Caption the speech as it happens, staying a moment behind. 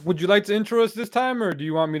Would you like to intro us this time, or do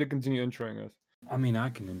you want me to continue introing us? I mean, I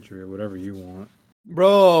can intro it, whatever you want.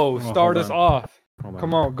 Bro, start us off.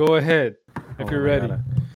 Come on, go ahead if you're ready.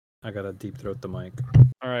 I gotta deep throat the mic.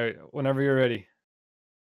 All right, whenever you're ready.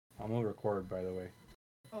 I'm gonna record, by the way.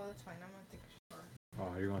 Oh, that's fine. I'm gonna take a shower.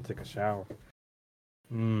 Oh, you're gonna take a shower?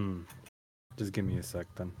 Just give me a sec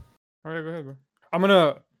then. All right, go ahead, bro. I'm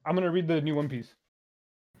gonna read the new One Piece.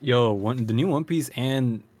 Yo, the new One Piece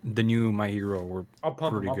and the new My Hero were I'll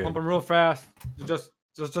pump pretty them. I'll good. pump them real fast. Just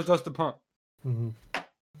the pump.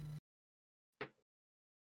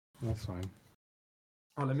 That's fine.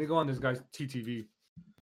 Oh, let me go on this guy's TTV.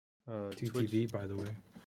 TTV, by the way.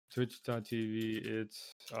 Twitch.tv.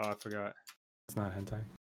 It's I forgot. It's not hentai.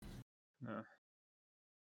 No.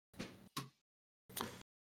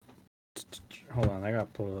 Hold on, I gotta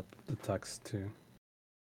pull up the text too.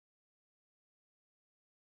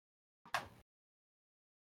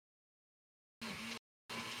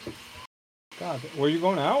 God, were you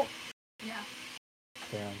going out? Yeah.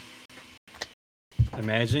 Damn.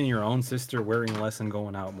 Imagine your own sister wearing less and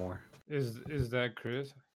going out more. Is that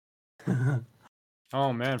Chris?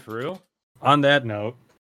 Oh man, for real? On that note,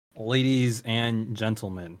 ladies and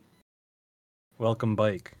gentlemen, welcome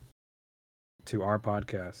back to our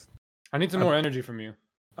podcast. I need some more energy from you.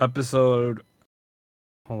 Hold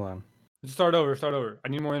on. Just start over. I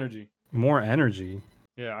need more energy. More energy?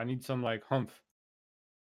 Yeah, I need some like humph.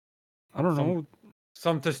 I don't know.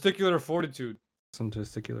 Some testicular fortitude. Some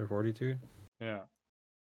testicular fortitude? Yeah.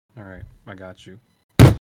 All right, I got you.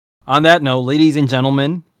 On that note, ladies and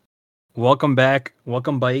gentlemen, welcome back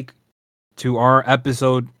to our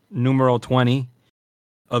episode numero 20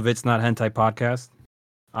 of It's Not Hentai Podcast.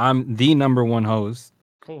 I'm the number one host.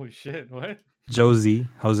 Holy shit, what? Jose.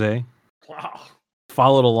 Wow.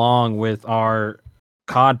 Followed along with our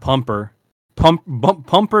COD pumper,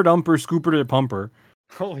 pumper dumper, scooper to pumper.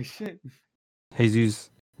 Holy shit. Jesus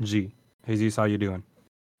G. Jesus, how you doing?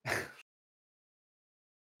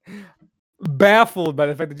 Baffled by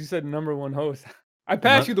the fact that you said number one host. I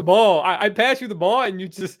passed you the ball. I passed you the ball, and you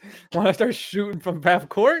just want to start shooting from half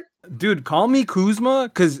court? Dude, call me Kuzma,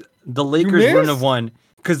 because the Lakers wouldn't have won.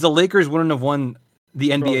 Because the Lakers wouldn't have won the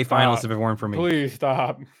NBA Finals if it weren't for me. Please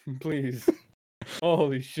stop. Please.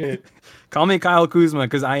 Holy shit. Call me Kyle Kuzma,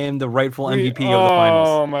 because I am the rightful MVP of the Finals.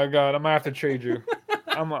 Oh my god, I'm gonna have to trade you.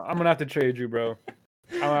 I'm gonna have to trade you, bro.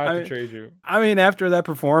 I'm gonna have to trade you. I mean, after that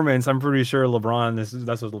performance, I'm pretty sure that's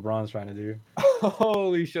what LeBron's trying to do.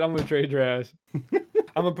 Holy shit, I'm gonna trade your ass. I'm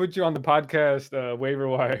gonna put you on the podcast waiver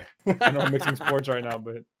wire. I know I'm mixing sports right now,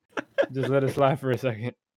 but just let it slide for a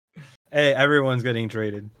second. Hey, everyone's getting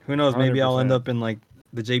traded. Who knows? Maybe 100%. I'll end up in like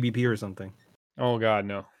the JBP or something. Oh god,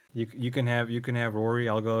 no. You can have Rory.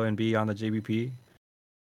 I'll go and be on the JBP.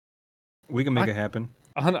 We can make it happen.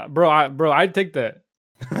 Bro, I'd take that.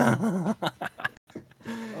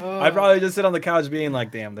 I'd probably just sit on the couch being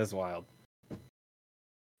like, damn, that's wild.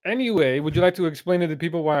 Anyway, would you like to explain to the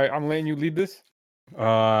people why I'm letting you lead this?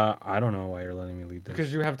 I don't know why you're letting me lead this.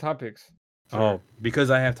 Because you have topics. Oh,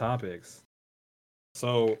 because I have topics.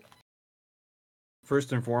 So,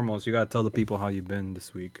 first and foremost, you gotta tell the people how you've been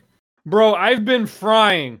this week. Bro, I've been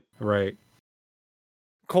frying. Right.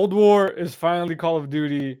 Cold War is finally Call of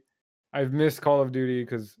Duty. I've missed Call of Duty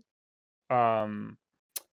because,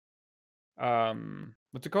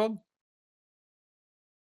 what's it called?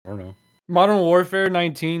 I don't know. Modern Warfare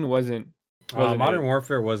 19 wasn't Modern it.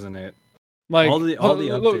 Warfare wasn't it. Like all the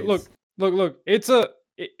updates. Look.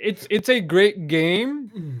 It's a great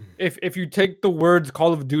game if you take the words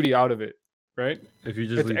Call of Duty out of it, right? If you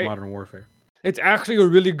just leave Modern Warfare. It's actually a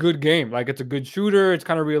really good game. Like, it's a good shooter. It's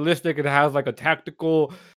kind of realistic. It has like a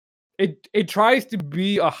tactical. It tries to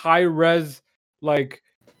be a high res, like,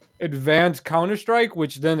 advanced Counter-Strike,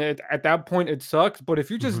 which then at that point it sucks. But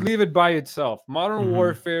if you just leave it by itself, Modern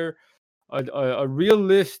Warfare, a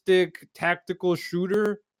realistic tactical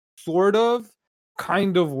shooter, sort of,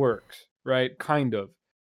 kind of works, right? Kind of.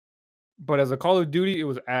 But as a Call of Duty, it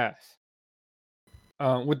was ass.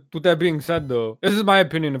 With that being said, though, this is my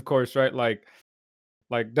opinion, of course, right? Like,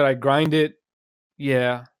 did I grind it?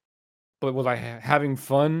 Yeah. But was I having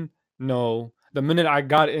fun? No. The minute I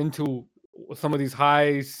got into some of these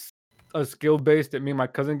high skill base that me and my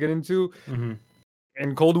cousin get into,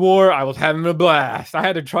 in Cold War, I was having a blast. I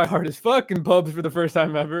had to try hard as fuck in pubs for the first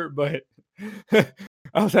time ever, but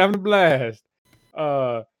I was having a blast.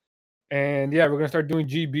 And yeah, we're gonna start doing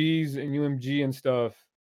GBs and UMG and stuff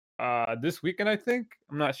this weekend, I think.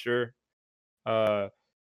 I'm not sure. I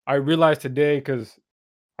realized today, because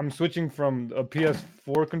I'm switching from a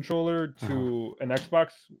PS4 controller to an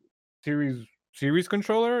Xbox Series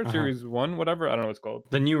controller, Series 1, whatever. I don't know what it's called.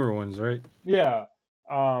 The newer ones, right? Yeah.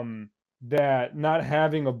 that not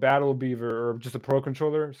having a Battle Beaver or just a Pro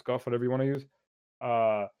Controller, Scuff, whatever you want to use,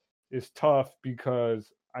 is tough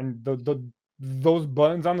because those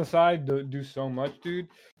buttons on the side do so much, dude.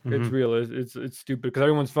 It's Mhm. real. It's stupid because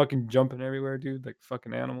everyone's fucking jumping everywhere, dude, like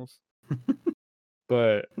fucking animals.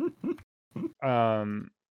 But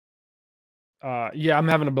yeah, I'm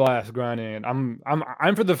having a blast grinding it.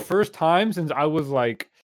 I'm for the first time since I was like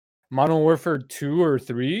Modern Warfare 2 or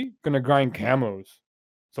 3 gonna grind camos.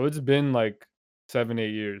 So it's been like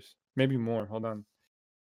 7-8 years, maybe more. Hold on.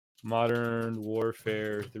 Modern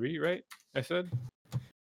Warfare 3, right? I said.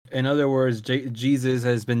 In other words, Jesus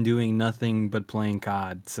has been doing nothing but playing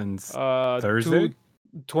COD since Thursday.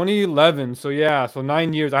 2011. So yeah, so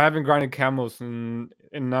 9 years. I haven't grinded camos in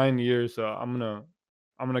 9 years. So I'm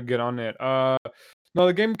gonna get on it. No,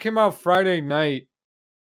 the game came out Friday night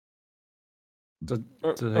So,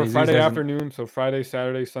 or Jesus Friday hasn't- afternoon. So Friday,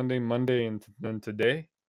 Saturday, Sunday, Monday, and then today.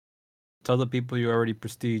 Tell the people you already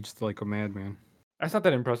prestiged like a madman. That's not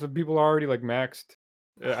that impressive. People are already like maxed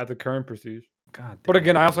at the current prestige. God. But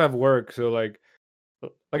again, I damn. also have work, so like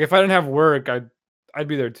if I didn't have work, I'd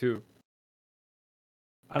be there too.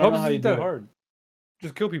 I don't know Hope how you isn't do that it. hard.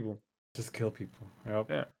 Just kill people. Just kill people. Yep.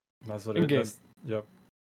 Yeah. That's what In it game. is. Yep.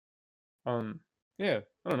 Yeah.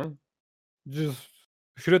 I don't know. Just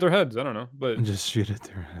shoot at their heads. I don't know, but Just shoot at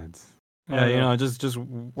their heads. I Yeah, don't you know. know, just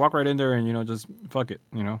walk right in there and just fuck it.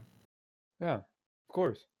 Yeah, of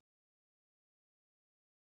course.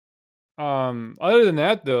 Other than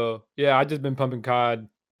that though, yeah, I just been pumping COD,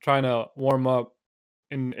 trying to warm up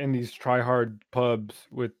in these try hard pubs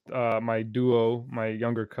with my duo, my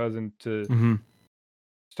younger cousin, to Mm-hmm.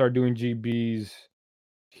 start doing GBs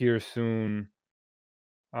here soon.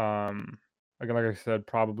 Again, like I said,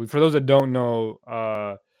 probably for those that don't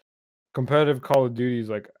know, competitive Call of Duty is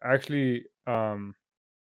like actually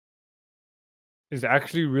is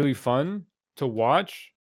actually really fun to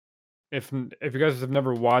watch. If you guys have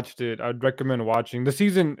never watched it, I'd recommend watching. The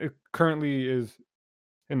season currently is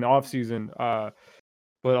in the off season, but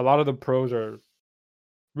a lot of the pros are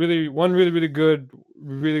really good,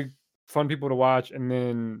 really fun people to watch, and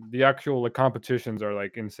then the actual like competitions are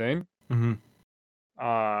like insane. Mm-hmm.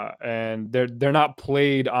 And they're not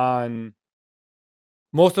played on.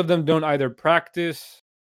 Most of them don't either practice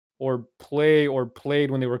or play or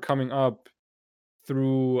played when they were coming up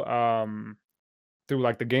through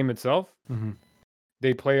like the game itself. Mm-hmm.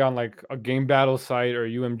 They play on like a game battle site or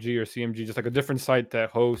UMG or CMG, just like a different site that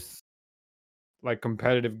hosts like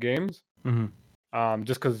competitive games. Mm-hmm.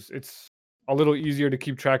 Just because it's a little easier to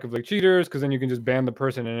keep track of like cheaters, because then you can just ban the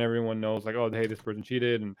person and everyone knows like, oh, hey, this person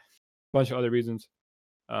cheated, and a bunch of other reasons.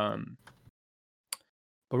 But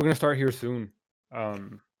we're gonna start here soon.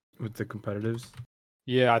 With the competitives.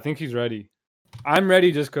 Yeah, I think he's ready. I'm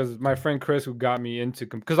ready just because my friend Chris, who got me into,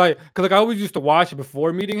 because I always used to watch it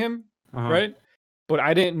before meeting him, Uh-huh. right? But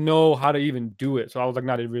I didn't know how to even do it, so I was like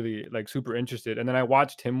not really like super interested. And then I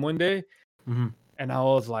watched him one day, Mm-hmm. and I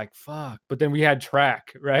was like, "Fuck!" But then we had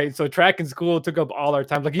track, right? So track in school took up all our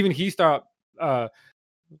time. Like even he stopped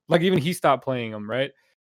playing them, right?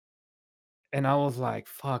 And I was like,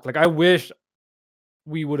 "Fuck!" Like I wish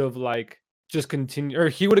we would have like just continued, or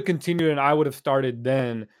he would have continued, and I would have started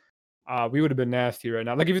then. We would have been nasty right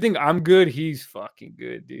now. Like if you think I'm good, he's fucking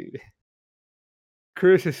good, dude.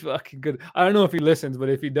 Chris is fucking good. I don't know if he listens, but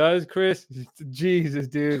if he does, Chris, Jesus,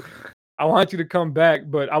 dude, I want you to come back.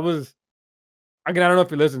 But again, I don't know if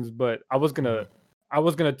he listens, but I was gonna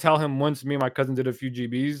tell him once me and my cousin did a few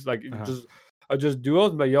GBs, like just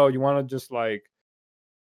duos, but yo, you want to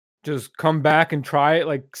just come back and try it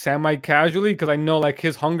like semi casually, because I know like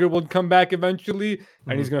his hunger will come back eventually,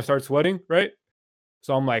 and he's gonna start sweating, right?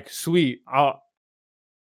 So I'm like, sweet, I'll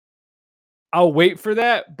wait for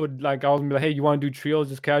that, but like I was gonna be like, hey, you want to do trios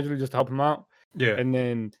just casually, just to help him out? Yeah. And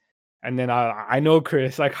then I know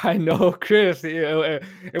Chris, like I know Chris.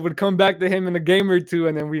 It would come back to him in a game or two,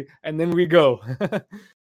 and then we go.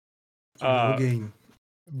 Game.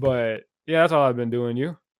 But yeah, that's all I've been doing.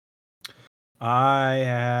 You? I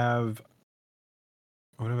have.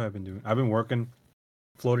 What have I been doing? I've been working,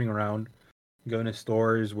 floating around, going to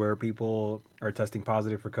stores where people are testing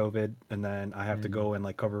positive for COVID, and then I have to go and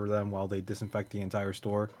like cover them while they disinfect the entire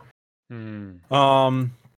store. And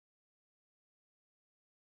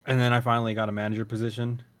then I finally got a manager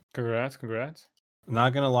position. Congrats.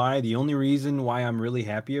 Not gonna lie, the only reason why I'm really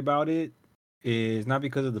happy about it is not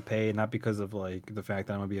because of the pay, not because of like the fact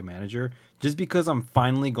that I'm gonna be a manager, just because I'm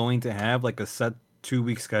finally going to have like a set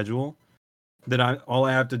 2-week schedule. That all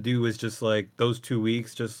I have to do is just like those 2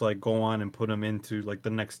 weeks, just like go on and put them into like the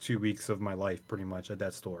next 2 weeks of my life, pretty much at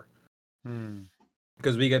that store.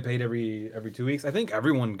 Because we get paid every 2 weeks. I think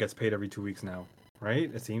everyone gets paid every 2 weeks now, right?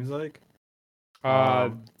 It seems like.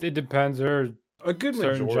 It depends. There are A good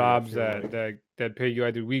certain majority, I jobs feel that, like. that pay you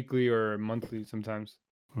either weekly or monthly sometimes.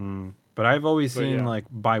 But I've always But seen yeah. like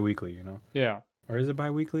bi-weekly, you know. Yeah. Or is it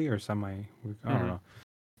bi-weekly or semi? I don't Mhm. know.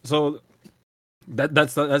 So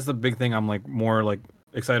that's the big thing I'm like more like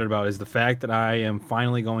excited about is the fact that I am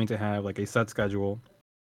finally going to have like a set schedule.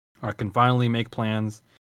 I can finally make plans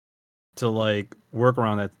to like work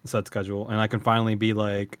around that set schedule, and I can finally be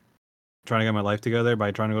like trying to get my life together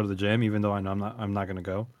by trying to go to the gym, even though I know I'm not gonna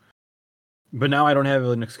go. But now I don't have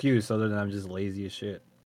an excuse other than I'm just lazy as shit.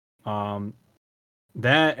 Um,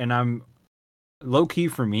 that and I'm low key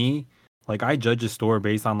for me. Like I judge a store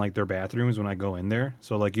based on like their bathrooms when I go in there.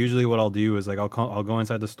 So like usually what I'll do is like I'll go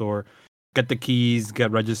inside the store, get the keys,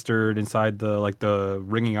 get registered inside the like the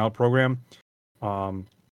ringing out program. Um,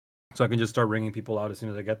 so I can just start ringing people out as soon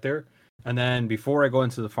as I get there. And then before I go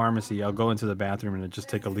into the pharmacy, I'll go into the bathroom and just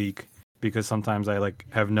take a leak because sometimes I like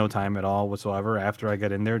have no time at all whatsoever after I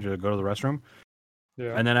get in there to go to the restroom.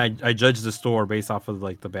 Yeah. And then I judge the store based off of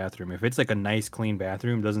like the bathroom. If it's like a nice clean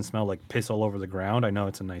bathroom, doesn't smell like piss all over the ground, I know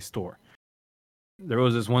it's a nice store. There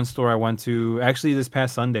was this one store I went to actually this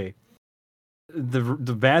past Sunday. The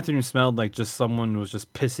bathroom smelled like just someone was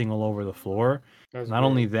just pissing all over the floor. That's Not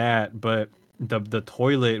only gross. that, but the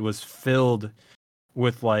toilet was filled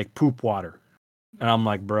with like poop water. And I'm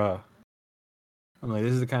like, bruh. I'm like,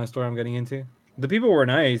 this is the kind of store I'm getting into. The people were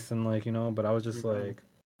nice and like, you know, but I was just like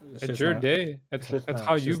It's just your not- day. it's That's just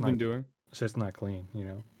how it's just you've been not- doing. It's just not clean, you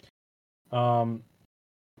know.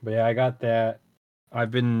 But yeah, I got that.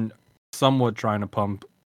 I've been somewhat trying to pump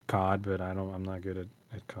COD, but I'm not good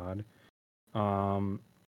at COD.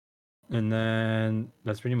 And then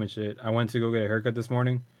that's pretty much it. I went to go get a haircut this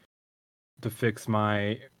morning to fix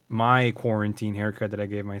my quarantine haircut that I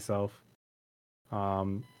gave myself.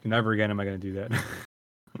 Never again am I gonna do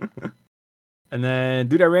that. And then,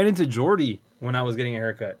 dude, I ran into Jordy when I was getting a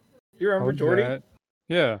haircut. You remember How's Jordy? that?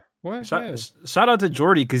 Yeah. What? Yeah. Shout out to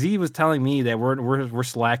Jordy because he was telling me that we're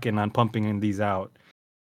slacking on pumping these out.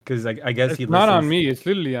 Because I guess It's he not on listens. me. It's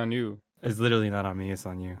literally on you. It's literally not on me. It's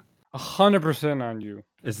on you. 100% on you.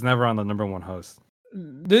 It's never on the number one host.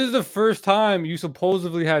 This is the first time you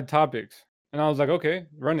supposedly had topics, and I was like, okay,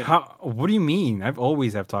 run it. How? What do you mean? I've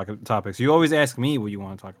always have topics. You always ask me what you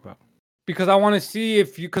want to talk about. Because I want to see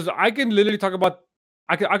if you, because I can literally talk about,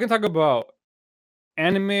 I can talk about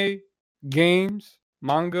anime, games,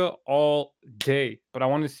 manga all day, but I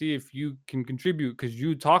want to see if you can contribute because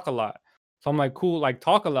you talk a lot. So I'm like, cool, like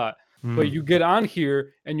talk a lot, but you get on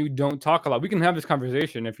here and you don't talk a lot. We can have this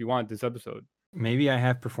conversation if you want this episode. Maybe I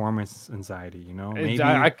have performance anxiety. You know, It's-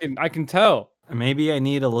 maybe I can tell. maybe I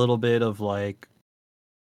need a little bit of like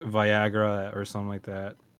Viagra or something like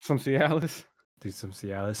that. Some Cialis. Do some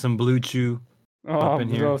Cialis, some Blue Chew. Oh, in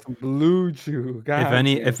bro, here. some Blue Chew. God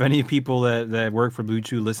If any people that work for Blue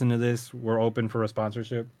Chew listen to this, we're open for a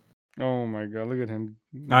sponsorship. Oh my god, look at him.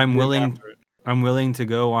 I'm getting willing after it. I'm willing to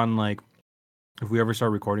go on like if we ever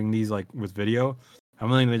start recording these like with video, I'm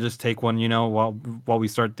willing to just take one, you know, while we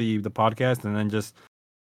start the podcast and then just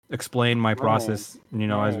explain my process, you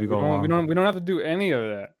know, as we go along. We don't have to do any of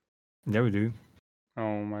that. Yeah, we do.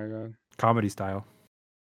 Oh my god. Comedy style.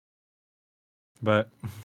 But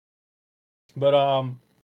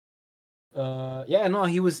yeah, no,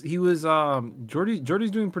 he was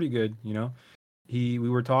Jordy's doing pretty good, you know. We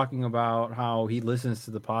were talking about how he listens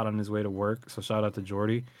to the pod on his way to work, so shout out to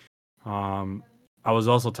Jordy. I was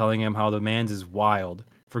also telling him how the man's is wild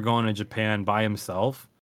for going to Japan by himself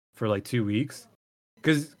for like 2 weeks.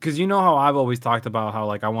 Cause you know how I've always talked about how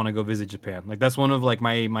like I want to go visit Japan. Like that's one of like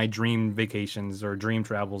my dream vacations or dream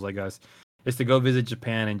travels, I guess, is to go visit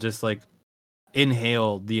Japan and just like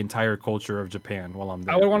inhale the entire culture of Japan while I'm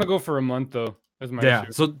there. I would want to go for a month though. That's my Yeah,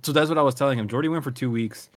 issue. so that's what I was telling him. Jordy went for 2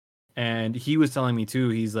 weeks, and he was telling me too.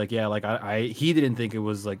 He's like, yeah, like he didn't think it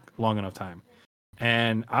was like long enough time,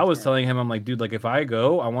 and I was telling him, I'm like, dude, like if I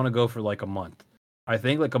go, I want to go for like a month. I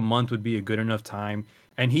think like a month would be a good enough time.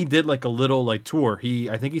 And he did like a little like tour.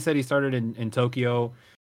 I think he said he started in Tokyo,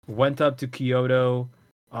 went up to Kyoto,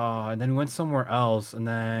 and then went somewhere else, and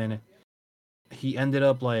then he ended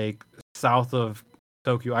up like south of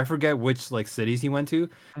Tokyo. I forget which like cities he went to.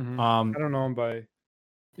 Mhm. I don't know him by.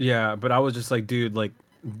 Yeah, but I was just like, dude, like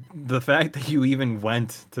the fact that you even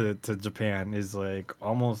went to Japan is like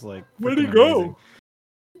almost like Where'd he freaking go? amazing.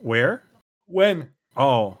 Where? When?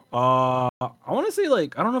 Oh, I want to say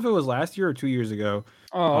like I don't know if it was last year or 2 years ago.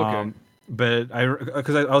 Oh, okay. But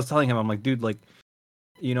because I was telling him, I'm like, dude, like,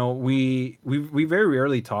 you know, we very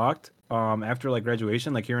rarely talked, after like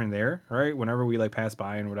graduation, like here and there, right? Whenever we like pass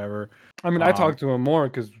by and whatever. I mean, I talked to him more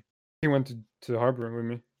because he went to Harper with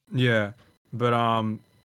me, Yeah, but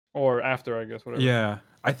or after, I guess, whatever. yeah,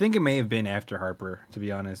 I think it may have been after Harper, to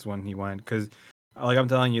be honest, when he went, because like I'm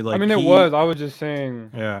telling you, like I mean, it was. I was just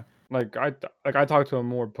saying, yeah. like I talked to him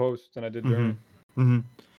more post than I did during.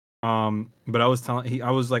 But I was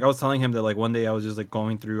telling him that like one day I was just like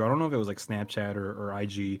going through, I don't know if it was like Snapchat or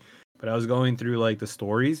IG, but I was going through like the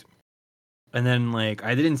stories, and then like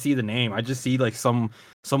I didn't see the name. I just see like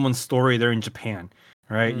someone's story there in Japan,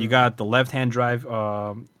 right? You got the left-hand drive,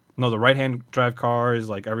 no, the right-hand drive cars,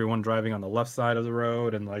 like everyone driving on the left side of the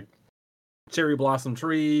road, and like cherry blossom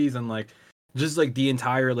trees, and like just like the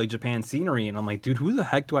entire like Japan scenery. And I'm like, dude, who the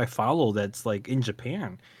heck do I follow that's like in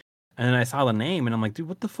Japan? And then I saw the name, and I'm like, dude,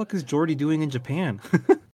 what the fuck is Jordy doing in Japan?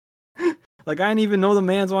 Like, I didn't even know the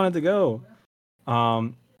man's wanted to go.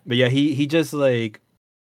 But yeah, he just like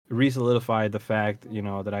re-solidified the fact, you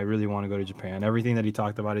know, that I really want to go to Japan. Everything that he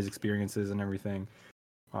talked about, his experiences and everything,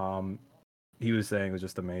 he was saying was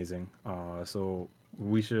just amazing. So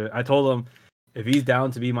we should. I told him if he's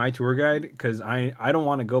down to be my tour guide, because I don't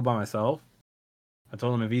want to go by myself. I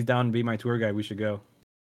told him if he's down to be my tour guide, we should go.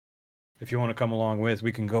 If you want to come along with,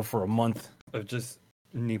 we can go for a month of just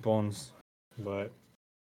Nippons. But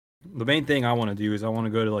the main thing I want to do is I want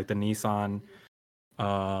to go to like the Nissan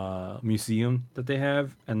museum that they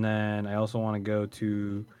have, and then I also want to go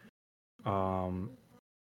to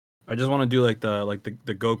I just want to do like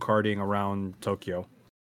the go-karting around Tokyo.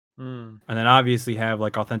 And then obviously have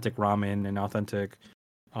like authentic ramen and authentic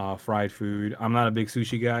fried food. I'm not a big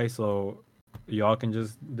sushi guy, so y'all can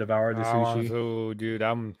just devour the sushi. So, dude,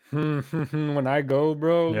 I'm when I go,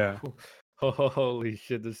 bro. Yeah. Holy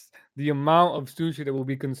shit! The amount of sushi that will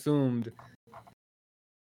be consumed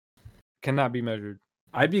cannot be measured.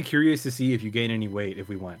 I'd be curious to see if you gain any weight if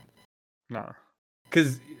we went. Nah.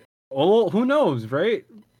 Because, well, who knows, right?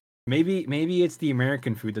 Maybe it's the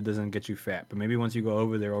American food that doesn't get you fat, but maybe once you go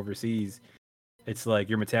over there overseas, it's like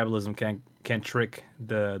your metabolism can't trick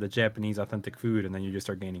the Japanese authentic food, and then you just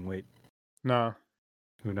start gaining weight. Nah.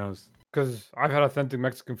 Who knows? Because I've had authentic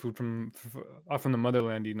Mexican food from the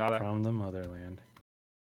motherland. From the motherland.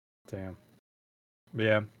 Damn. But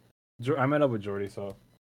yeah, I met up with Jordy, so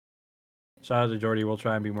shout out to Jordy. We'll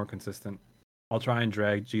try and be more consistent. I'll try and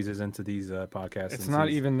drag Jesus into these podcasts. It's not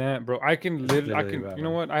even that, bro. I can literally. You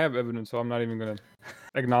know what? I have evidence, so I'm not even gonna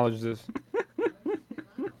acknowledge this.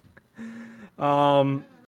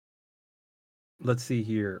 Let's see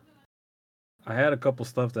here. I had a couple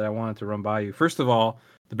stuff that I wanted to run by you. First of all,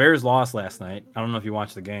 the Bears lost last night. I don't know if you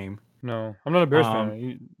watched the game. No, I'm not a Bears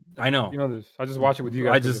fan. I know. You know this. I just watch it with you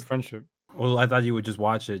guys. Just friendship. Well, I thought you would just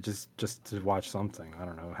watch it just to watch something. I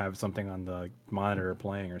don't know, have something on the monitor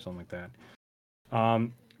playing or something like that.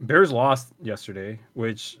 Bears lost yesterday,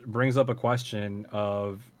 which brings up a question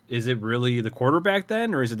of, is it really the quarterback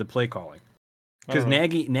then, or is it the play calling? Because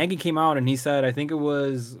Nagy came out and he said, I think it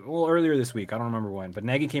was earlier this week, I don't remember when, but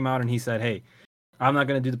Nagy came out and he said, hey, I'm not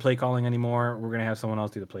going to do the play calling anymore. We're going to have someone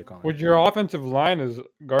else do the play calling. Well, your offensive line is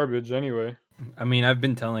garbage anyway. I mean, I've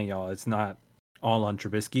been telling y'all, it's not all on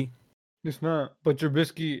Trubisky. It's not. But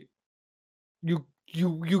Trubisky, you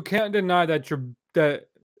can't deny that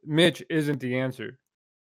Mitch isn't the answer.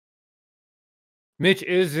 Mitch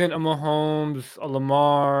isn't a Mahomes, a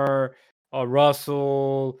Lamar, a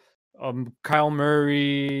Russell, Kyle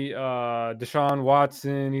Murray, Deshaun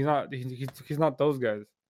Watson. He's not those guys.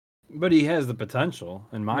 But he has the potential,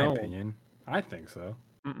 in my opinion. I think so.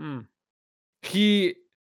 He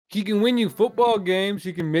can win you football games.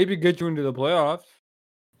 He can maybe get you into the playoffs.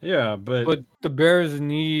 Yeah, but the Bears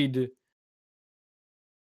need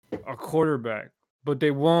a quarterback, but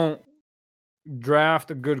they won't draft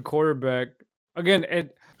a good quarterback. Again,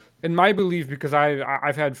 in my belief, because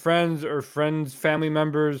I've had friends, family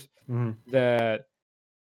members that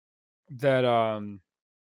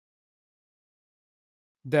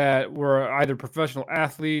were either professional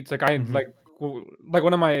athletes. Like like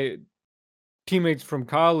one of my teammates from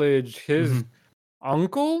college, his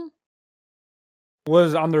uncle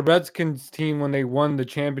was on the Redskins team when they won the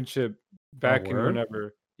championship back in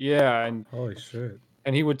whenever. Yeah, and holy shit.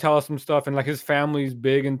 And he would tell us some stuff, and like his family's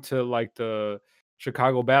big into like the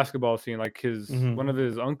Chicago basketball scene. Like one of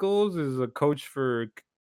his uncles is a coach for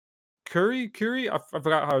Curie. I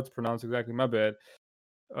forgot how it's pronounced exactly. My bad.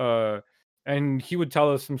 And he would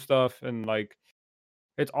tell us some stuff, and like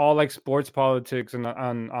it's all like sports politics and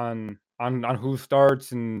on who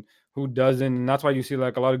starts and who doesn't, and that's why you see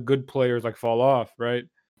like a lot of good players like fall off, right?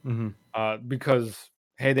 Because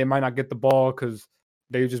hey, they might not get the ball because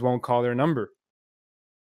they just won't call their number.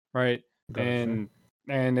 Right. And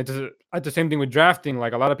And it's the same thing with drafting.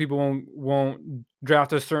 Like a lot of people won't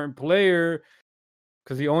draft a certain player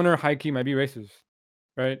because the owner high key might be racist,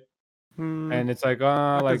 right? And it's like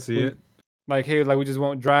I can like see it. like hey, like we just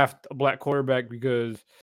won't draft a black quarterback because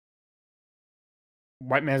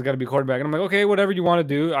white man's got to be quarterback. And I'm like, okay, whatever you want to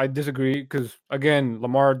do. I disagree because again,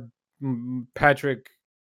 Lamar, Patrick,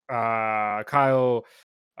 Kyle,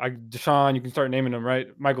 Deshaun, you can start naming them, right?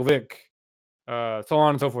 Michael Vick, so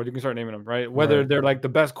on and so forth. You can start naming them, right? Whether Right. they're like the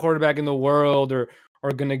best quarterback in the world or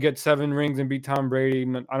gonna get 7 rings and beat Tom Brady.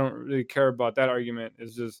 I don't really care about that argument.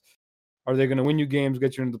 It's just, are they gonna win you games,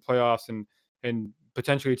 get you into the playoffs, and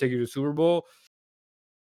potentially take you to the Super Bowl?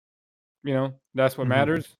 You know, that's what Mhm.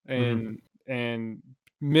 matters. Mhm. And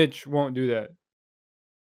Mitch won't do that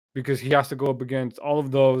because he has to go up against all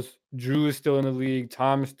of those. Drew is still in the league.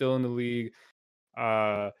 Tom is still in the league.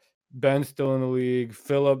 Ben's still in the league.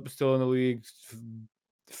 Philip still in the league.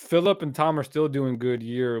 Philip and Tom are still doing good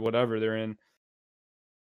year or whatever they're in.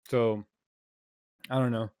 So I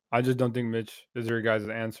don't know. I just don't think Mitch is your guys'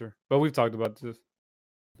 answer. But we've talked about this.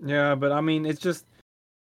 Yeah, but I mean, it's just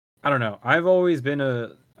I don't know. I've always been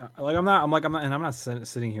I'm not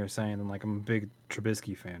sitting here saying I'm a big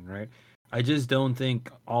Trubisky fan, right? I just don't think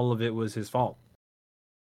all of it was his fault.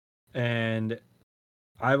 And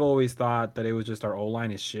I've always thought that it was just our O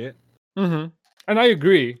line is shit. Mm-hmm. And I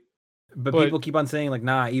agree. But But people keep on saying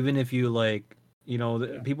nah, even if you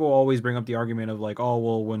people always bring up the argument of oh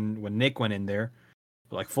well, when Nick went in there,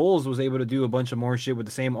 Foles was able to do a bunch of more shit with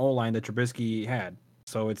the same O line that Trubisky had.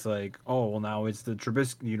 So it's oh well, now it's the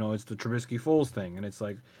Trubisky, it's the Trubisky Foles thing, and it's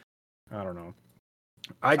I don't know.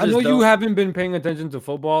 I know you haven't been paying attention to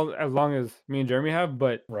football as long as me and Jeremy have,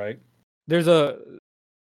 but right. There's a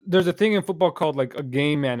thing in football called like a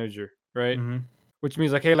game manager, right? Mm-hmm. Which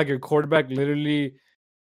means hey, your quarterback literally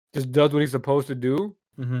just does what he's supposed to do,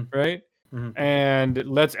 Mm-hmm. right? Mm-hmm. And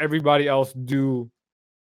lets everybody else do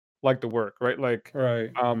the work, right?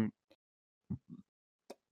 Right.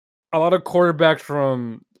 A lot of quarterbacks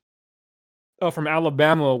from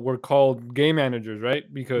Alabama were called game managers, right?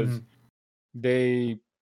 Because they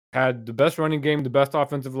had the best running game, the best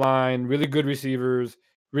offensive line, really good receivers,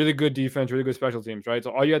 really good defense, really good special teams, right?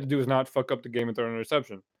 So all you had to do is not fuck up the game and throw an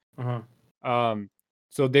interception.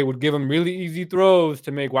 So they would give them really easy throws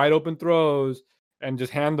to make wide open throws and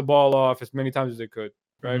just hand the ball off as many times as they could,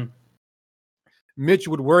 right? Mitch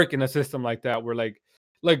would work in a system like that where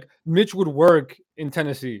Mitch would work in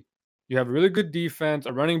Tennessee. You have a really good defense,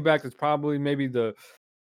 a running back that's probably maybe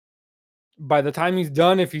by the time he's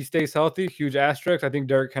done, if he stays healthy, huge asterisk. I think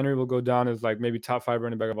Derrick Henry will go down as maybe top 5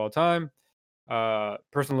 running back of all time.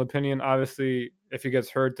 Personal opinion, obviously, if he gets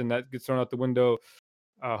hurt, then that gets thrown out the window.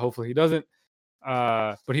 Hopefully he doesn't.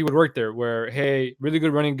 But he would work there where, hey, really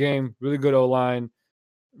good running game, really good O-line,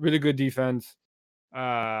 really good defense.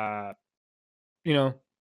 Let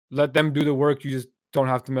them do the work. You just don't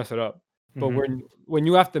have to mess it up. But when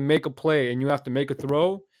you have to make a play and you have to make a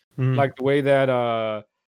throw, like the way that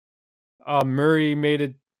Murray made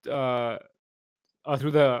it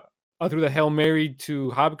through the Hail Mary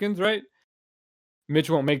to Hopkins, right? Mitch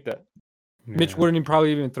won't make that. Yeah. Mitch wouldn't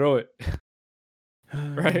probably even throw it.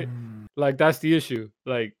 Right? That's the issue.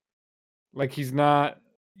 He's not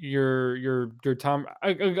your Tom.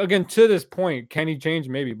 Again, to this point, can he change?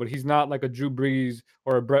 Maybe, but he's not like a Drew Brees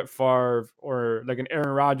or a Brett Favre or like an Aaron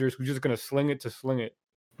Rodgers who's just gonna sling it to sling it.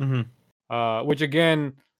 Which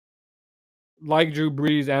again, like Drew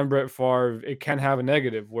Brees and Brett Favre, it can have a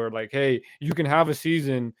negative where hey, you can have a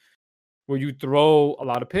season where you throw a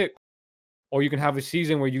lot of picks, or you can have a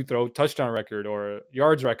season where you throw touchdown record or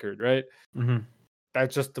yards record, right?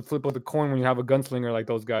 That's just the flip of the coin when you have a gunslinger like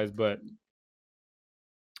those guys. But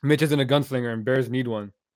Mitch isn't a gunslinger, and Bears need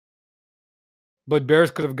one. But Bears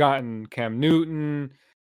could have gotten Cam Newton,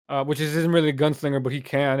 which isn't really a gunslinger, but he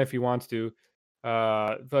can if he wants to.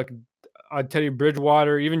 Teddy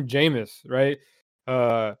Bridgewater, even Jameis, right?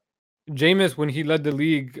 Jameis, when he led the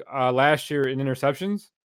league last year in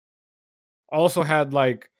interceptions, also had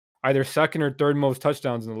either second or third most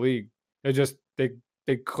touchdowns in the league. It just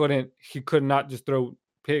he could not just throw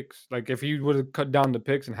picks. If he would have cut down the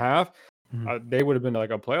picks in half, they would have been a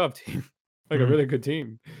playoff team, a really good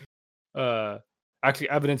team. Actually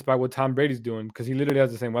evidenced by what Tom Brady's doing because he literally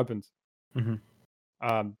has the same weapons.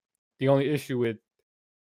 The only issue with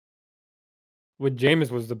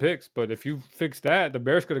Jameis was the picks, but if you fix that, the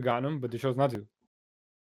Bears could have gotten him, but they chose not to.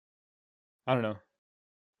 I don't know.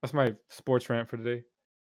 That's my sports rant for today.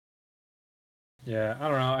 Yeah, I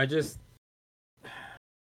don't know. I just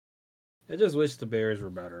wish the Bears were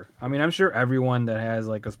better. I mean, I'm sure everyone that has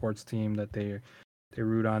a sports team that they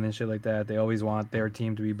root on and shit like that. They always want their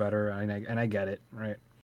team to be better, and I get it, right?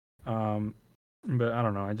 But I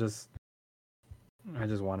don't know. I just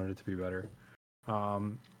wanted it to be better.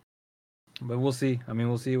 But we'll see. I mean,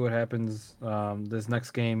 we'll see what happens. This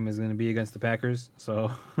next game is going to be against the Packers,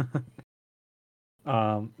 so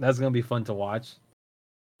that's going to be fun to watch.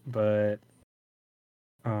 But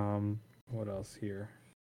what else here?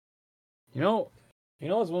 You know,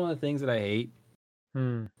 it's one of the things that I hate.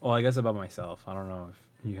 Well, I guess about myself. I don't know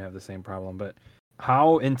if you have the same problem, but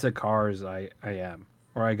how into cars I am,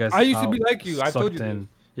 or I guess I used to how be like you. I told you sucked in. this.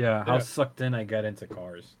 Yeah, how Yeah. sucked in I get into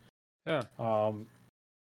cars. Yeah.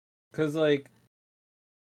 Cause like,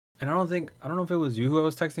 and I don't know if it was you who I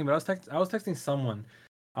was texting, but I was texting someone.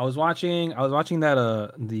 I was watching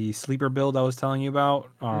that the sleeper build I was telling you about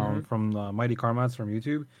from Mighty Car Mods from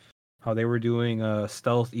YouTube, how they were doing a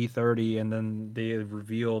stealth E30, and then they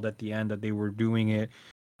revealed at the end that they were doing it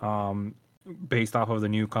based off of the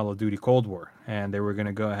new Call of Duty Cold War, and they were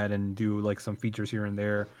gonna go ahead and do like some features here and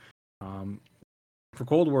there for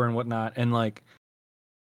Cold War and whatnot, and like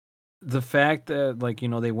the fact that like, you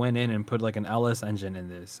know, they went in and put like an LS engine in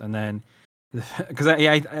this, and then because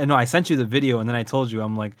I know I sent you the video, and then I told you,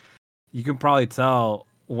 I'm like, you can probably tell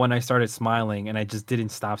when I started smiling, and I just didn't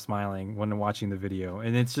stop smiling when watching the video,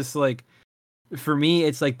 and it's just like, for me,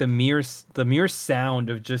 it's like the mere sound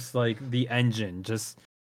of just like the engine just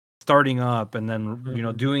starting up, and then you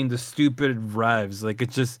know, doing the stupid revs, like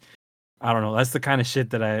it's just, I don't know, that's the kind of shit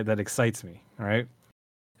that excites me, right?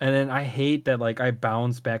 And then I hate that like I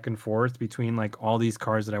bounce back and forth between like all these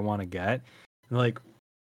cars that I want to get. Like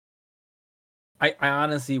I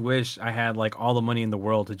honestly wish I had like all the money in the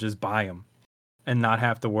world to just buy them and not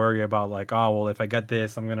have to worry about like, oh well, if I get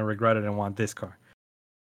this, I'm gonna regret it and want this car.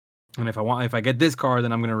 And if I get this car,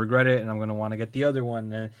 then I'm gonna regret it and I'm gonna want to get the other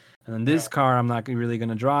one. And then this car I'm not really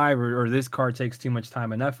gonna drive, or this car takes too much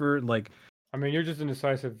time and effort. Like, I mean, you're just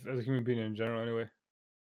indecisive as a human being in general, anyway.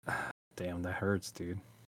 damn, that hurts, dude.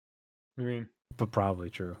 I mean, But probably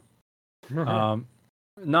true. No,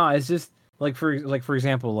 it's just like for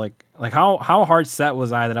example, like how hard set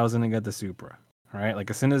was I that I was gonna get the Supra, right? Like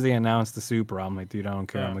as soon as they announced the Supra, I'm like, dude, I don't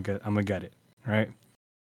care, I'm gonna get it, right?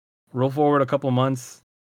 Roll forward a couple months,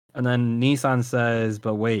 and then Nissan says,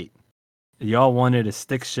 but wait, y'all wanted a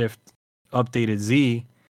stick shift updated Z.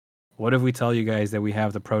 What if we tell you guys that we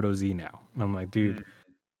have the Proto Z now? And I'm like, dude,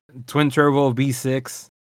 twin turbo V6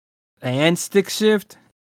 and stick shift,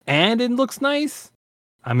 and it looks nice.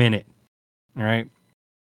 I'm in it, all right?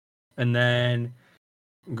 And then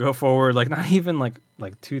go forward like not even like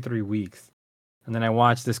 2-3 weeks, and then I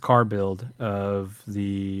watched this car build of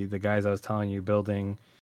the guys I was telling you building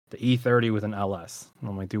the E30 with an LS, and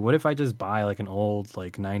I'm like, dude, what if I just buy like an old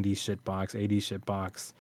like 90s shit box, 80s shit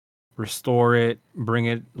box, restore it, bring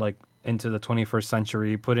it like into the 21st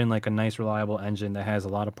century, put in like a nice reliable engine that has a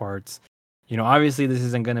lot of parts. You know, obviously this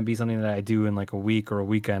isn't going to be something that I do in like a week or a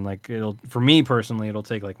weekend. Like, it'll, for me personally, it'll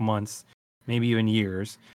take like months, maybe even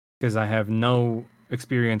years, because I have no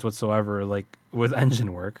experience whatsoever like with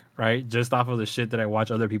engine work, right? Just off of the shit that I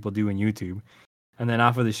watch other people do in YouTube, and then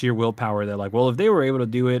off of the sheer willpower that like, well, if they were able to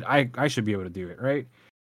do it, I should be able to do it, right?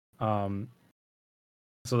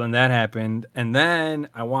 So then that happened, and then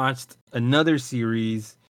I watched another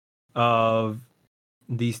series of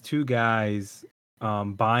these two guys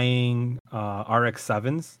buying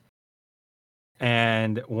RX-7s,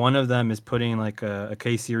 and one of them is putting like a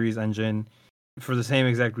K series engine for the same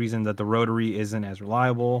exact reason that the rotary isn't as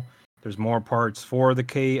reliable. There's more parts for the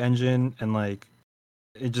K engine, and like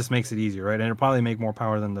it just makes it easier, right? And it'll probably make more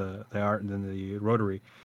power than the rotary.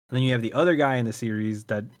 And then you have the other guy in the series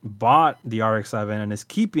that bought the RX-7 and is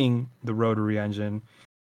keeping the rotary engine.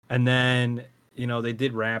 And then, you know, they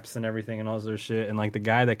did wraps and everything and all this other shit. And like the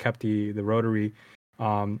guy that kept the rotary,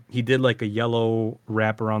 he did like a yellow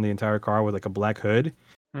wrap around the entire car with like a black hood.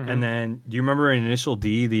 Mm-hmm. And then, do you remember in Initial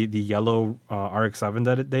D, the yellow RX-7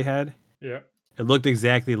 that they had? Yeah. It looked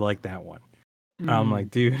exactly like that one. I'm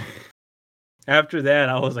like, dude. After that,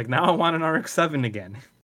 I was like, now I want an RX-7 again.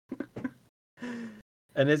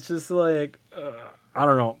 And it's just like, I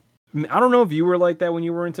don't know. I don't know if you were like that when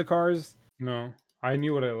you were into cars. No, I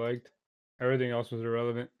knew what I liked. Everything else was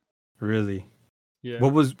irrelevant. Really? Yeah.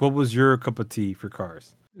 What was your cup of tea for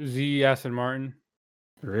cars? Z Aston Martin.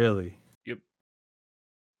 Really? Yep.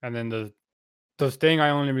 And then the Sting I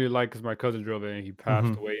only really like because my cousin drove it and he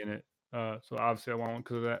passed away in it. So obviously I want one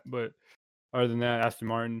because of that. But other than that, Aston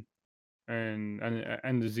Martin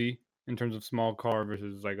and the Z in terms of small car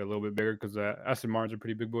versus like a little bit bigger, because Aston Martins are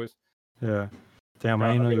pretty big boys. Yeah. Damn,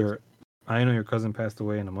 I didn't know your cousin passed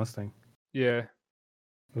away in a Mustang. Yeah.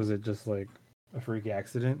 Was it just like a freak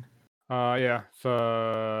accident? Yeah.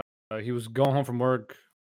 So he was going home from work.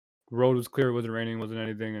 Road was clear. It wasn't raining. Wasn't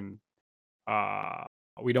anything. And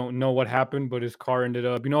we don't know what happened, but his car ended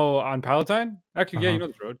up, on Palatine. Actually, yeah, you know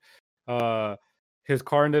this road. His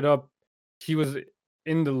car ended up. He was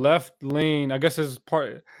in the left lane. I guess his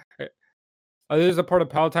part. There's a part of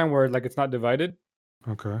Palatine where like it's not divided.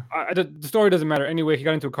 Okay. The story doesn't matter. Anyway, he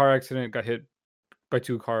got into a car accident, got hit by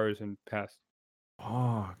 2 cars, and passed.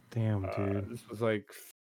 Oh, damn, dude. This was like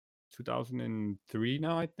 2003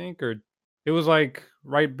 now, I think, or it was like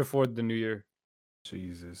right before the new year.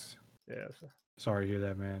 Jesus. Yeah, so Sorry to hear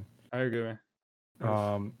that, man. I agree, man.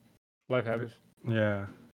 It's life happens. Yeah.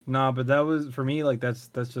 Nah, but that was for me. Like that's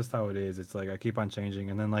just how it is. It's like I keep on changing,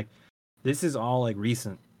 and then like this is all like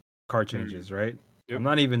recent car changes, right? Yep. I'm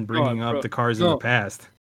not even bringing up bro, the cars in the past.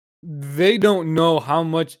 They don't know how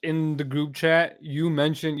much in the group chat you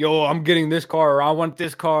mentioned, yo, I'm getting this car, or I want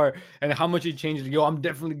this car, and how much it changes. Yo, I'm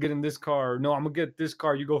definitely getting this car. Or, no, I'm gonna get this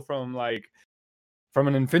car. You go from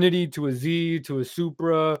an Infinity to a Z to a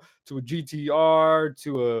Supra to a GTR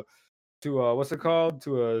to a what's it called,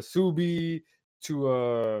 to a Subi to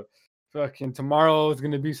a fucking, tomorrow is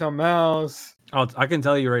gonna be something else. Oh, I can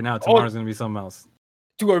tell you right now, tomorrow's gonna be something else.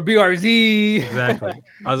 To our BRZ. Exactly.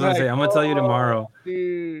 I was gonna say, I'm gonna tell you tomorrow.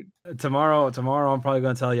 Dude. Tomorrow, I'm probably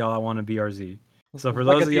gonna tell y'all I want a BRZ. So for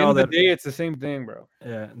Like, those at of the y'all end of that, the day, it's the same thing, bro.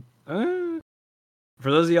 yeah,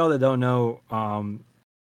 for those of y'all that don't know, well,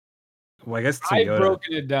 I guess I've Toyota,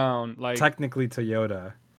 broken it down. Like, technically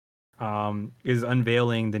Toyota, is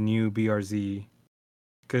unveiling the new BRZ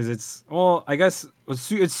because I guess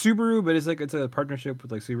it's Subaru, but it's a partnership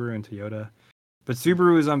with like Subaru and Toyota. But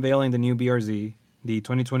Subaru is unveiling the new BRZ. The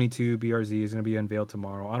 2022 BRZ is going to be unveiled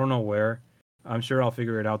tomorrow. I don't know where. I'm sure I'll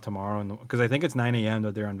figure it out tomorrow because I think it's 9 a.m.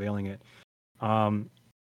 that they're unveiling it.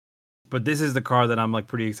 But this is the car that I'm like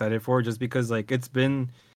pretty excited for, just because like it's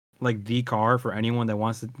been like the car for anyone that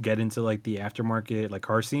wants to get into like the aftermarket like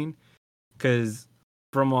car scene. Because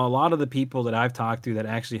from a lot of the people that I've talked to that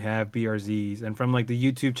actually have BRZs, and from like the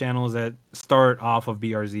YouTube channels that start off of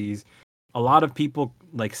BRZs, a lot of people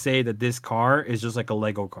like say that this car is just like a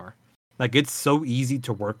Lego car. Like it's so easy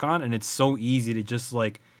to work on, and it's so easy to just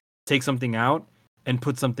like take something out and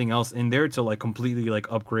put something else in there to like completely like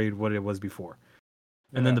upgrade what it was before.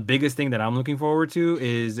 And then the biggest thing that I'm looking forward to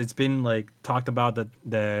is it's been like talked about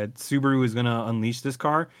that Subaru is gonna unleash this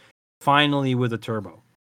car finally with a turbo,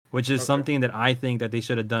 which is something that I think that they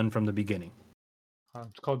should have done from the beginning.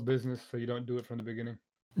 it's called business, so you don't do it from the beginning.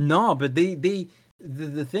 No, but the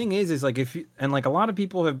thing is like and like a lot of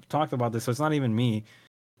people have talked about this, so it's not even me.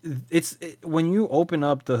 When you open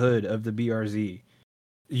up the hood of the BRZ,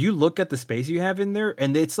 you look at the space you have in there,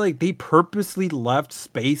 and it's like they purposely left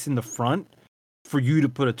space in the front for you to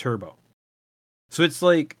put a turbo. So it's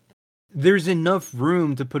like there's enough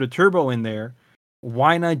room to put a turbo in there.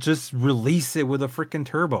 Why not just release it with a freaking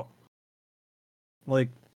turbo? Like,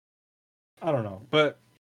 I don't know, but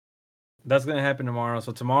that's gonna happen tomorrow.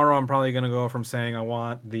 So tomorrow I'm probably gonna go from saying I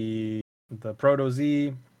want the Proto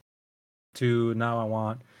Z to now I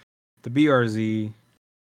want the BRZ,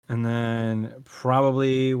 and then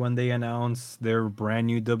probably when they announce their brand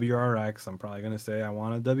new WRX, I'm probably gonna say I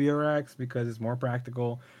want a WRX because it's more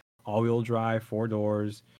practical, all-wheel drive, 4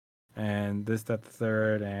 doors, and this, that, the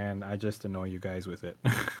third, and I just annoy you guys with it.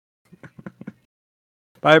 But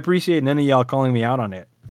I appreciate none of y'all calling me out on it.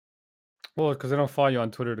 Well, because I don't follow you on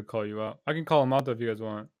Twitter to call you out. I can call them out though if you guys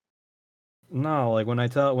want. No, like when I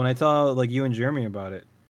tell like you and Jeremy about it,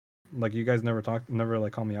 like you guys never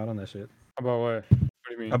like call me out on that shit. About what? What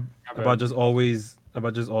do you mean? About just always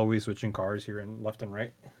switching cars here and left and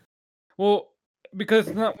right. Well, because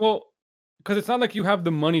it's not like you have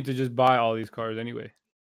the money to just buy all these cars anyway.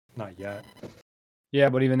 Not yet. Yeah,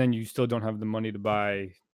 but even then, you still don't have the money to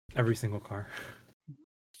buy Every single car.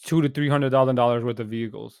 $200,000 to $300,000 worth of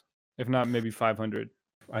vehicles, if not maybe 500.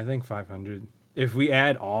 I think 500. If we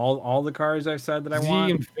add all the cars I've said that I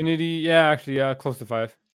want. Infinity, yeah, actually, yeah, close to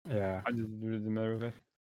 5. Yeah. I just did the math real fast.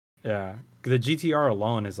 Yeah, the GTR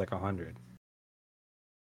alone is like 100.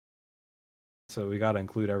 So we got to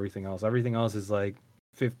include everything else. Everything else is like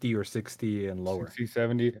 50 or 60 and lower. 60,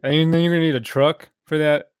 70. And then you're gonna need a truck for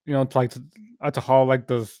that. To haul like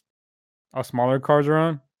those smaller cars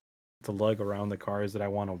around. To lug around the cars that I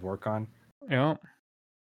want to work on. Yeah.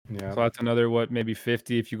 Yeah. So that's another maybe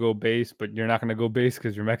 50 if you go base, but you're not gonna go base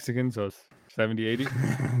because you're Mexican, so it's 70, 80.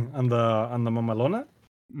 on the Mamalona?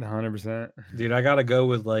 100%. Dude, I gotta go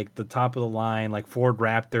with like the top of the line, like Ford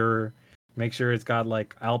Raptor. Make sure it's got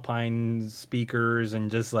like Alpine speakers and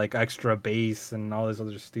just like extra bass and all this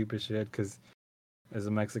other stupid shit. Because as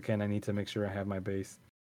a Mexican, I need to make sure I have my bass.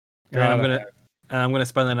 And and I'm gonna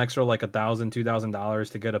spend an extra like $1,000,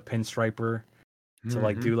 $2,000 to get a pinstriper to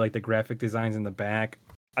like do like the graphic designs in the back.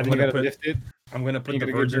 I think you gotta lift it. I'm gonna put You the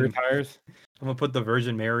gotta get bigger Virgin. tires I'm gonna put the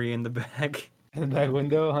Virgin Mary in the back, in the back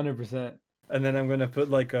window, 100%. and then I'm gonna put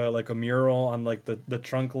like a mural on like the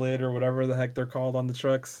trunk lid or whatever the heck they're called on the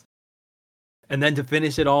trucks. And then to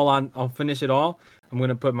finish it all I'll finish it all. I'm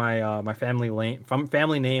gonna put my my family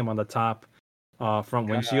name on the top front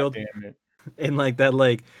windshield Damn it. in like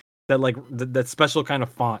that special kind of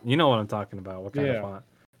font. You know what I'm talking about? What kind of font?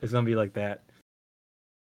 It's gonna be like that.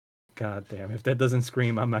 God damn! If that doesn't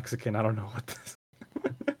scream I'm Mexican, I don't know what this.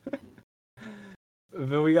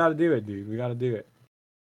 But we gotta do it, dude. We gotta do it.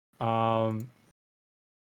 But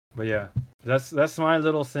yeah, that's my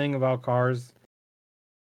little thing about cars.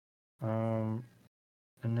 And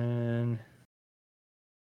then,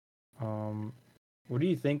 what do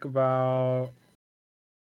you think about?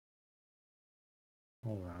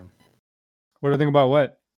 Hold on. What do you think about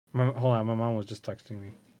what? Hold on, my mom was just texting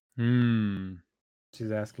me. Hmm.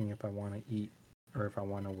 She's asking if I want to eat or if I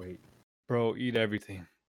want to wait. Bro, eat everything.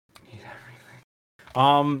 Eat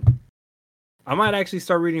everything. I might actually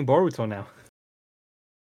start reading Boruto now.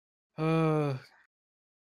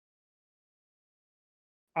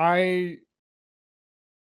 I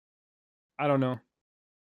don't know.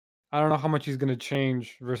 I don't know how much he's gonna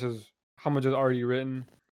change versus how much is already written.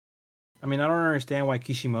 I mean, I don't understand why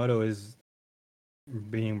Kishimoto is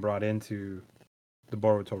being brought into the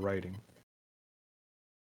Boruto writing.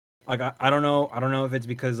 Like I don't know if it's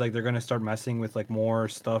because like they're gonna start messing with like more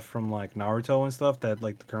stuff from like Naruto and stuff that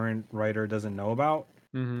like the current writer doesn't know about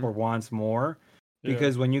or wants more.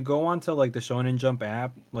 Because when you go onto like the Shonen Jump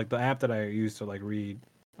app, like the app that I use to like read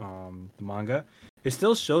the manga, it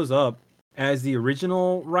still shows up as the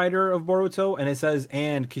original writer of Boruto, and it says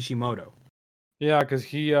and Kishimoto. Yeah, because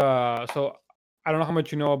he so I don't know how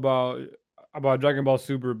much you know about Dragon Ball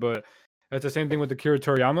Super, but it's the same thing with the Akira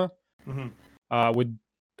Toriyama.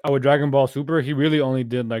 With Dragon Ball Super, he really only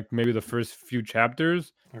did like maybe the first few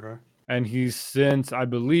chapters. Okay. And he's since, I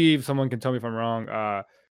believe, someone can tell me if I'm wrong,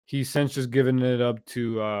 he's since just given it up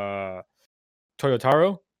to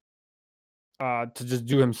Toyotaro to just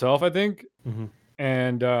do himself, I think.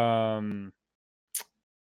 And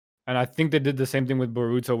I think they did the same thing with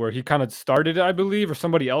Boruto, where he kind of started it, I believe, or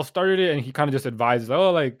somebody else started it, and he kind of just advises,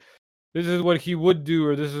 oh, like, this is what he would do,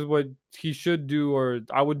 or this is what he should do, or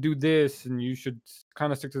I would do this, and you should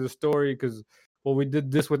kind of stick to the story because, well, we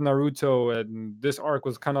did this with Naruto, and this arc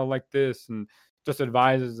was kind of like this, and just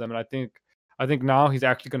advises them. And I think now he's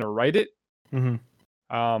actually going to write it.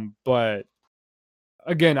 But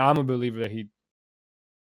again, I'm a believer that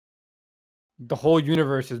the whole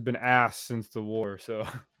universe has been ass since the war, so.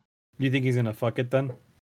 You think he's gonna fuck it then?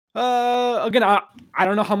 Again, I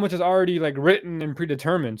don't know how much is already like written and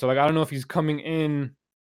predetermined. So like I don't know if he's coming in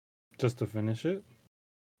just to finish it,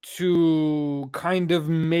 to kind of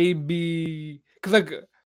maybe because like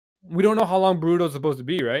we don't know how long Boruto's supposed to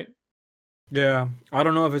be, right? Yeah, I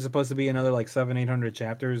don't know if it's supposed to be another like 700-800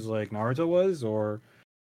 chapters like Naruto was, or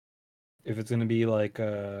if it's gonna be like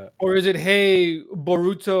or is it, hey,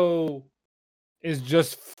 Boruto is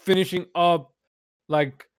just finishing up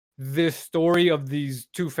like this story of these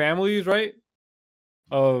two families, right?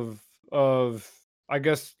 Of I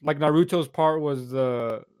guess like Naruto's part was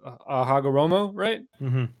the Hagoromo, right?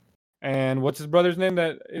 And what's his brother's name?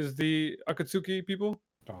 That is the Akatsuki people.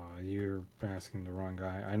 You're asking the wrong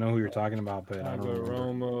guy. I know who you're talking about, but I don't remember.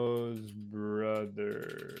 Hagoromo's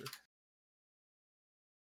brother.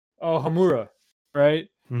 Oh, Hamura, right?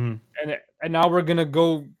 And now we're gonna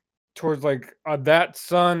go towards like that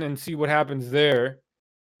son and see what happens there,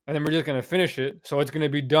 and then we're just gonna finish it. So it's gonna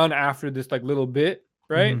be done after this like little bit,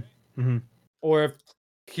 right? Or if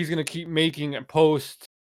he's gonna keep making a post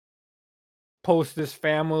this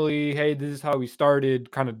family, hey, this is how we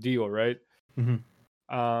started kind of deal, right?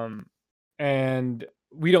 And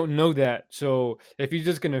we don't know that. So if he's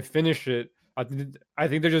just gonna finish it, I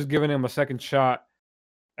think they're just giving him a second shot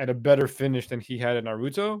at a better finish than he had in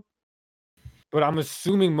Naruto. But I'm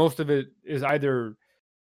assuming most of it is either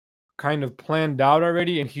kind of planned out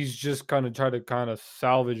already, and he's just kind of trying to kind of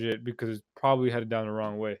salvage it because it's probably headed down the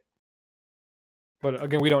wrong way. But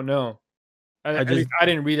again, we don't know. At least I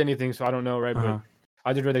didn't read anything, so I don't know, right? But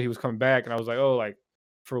I just read that he was coming back, and I was like, oh, like,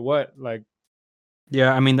 for what? Like,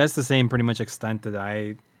 yeah, I mean, that's the same pretty much extent that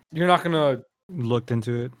I... You're not going to... Looked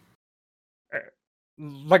into it.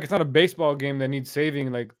 Like, it's not a baseball game that needs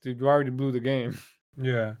saving. Like, dude, you already blew the game.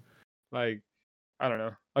 Yeah. Like, I don't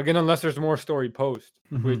know. Again, unless there's more story post,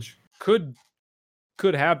 which could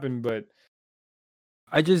happen, but...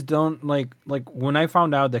 I just don't, like, when I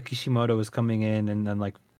found out that Kishimoto was coming in, and then,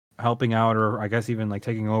 like, helping out, or I guess even like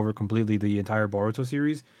taking over completely the entire Boruto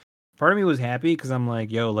series, part of me was happy because I'm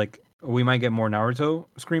like, yo, like we might get more Naruto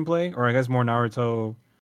screenplay, or I guess more Naruto.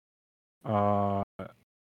 Uh,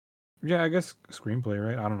 yeah, I guess screenplay,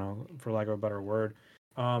 right? I don't know, for lack of a better word.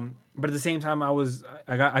 But at the same time,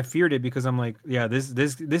 I feared it because I'm like, yeah, this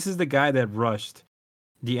is the guy that rushed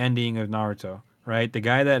the ending of Naruto, right? The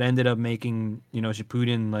guy that ended up making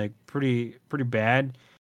Shippuden like pretty bad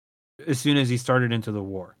as soon as he started into the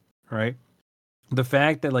war, right? The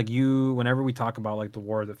fact that like whenever we talk about like the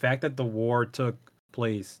war, the fact that the war took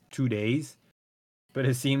place 2 days, but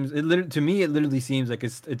to me it literally seems like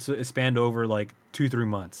it spanned over like 2-3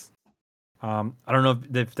 months. I don't know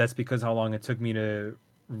if that's because how long it took me to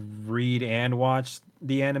read and watch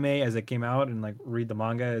the anime as it came out and like read the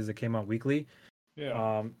manga as it came out weekly.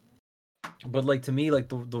 Yeah. But like to me, like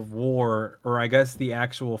the war, or I guess the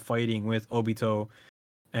actual fighting with Obito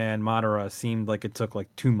and Madara seemed like it took like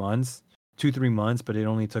 2 months, 2-3 months, but it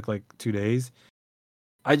only took like 2 days.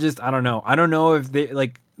 I don't know. I don't know if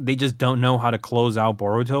they just don't know how to close out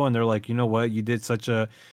Boruto, and they're like, you know what, you did such an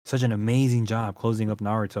amazing job closing up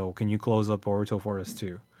Naruto. Can you close up Boruto for us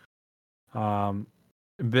too?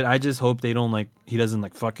 But I just hope they don't he doesn't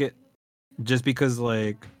fuck it, just because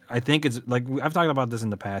I think it's like I've talked about this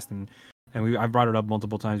in the past, and I've brought it up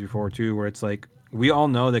multiple times before too, where it's like we all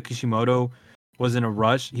know that Kishimoto was in a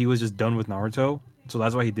rush. He was just done with Naruto, so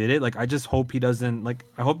that's why he did it. I just hope he doesn't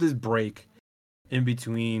I hope this break in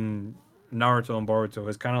between Naruto and Boruto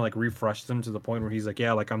has kind of refreshed him to the point where he's like,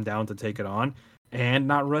 yeah, I'm down to take it on and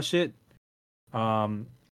not rush it.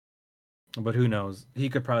 But who knows? He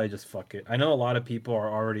could probably just fuck it. I know a lot of people are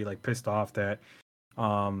already pissed off that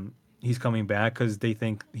he's coming back because they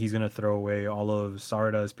think he's gonna throw away all of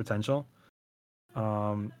Sarada's potential.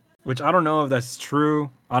 Which I don't know if that's true.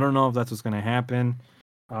 I don't know if that's what's gonna happen.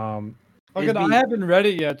 Okay, I haven't read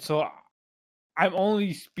it yet, so I'm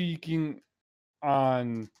only speaking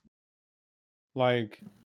on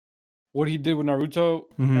what he did with Naruto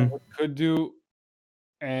and what he could do,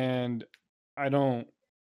 and I don't.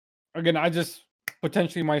 Again, I just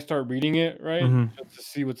potentially might start reading it, right, just to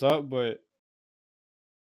see what's up. But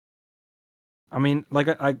I mean,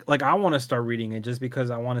 I want to start reading it just because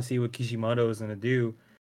I want to see what Kishimoto is gonna do,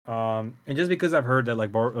 and just because I've heard that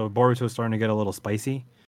Boruto is starting to get a little spicy.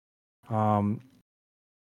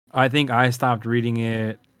 I think I stopped reading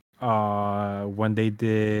it when they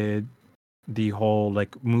did the whole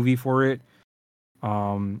movie for it.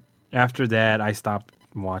 After that, I stopped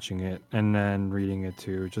watching it and then reading it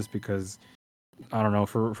too, just because I don't know.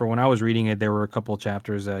 For when I was reading it, there were a couple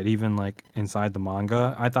chapters that even inside the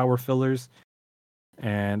manga I thought were fillers,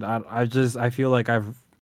 and I feel like I've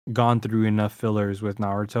gone through enough fillers with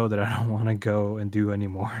Naruto that I don't want to go and do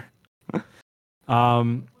anymore.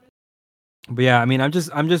 But yeah, I mean, I'm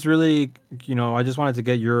just really, I just wanted to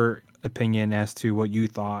get your opinion as to what you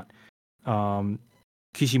thought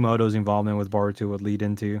Kishimoto's involvement with Boruto would lead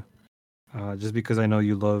into. Just because I know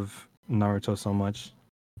you love Naruto so much.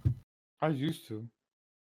 I used to.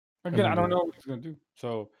 Again, I don't know what he's gonna do.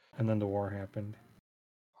 So. And then the war happened.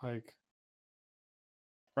 Right,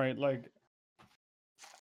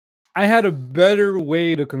 I had a better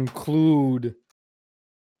way to conclude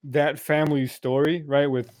that family story, right,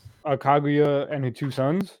 with Kaguya and his two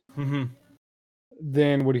sons,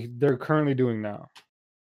 than what they're currently doing now.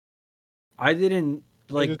 I didn't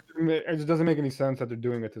it just doesn't make any sense that they're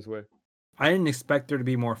doing it this way. I didn't expect there to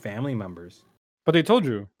be more family members. But they told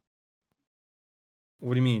you.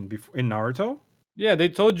 What do you mean? In Naruto? Yeah, they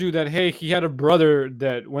told you that, hey, he had a brother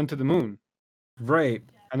that went to the moon. Right.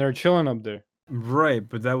 And they're chilling up there. Right,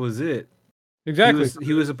 but that was it. Exactly.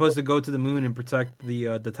 He was supposed to go to the moon and protect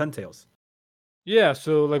the Ten Tails. Yeah,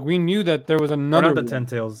 so we knew that there was another. Or not the Ten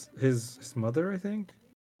Tails, his mother, I think.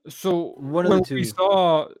 So one of the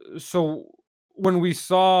two. When we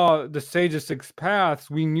saw the Sage of Six Paths,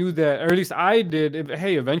 we knew that, or at least I did.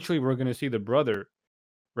 Hey, eventually we're gonna see the brother,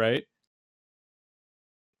 right?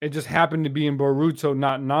 It just happened to be in Boruto,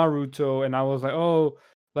 not Naruto, and I was like, oh,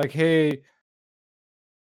 hey,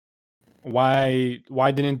 why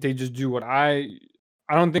didn't they just do what I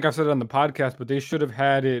don't think I've said it on the podcast, but they should have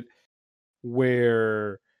had it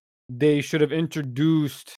where they should have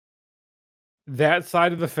introduced that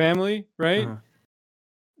side of the family, right?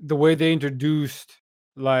 The way they introduced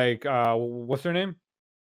what's their name?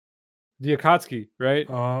 The Akatsuki, right?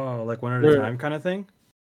 Oh, one at a time kind of thing?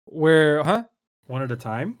 Where, one at a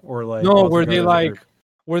time? Or no, where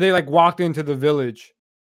they walked into the village,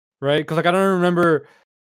 right? Because I don't remember.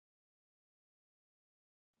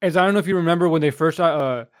 As I don't know if you remember when they first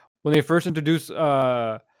introduced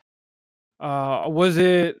Was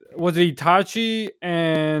it Itachi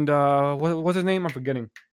and what's his name? I'm forgetting.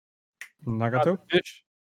 Nagato? Fish.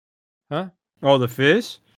 Huh? Oh, the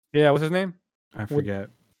fish? Yeah, what's his name? I forget.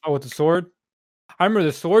 With the sword. I remember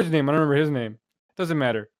the sword's name. I don't remember his name. Doesn't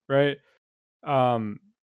matter, right?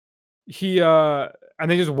 He and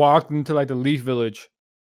they just walked into like the Leaf Village.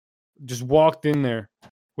 Just walked in there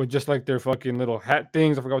with just like their fucking little hat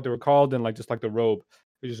things. I forgot what they were called, and like just like the robe.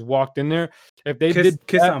 They just walked in there. If they did that,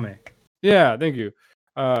 Kisame. yeah, thank you.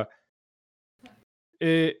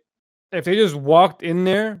 If they just walked in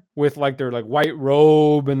there with like their like white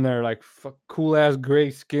robe and their like cool ass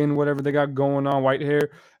gray skin, whatever they got going on, white hair,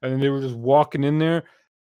 and then they were just walking in there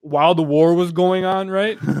while the war was going on,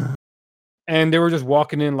 right? And they were just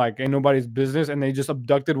walking in like ain't nobody's business, and they just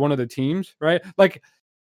abducted one of the teams, right? Like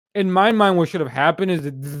in my mind, what should have happened is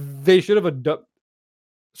that they should have abducted.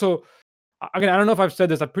 So again, I don't know if I've said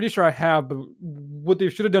this. I'm pretty sure I have, but what they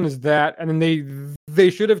should have done is that, and then they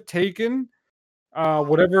should have taken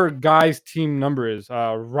whatever guy's team number is,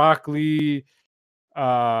 Rock Lee,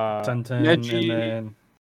 Tenten, Neji, and then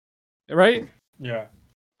right? yeah.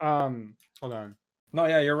 Hold on. No,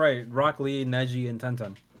 yeah, you're right. Rock Lee, Neji, and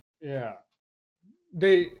Tenten. Yeah,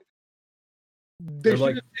 they They're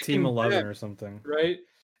like should have Team taken 11 them, or something. right?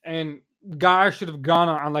 And Guy should have gone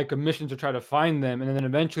on like a mission to try to find them, and then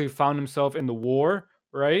eventually found himself in the war,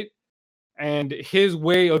 right? And his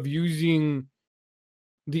way of using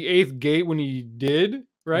the eighth gate when he did,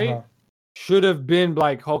 right, should have been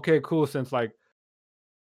like, okay, cool, since like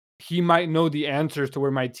he might know the answers to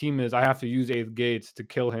where my team is, I have to use eighth gates to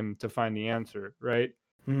kill him to find the answer, right?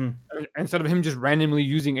 Instead of him just randomly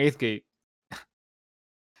using eighth gate,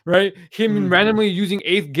 right? Him randomly using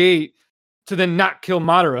eighth gate to then not kill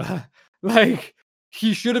Madara. Like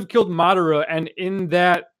he should have killed Madara, and in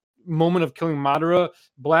that moment of killing Madara,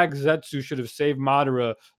 Black Zetsu should have saved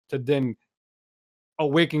Madara to then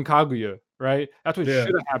awaken Kaguya, right? That's what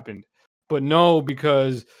should have happened. But no,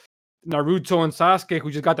 because Naruto and Sasuke,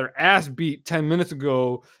 who just got their ass beat 10 minutes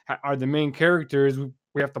ago, are the main characters.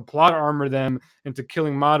 We have to plot armor them into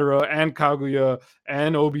killing Madara and Kaguya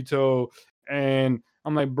and Obito. And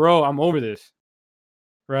I'm like, bro, I'm over this.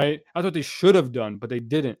 Right? That's what they should have done, but they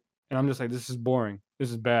didn't. And I'm just like, this is boring. This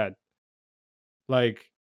is bad. Like,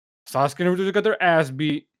 Sasuke and Naruto just got their ass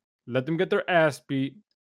beat. Let them get their ass beat.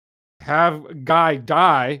 Have Guy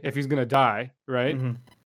die if he's gonna die, right?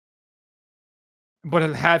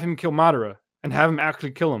 But have him kill Madara and have him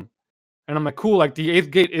actually kill him. And I'm like, cool, like the eighth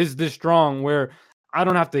gate is this strong where I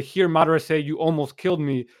don't have to hear Madara say, you almost killed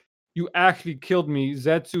me. You actually killed me.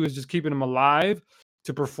 Zetsu is just keeping him alive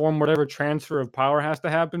to perform whatever transfer of power has to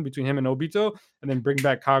happen between him and Obito, and then bring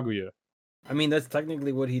back Kaguya. I mean, that's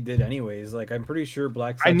technically what he did anyways. Like, I'm pretty sure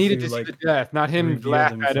Black Zetsu, I needed to see the death, not him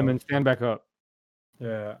laugh at him and stand back up.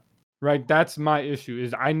 Yeah. Right? That's my issue,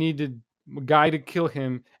 is I needed Guy to kill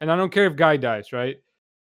him, and I don't care if Guy dies, right?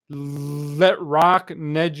 Let Rock,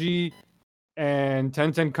 Neji, and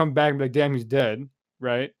Tenten come back and be like, damn, he's dead,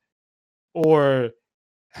 right? Or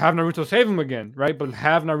have Naruto save him again, right? But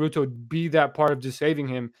have Naruto be that part of just saving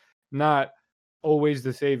him, not always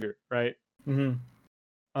the savior, right?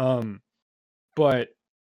 But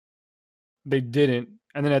they didn't.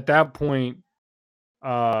 And then at that point,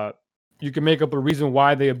 you can make up a reason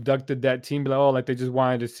why they abducted that team. Be like, oh, like they just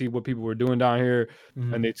wanted to see what people were doing down here,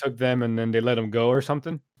 and they took them and then they let them go or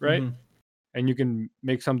something, right? And you can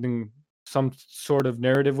make some sort of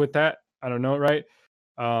narrative with that. I don't know, right?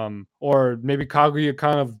 Or maybe Kaguya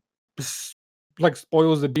kind of like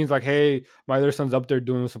spoils the beans, like, hey, my other son's up there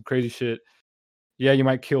doing some crazy shit. Yeah, you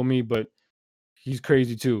might kill me, but he's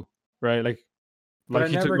crazy too, right? Like I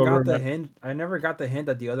never got the hint. I never got the hint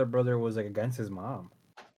that the other brother was like against his mom.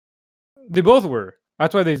 They both were.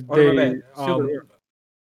 That's why they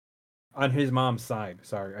on his mom's side.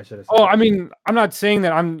 Sorry, I should have said. Oh, I mean, I'm not saying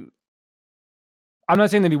that I'm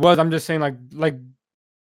not saying that he was. I'm just saying like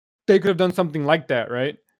they could have done something like that,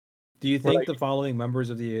 right? Do you think the following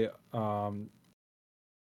members of the I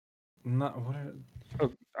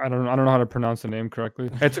don't know how to pronounce the name correctly.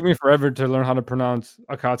 It took me forever to learn how to pronounce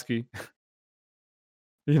Akatsuki.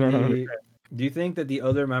 You know. Do you think that the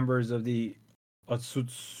other members of the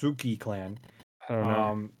Otsutsuki clan I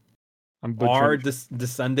don't know. Are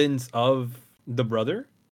descendants of the brother?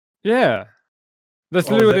 Yeah. That's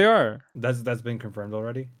literally what they are. That's been confirmed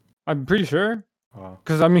already? I'm pretty sure. Wow.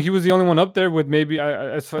 Because I mean, he was the only one up there with maybe,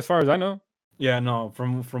 as far as I know. Yeah, no.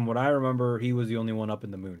 From what I remember, he was the only one up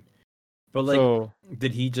in the moon. But like,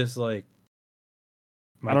 did he just like?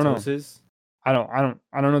 I don't know. I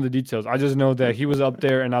don't know the details. I just know that he was up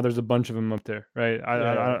there, and now there's a bunch of them up there, right?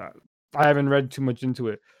 I haven't read too much into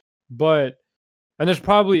it, but And there's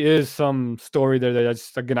probably is some story there that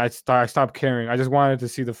I stopped caring. I just wanted to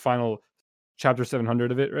see the final chapter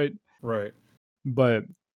 700 of it, right? Right. But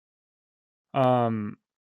no,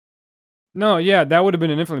 yeah, that would have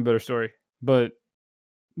been an infinitely better story. But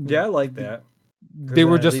Yeah, I like that. they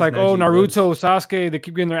were then at just least like, oh, Neji Naruto, lives. Sasuke, they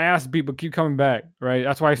keep getting their ass beat, but keep coming back, right?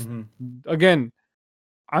 That's why, Mhm. again,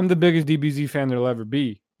 I'm the biggest DBZ fan there'll ever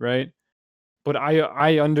be, right? But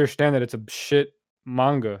I understand that it's a shit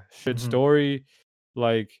manga, shit Mhm. story.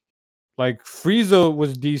 Like Frieza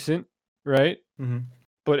was decent, right? Mhm.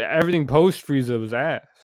 But everything post Frieza was ass.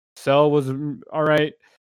 Cell was all right.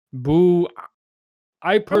 Boo,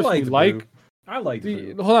 I I personally liked Boo. like I liked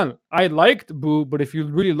the. Boo. Hold on, I liked Boo, but if you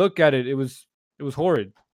really look at it, it was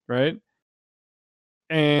horrid, right?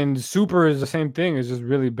 And Super is the same thing. It's just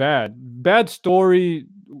really bad. Bad story,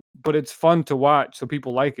 but it's fun to watch, so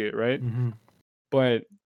people like it, right? Mhm. But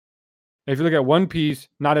if you look at One Piece,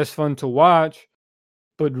 not as fun to watch,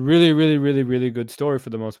 but really, really, really, really good story for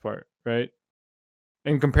the most part, right?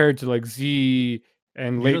 And compared to like Z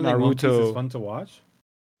and You late don't think One Piece is Naruto. fun to watch?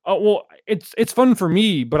 Oh well, it's fun for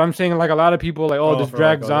me, but I'm saying like a lot of people like, oh, Oh, this for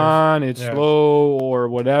like drags others. on, it's Yeah. slow or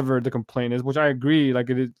whatever the complaint is, which I agree. Like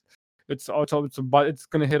it is, it's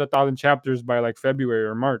gonna hit 1,000 chapters by like February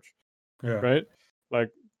or March, Yeah. right? Like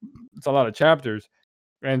it's a lot of chapters,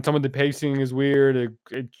 and some of the pacing is weird.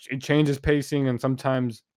 It changes pacing, and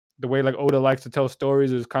sometimes the way like Oda likes to tell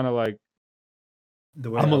stories is kind of like, The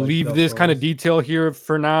way I'm I gonna like to leave tell this kind of stories. detail here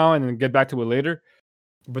for now and then get back to it later.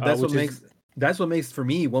 But that's what Which is makes for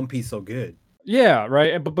me One Piece so good. yeah,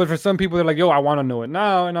 right. But for some people, they're like, yo, I want to know it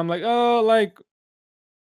now, and I'm like, oh, like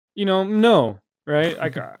no, right?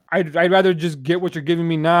 Like I'd rather just get what you're giving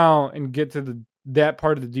me now and get to that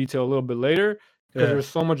part of the detail a little bit later because Yeah. there's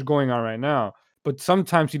so much going on right now. But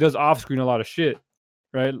sometimes he does off screen a lot of shit,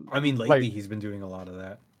 right? I mean, lately Like he's been doing a lot of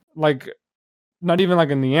that. like not even like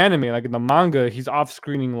in the anime, like in the manga, he's off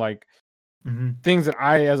screening like Mm-hmm. things that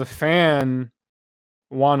I as a fan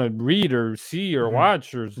want to read or see or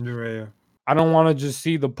watch or Yeah. I don't want to just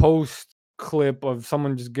see the post clip of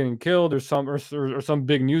someone just getting killed or some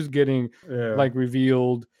big news getting Yeah. like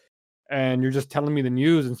revealed and you're just telling me the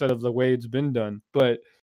news instead of the way it's been done. But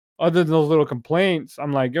other than those little complaints,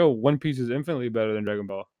 I'm like, yo, One Piece is infinitely better than Dragon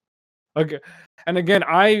Ball. Okay. And again,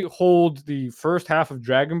 I hold the first half of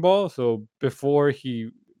Dragon Ball, so before he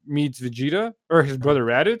meets Vegeta or his brother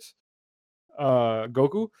Raditz,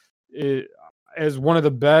 Goku, it, as one of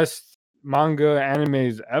the best manga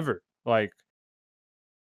animes ever. Like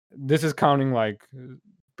this is counting like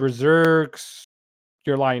Berserks,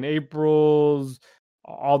 Your Lie in Aprils,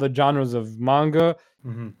 all the genres of manga.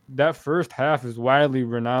 Mm-hmm. That first half is widely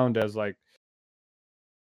renowned as like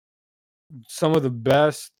some of the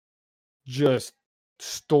best just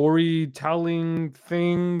storytelling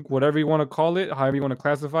thing, whatever you want to call it, however you want to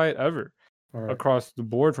classify it, ever All right. across the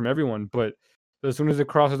board from everyone. But as soon as it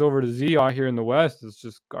crosses over to Z out here in the West, it's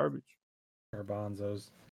just garbage. Garbanzos.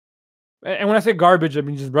 And when I say garbage, I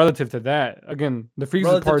mean just relative to that. Again, the Frieza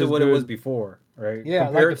Relative part to is what it was good. before, right? Yeah, like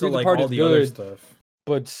Compared the to Frieza like part all is the other good, stuff.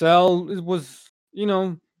 but Cell was,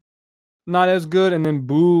 not as good. And then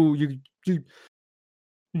Boo,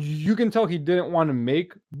 you can tell he didn't want to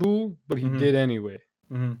make Boo, but he Mhm. did anyway,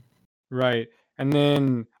 Mm-hmm. right? And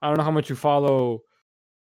then I don't know how much you follow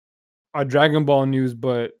Dragon Ball news,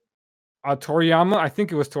 but Toriyama, I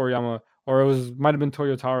think it was Toriyama, or might have been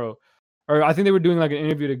Toyotaro, or I think they were doing like an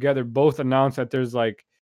interview together. Both announced that there's like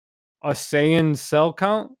a Saiyan cell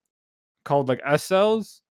count called like S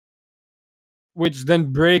cells, which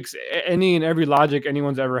then breaks any and every logic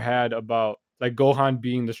anyone's ever had about like Gohan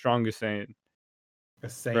being the strongest Saiyan, A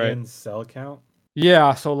right? Saiyan cell count.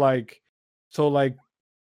 Yeah, so like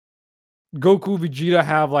Goku, Vegeta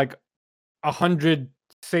have like 100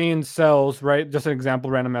 Saiyan cells, right? Just an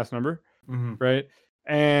example, random ass number, Mm-hmm. right?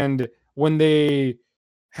 And when they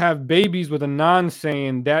have babies with a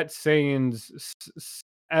non-Saiyan, that Saiyan's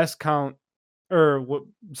S count or what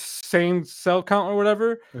Saiyan cell count or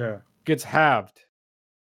whatever Yeah. gets halved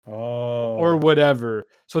or Oh. whatever.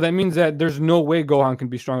 So that means that there's no way Gohan can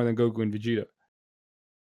be stronger than Goku and Vegeta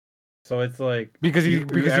So it's like because you he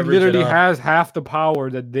average it literally up. has half the power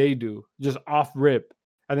that they do, just off rip,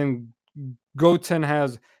 and then Goten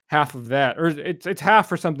has half of that, or it's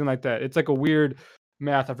half or something like that. It's like a weird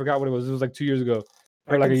math. I forgot what it was. It was like 2 years ago,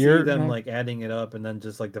 I or like can a see year. them like adding it up and then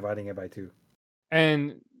just like dividing it by 2.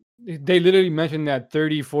 And they literally mentioned that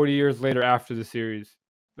 30, 40 years later after the series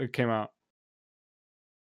it came out.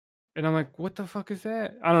 And I'm like, what the fuck is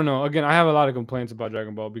that? I don't know. Again, I have a lot of complaints about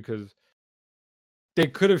Dragon Ball because they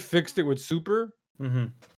could have fixed it with Super, Mm-hmm.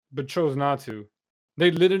 but chose not to.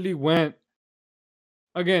 They literally went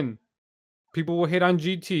again. people will hate on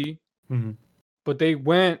GT, Mhm. but they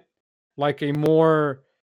went like a more.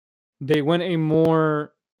 They went a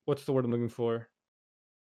more. What's the word I'm looking for?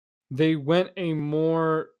 They went a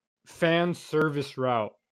more fan service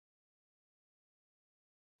route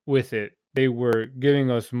with it. They were giving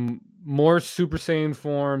us more Super Saiyan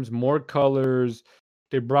forms, more colors.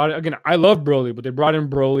 They brought it again. I love Broly, but they brought in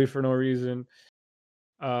Broly for no reason.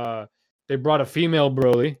 Uh, they brought a female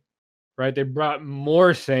Broly, right? They brought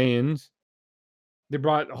more Saiyans. They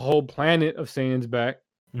brought a whole planet of Saiyans back.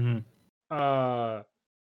 Mhm. Uh,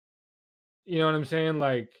 you know what I'm saying?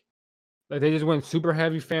 Like they just went super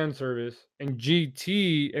heavy fan service, and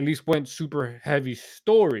GT at least went super heavy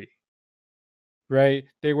story, right?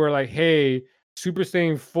 They were like, hey, Super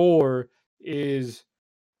Saiyan 4 is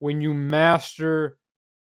when you master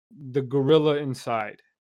the gorilla inside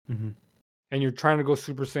Mhm. and you're trying to go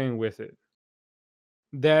Super Saiyan with it.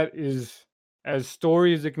 That is as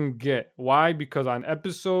story as it can get. Why? Because on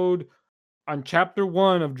chapter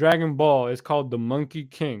 1 of Dragon Ball, it's called the Monkey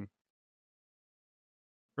King,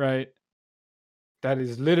 right? That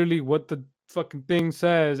is literally what the fucking thing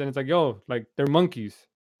says, and it's like, yo, like they're monkeys,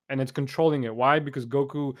 and it's controlling it. Why? Because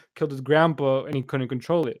Goku killed his grandpa and he couldn't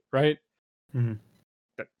control it, right? Mhm.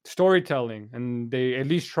 That storytelling, and they at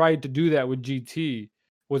least tried to do that with GT.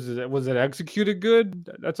 Was it executed good?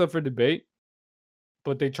 That's up for debate.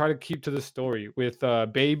 But they try to keep to the story with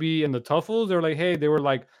Baby and the Tuffles. They're like, hey, they were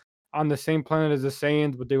like on the same planet as the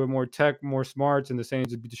Saiyans, but they were more tech, more smarts, and the Saiyans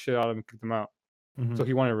just beat the shit out of them and kicked them out. Mhm. So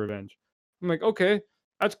he wanted revenge. I'm like, okay,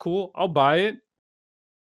 that's cool. I'll buy it.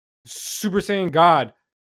 Super Saiyan God,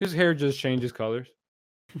 his hair just changes colors.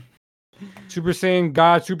 Super Saiyan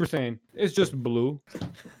God, Super Saiyan, it's just blue.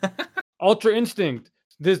 Ultra Instinct,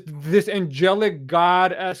 this angelic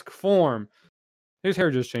god-esque form, his hair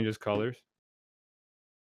just changes colors.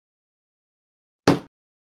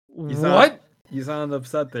 You sound, What? you sound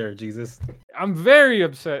upset there, Jesus. I'm very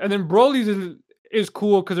upset. And then Broly's is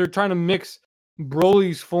cool because they're trying to mix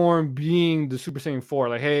Broly's form being the Super Saiyan 4.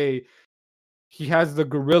 Like, hey, he has the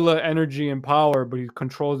gorilla energy and power, but he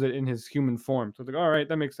controls it in his human form. So it's like, all right,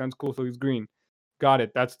 that makes sense. Cool. So he's green. Got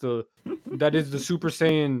it. That is the Super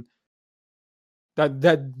Saiyan.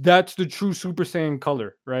 That's the true Super Saiyan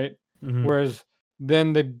color, right? Mhm. Whereas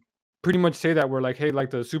then they pretty much say that we're like, hey, like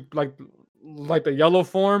the super like the yellow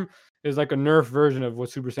form is like a nerf version of what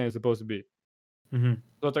Super Saiyan is supposed to be. Mhm.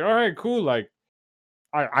 So it's like, all right, cool. Like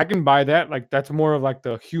I can buy that. Like that's more of like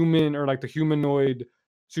the human or like the humanoid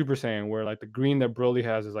Super Saiyan, where like the green that Broly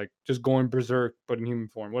has is like just going berserk, but in human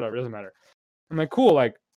form. Whatever, doesn't matter. I'm like, cool.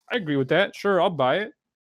 Like I agree with that. Sure, I'll buy it.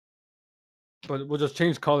 But we'll just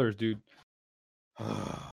change colors, dude.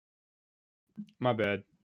 My bad.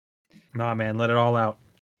 Nah, man, let it all out.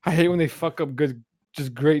 I hate when they fuck up good,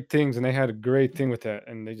 just great things, and they had a great thing with that,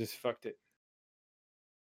 and they just fucked it.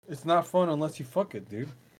 It's not fun unless you fuck it, dude.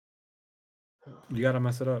 You gotta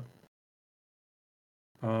mess it up.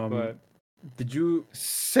 But Did you?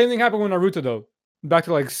 same thing happened with Naruto though. Back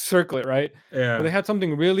to like Circlet, right? Yeah. But they had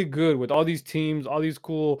something really good with all these teams, all these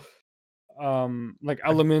cool like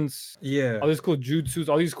elements, Yeah. all these cool jutsus,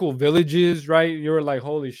 all these cool villages, right? You were like,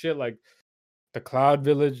 holy shit, like the Cloud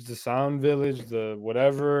Village, the Sound Village, the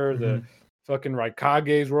whatever, the Mhm. fucking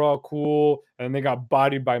Raikages were all cool, and they got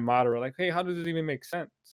bodied by Madara. Like, hey, how does this even make sense?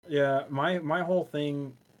 Yeah. My whole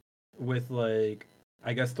thing with like,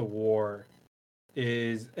 I guess the war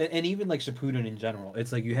is, and even like Shippuden in general,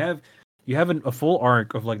 it's like you have a full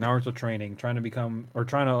arc of like Naruto training, trying to become or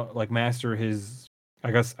trying to like master his, I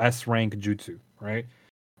guess, S rank jutsu, right?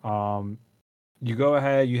 You go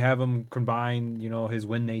ahead, you have him combine, his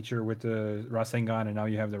wind nature with the Rasengan, and now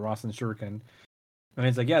you have the Rasen Shuriken, and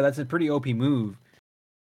it's like, yeah, that's a pretty OP move,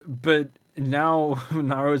 but now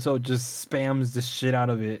Naruto just spams the shit out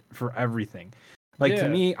of it for everything. Like, to Yeah,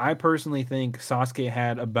 me, I personally think Sasuke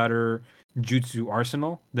had a better jutsu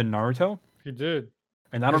arsenal than Naruto. he did.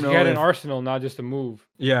 And I don't Because he know had an if, arsenal, not just a move.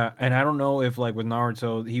 yeah, and I don't know if like with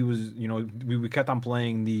Naruto, he was, we kept on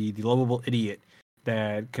playing the lovable idiot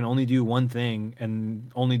that can only do one thing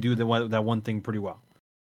and only do that one thing pretty well.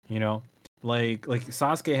 You know, like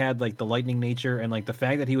Sasuke had like the lightning nature, and like the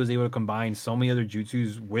fact that he was able to combine so many other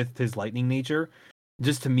jutsus with his lightning nature,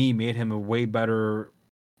 just to me made him a way better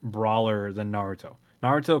brawler than Naruto.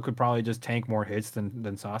 Naruto could probably just tank more hits than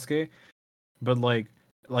Sasuke, but like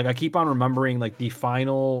I keep on remembering like the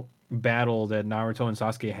final battle that Naruto and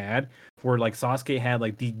Sasuke had, where like Sasuke had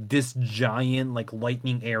like this giant like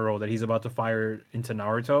lightning arrow that he's about to fire into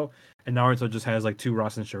Naruto, and Naruto just has like two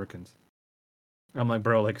Rasen Shurikens. I'm like,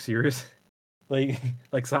 bro, like serious? Like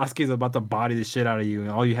like Sasuke's about to body the shit out of you, and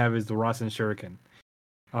all you have is the Rasen Shuriken.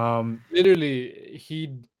 Literally,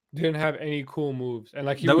 he didn't have any cool moves, and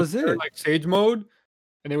like he That would was turn it. like Sage Mode,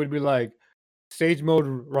 and it would be like Sage Mode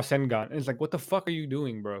Rasengan, and it's like, what the fuck are you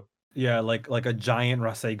doing, bro? Yeah, like a giant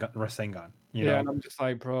Rasengan. You Yeah, know, and I'm just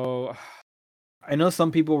like, bro, I know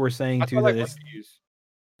some people were saying that's too not that like One it's. Piece.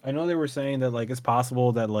 I know they were saying that like it's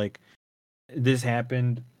possible that like this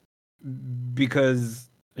happened because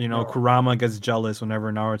No, Kurama gets jealous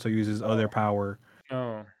whenever Naruto uses other power.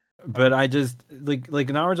 no. But I just like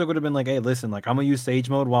Naruto could have been like, hey, listen, like I'm gonna use Sage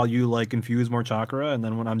Mode while you like infuse more chakra, and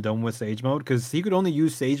then when I'm done with Sage Mode, because he could only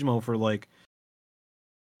use Sage Mode for like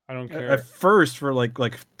I don't at care. first for like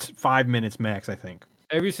 5 minutes max, I think.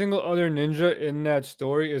 Every single other ninja in that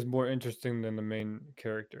story is more interesting than the main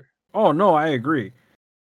character. Oh no, I agree.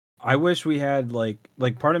 I wish we had like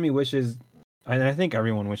part of me wishes, and I think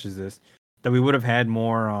everyone wishes this, that we would have had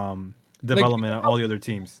more development on all the other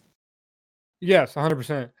teams. Yes,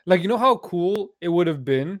 100%. Like, you know how cool it would have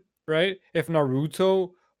been, right? If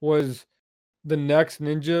Naruto was the next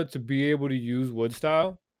ninja to be able to use wood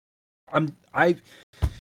style. I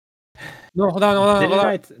No, hold on, hold on, hold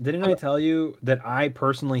on. didn't I tell you that I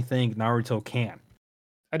personally think Naruto can?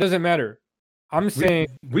 It doesn't matter. I'm saying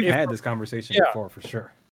We've if, had this conversation yeah, before for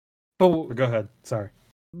sure. but But go ahead. Sorry.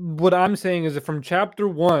 what I'm saying is that from chapter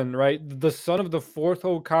 1, right, the son of the fourth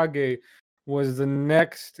Hokage was the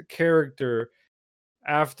next character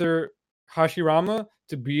after Hashirama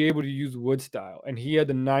to be able to use wood style, and he had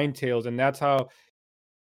the nine tails, and that's how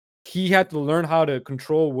he had to learn how to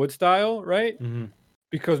control wood style, right? Mm-hmm.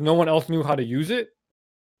 Because no one else knew how to use it.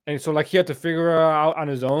 And so like he had to figure it out on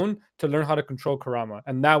his own to learn how to control Kurama.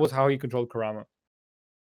 And that was how he controlled Kurama.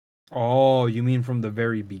 Oh, you mean from the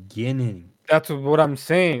very beginning? That's what I'm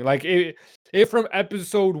saying. Like if from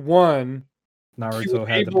episode 1 he was Naruto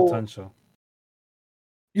had the able, potential.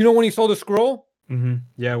 you know, when he saw the scroll? Mm-hmm.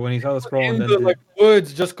 Yeah, when he saw the scroll In and then the like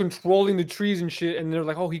woods, just controlling the trees and shit, and they're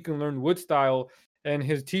like, oh, he can learn wood style. And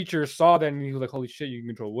his teacher saw that and he was like, holy shit, you can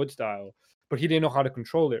control wood style. But he didn't know how to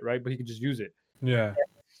control it, right? But he could just use it. yeah.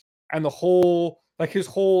 And the whole, like his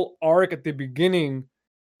whole arc at the beginning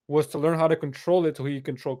was to learn how to control it so he could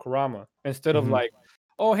control Kurama. Instead of Mhm. like,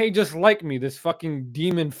 oh, hey, just like me, this fucking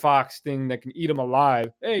demon fox thing that can eat him alive.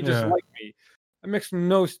 Hey, just Yeah. like me. That makes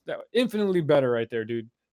no infinitely better right there, dude.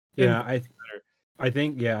 Yeah, Infinitely better.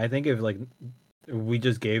 I think if like we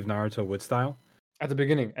just gave Naruto wood style. At the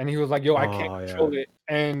beginning, and he was like, "Yo, I can't Oh, control yeah. it."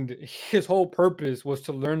 And his whole purpose was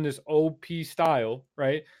to learn this OP style,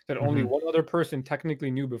 right? That only Mhm. one other person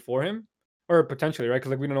technically knew before him, or potentially, right?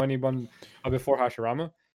 Because like we don't know anyone before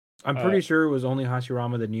Hashirama. I'm Uh, pretty sure it was only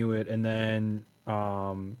Hashirama that knew it, and then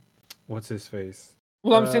what's his face?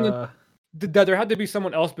 well, I'm saying Uh, that there had to be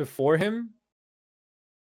someone else before him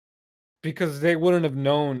because they wouldn't have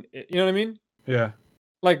known. You know what I mean? yeah.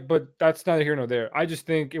 Like, but that's neither here nor there. I just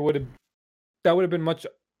think that would have been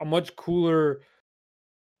a much cooler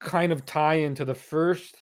kind of tie into the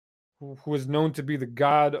first, who is known to be the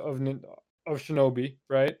god of shinobi,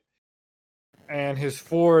 right? And his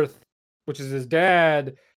fourth, which is his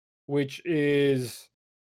dad, which is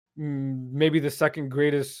maybe the second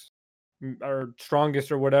greatest or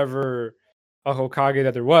strongest or whatever a Hokage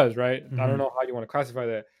that there was, right? I don't Mhm. know how you want to classify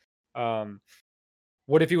that.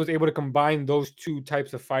 What if he was able to combine those two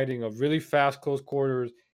types of fighting of really fast close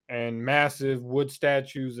quarters and massive wood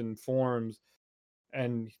statues and forms,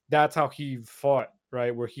 and that's how he fought,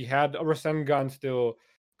 right? Where he had a Rasengan still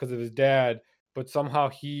because of his dad, but somehow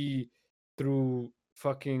he, through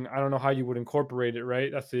fucking, I don't know how you would incorporate it,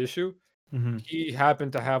 right? That's the issue. Mhm. He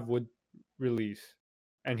happened to have wood release,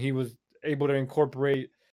 and he was able to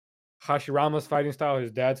incorporate Hashirama's fighting style,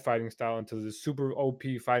 his dad's fighting style, into the super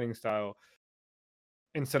OP fighting style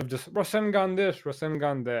instead of just Rasengan this,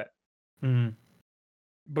 Rasengan that. Mhm.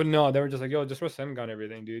 But no, they were just like, yo, just Rasengan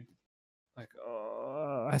everything, dude. Like,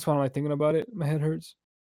 that's why I'm like thinking about it. My head hurts.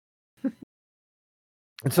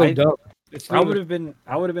 It's so I dumb. It's I would literally,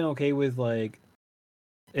 have been okay with like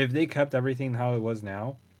if they kept everything how it was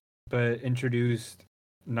now, but introduced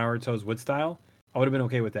Naruto's wood style. I would have been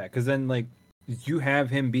okay with that because then like you have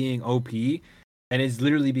him being OP, and it's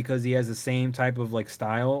literally because he has the same type of like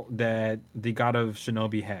style that the God of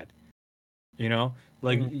Shinobi had. You know,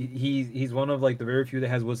 like Mhm. he's one of like the very few that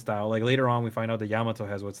has wood style. Like later on, we find out that Yamato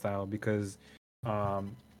has wood style because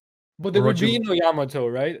um but there would be Orochi. no Yamato,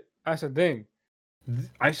 right? That's the thing.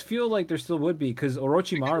 I feel like there still would be because Because there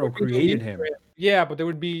Orochimaru would be no need created for him. it. Yeah, but there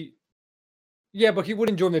would be. Yeah, but he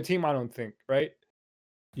wouldn't join the team, I don't think, right?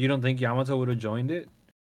 You don't think Yamato would have joined it?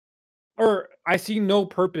 Or I see no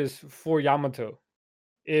purpose for Yamato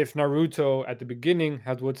if Naruto at the beginning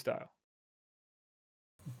has wood style.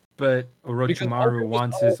 But Because Orochimaru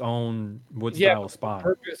wants his own wood style the spot.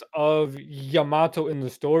 purpose of Yamato in the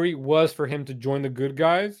story was for him to join the good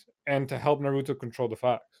guys and to help Naruto control the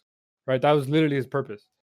fox. Right? That was literally his purpose.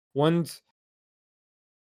 Once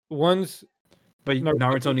But Naruto,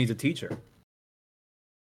 Naruto needs a teacher.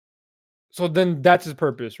 so then that's his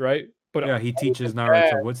purpose, right? But Yeah, he teaches than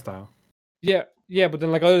Naruto that- wood style. yeah, but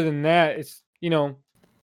then like other than that, it's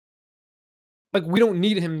like we don't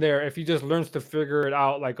need him there if he just learns to figure it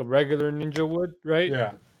out like a regular ninja would, right?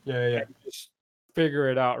 Yeah. Just figure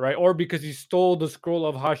it out, right? Or because he stole the scroll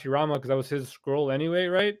of Hashirama because that was his scroll anyway,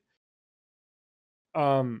 right?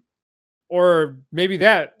 Or maybe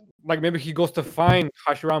maybe he goes to find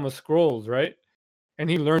Hashirama's scrolls, right? And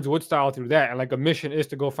he learns wood style through that, and like a mission is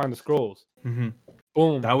to go find the scrolls. Mm-hmm.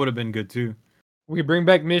 Boom. That would have been good too. We bring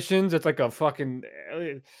back missions. It's like a fucking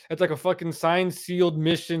signed sealed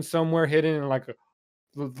mission somewhere hidden in like the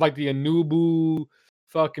Anubu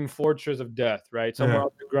fucking fortress of death, right? Somewhere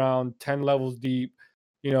underground, 10 levels deep,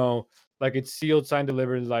 like it's sealed, signed,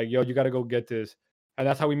 delivered. It's like, yo, you got to go get this. And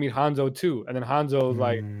that's how we meet Hanzo too. And then Hanzo's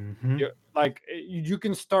Mhm. you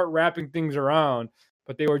can start wrapping things around,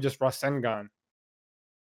 but they were just Rasengan.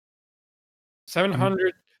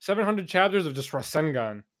 700 chapters of just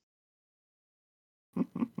Rasengan.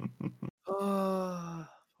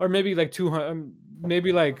 Or maybe like 200,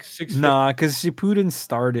 maybe like 650. Nah, because Shippuden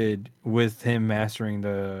started with him mastering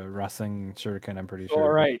the Rasen Shuriken, I'm pretty sure. All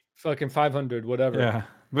right, fucking 500, whatever. Yeah,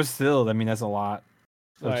 but still, I mean, that's a lot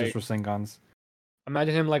of just Like, Rasengans.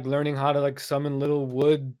 imagine him like learning how to like summon little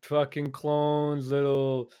wood fucking clones,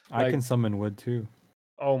 little. I Like, can summon wood too.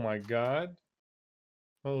 oh my god,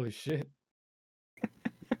 holy shit!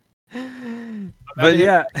 But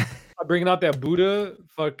yeah, Bringing out that Buddha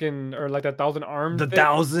fucking or like that 1,000 arms. the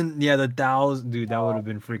 1,000, dude, that would have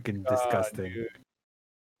been freaking God, disgusting. dude.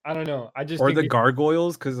 I don't know. I just Or think the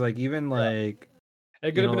gargoyles, because like even like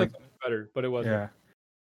it could have been like, something better, but it wasn't. yeah.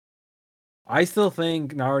 I still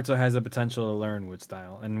think Naruto has the potential to learn wood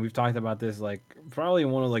style, and we've talked about this like probably in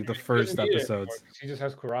one of like the He first doesn't need it anymore, episodes. 'cause he just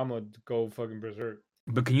has Kurama to go fucking berserk.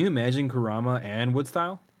 But can you imagine Kurama and wood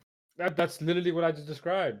style? That's literally what I just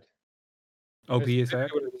described. OP That's is literally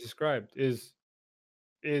that? what I just described is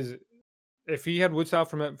if he had wood style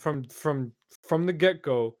from the get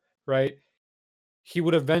go, right? He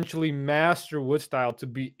would eventually master wood style to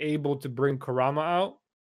be able to bring Kurama out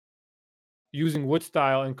using wood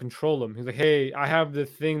style and control him. He's like, hey, I have the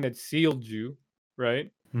thing that sealed you,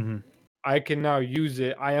 right? Mm-hmm. I can now use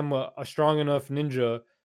it. I am a strong enough ninja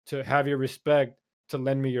to have your respect to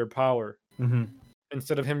lend me your power. Mm-hmm.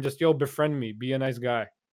 Instead of him just, yo, befriend me, be a nice guy.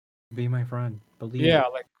 Be my friend. Believe Yeah,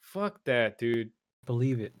 it. like fuck that, dude.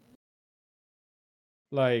 Believe it.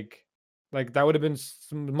 Like that would have been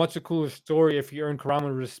much a cooler story if he earned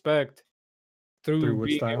Kurama respect through wood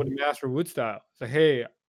being style? able to master wood style. So hey,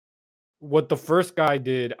 what the first guy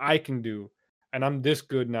did, I can do, and I'm this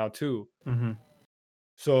good now too. Mm-hmm.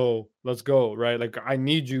 So let's go, right? Like I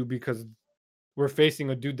need you because we're facing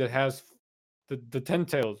a dude that has the 10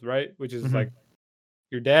 tails, right? Which is Mhm. like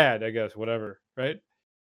your dad, I guess, whatever, right?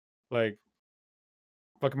 Like,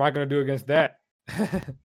 what am I gonna do against that?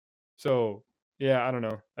 So yeah, I don't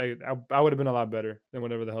know. I would have been a lot better than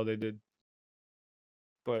whatever the hell they did.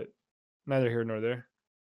 But neither here nor there.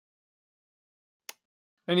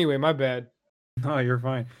 Anyway, my bad. No, you're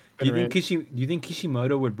fine. Do you think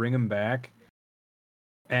Kishimoto would bring him back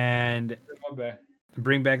and My bad.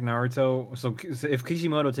 bring back Naruto? So if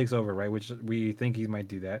Kishimoto takes over, right, which we think he might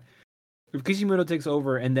do that. If Kishimoto takes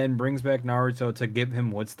over and then brings back Naruto to give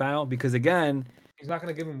him wood style, because again, He's not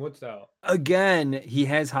gonna give him wood style. he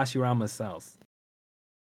has Hashirama's cells.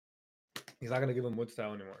 He's not gonna give him wood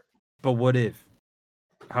style anymore. But what if?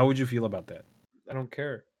 How would you feel about that? I don't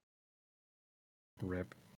care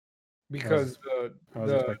Rip. because I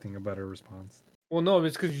was expecting a better response. well, no,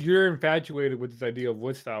 it's because you're infatuated with this idea of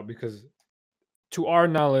wood style because, to our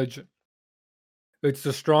knowledge, it's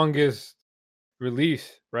the strongest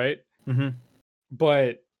release, right? Mm-hmm.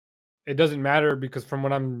 But it doesn't matter because from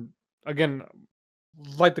what I'm again,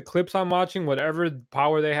 like the clips I'm watching, whatever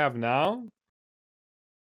power they have now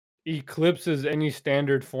eclipses any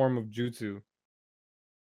standard form of jutsu.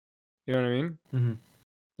 You know what I mean? Mm-hmm.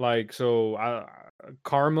 Like so,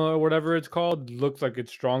 karma or whatever it's called looks like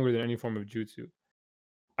it's stronger than any form of jutsu.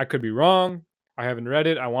 I could be wrong. I haven't read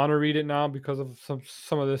it. I want to read it now because of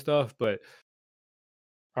some of this stuff, but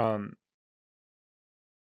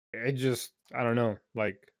it just I don't know.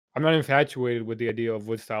 Like I'm not infatuated with the idea of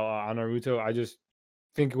wood style on Naruto. I just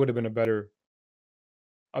think it would have been a better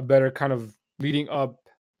kind of leading up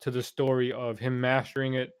to the story of him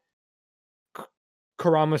mastering it.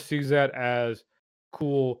 Kurama sees that as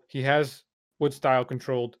cool. He has wood style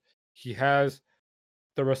controlled. He has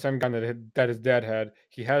the Rasengan that his dad had.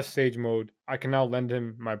 He has Sage Mode. I can now lend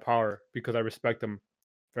him my power because I respect him,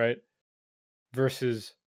 right?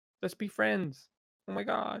 Versus, let's be friends. Oh my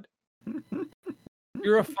god,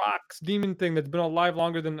 you're a fox demon thing that's been alive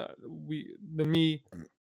longer than me,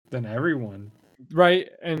 Than everyone. right?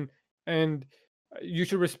 And you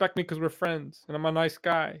should respect me because we're friends, and I'm a nice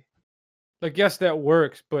guy. Like, yes, that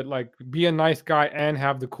works, but like, be a nice guy and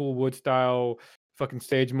have the cool wood style, fucking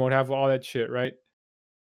Sage Mode, have all that shit, right?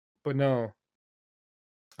 But no,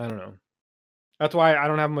 I don't know. That's why I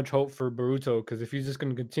don't have much hope for Boruto, because if he's just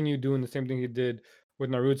going to continue doing the same thing he did with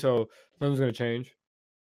Naruto, nothing's going to change.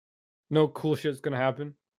 No cool shit's going to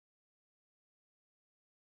happen.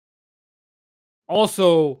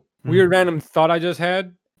 Also, weird random thought I just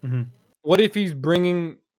had. Mhm. What if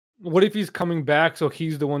he's coming back so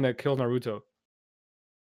he's the one that killed Naruto?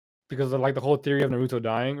 Because of like the whole theory of Naruto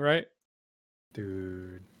dying, right?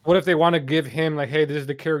 Dude. What if they want to give him like, hey, this is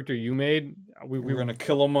the character you made. We're gonna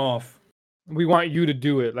kill him off. We want you to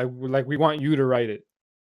do it. Like we want you to write it.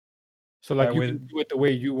 So like That you way- can do it the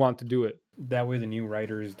way you want to do it. That way the new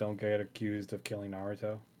writers don't get accused of killing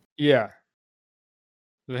Naruto. Yeah.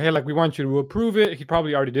 Hey, like we want you to approve it. He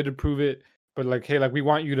probably already did approve it, but like, hey, like we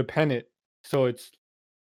want you to pen it. So it's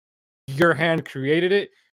your hand created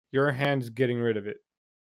it, your hand's getting rid of it.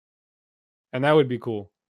 And that would be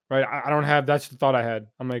cool. Right? I don't have that's the thought I had.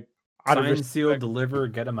 I'm like, out of Sign, seal, respect. deliver,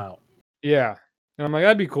 get him out. Yeah. And I'm like,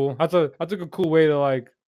 that'd be cool. That's a cool way to like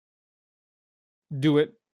do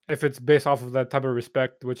it if it's based off of that type of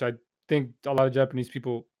respect, which I think a lot of Japanese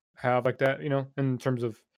people have like that, in terms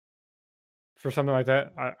of for something like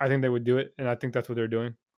that. I think they would do it, and I think that's what they're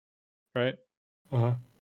doing. Right? Uh-huh.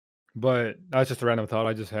 But that's just a random thought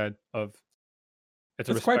I just had of it's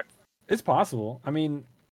a respect. It's possible. I mean,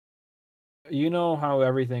 you know how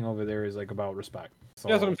everything over there is like about respect. So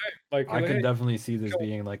Yeah, that's what I'm saying. Like I can hey, definitely see this kill-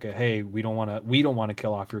 being like a hey, we don't want to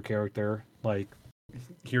kill off your character. Like,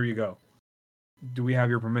 here you go. Do we have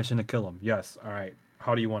your permission to kill him? Yes. All right.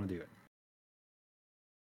 How do you want to do it?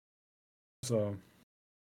 So,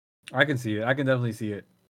 I can see it. I can definitely see it.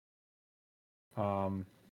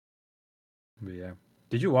 But yeah.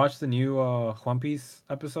 Did you watch the new One Piece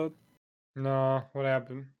episode? No, what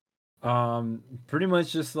happened? Pretty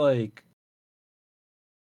much just like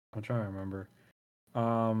I'm trying to remember.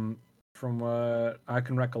 From what I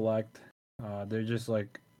can recollect, they're just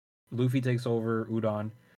like Luffy takes over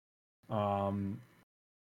Udon.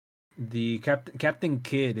 The Captain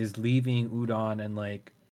Kid is leaving Udon, and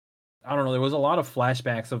like I don't know, there was a lot of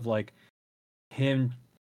flashbacks of like him,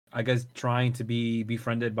 I guess, trying to be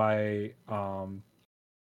befriended by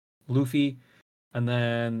Luffy, and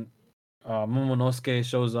then Momonosuke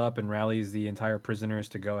shows up and rallies the entire prisoners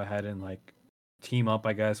to go ahead and like team up,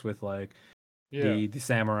 I guess, with like the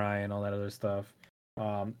samurai and all that other stuff.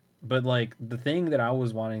 But like the thing that I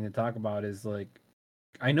was wanting to talk about is like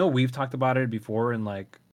I know we've talked about it before in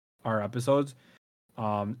like our episodes.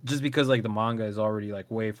 Just because like the manga is already like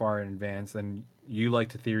way far in advance, and you like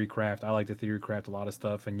to theory craft, I like to theory craft a lot of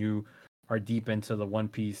stuff, and you are deep into the One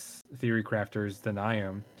Piece theory crafters than I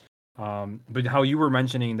am. But how you were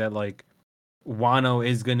mentioning that like Wano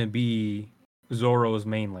is gonna be Zoro's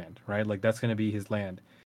mainland, right? Like that's gonna be his land.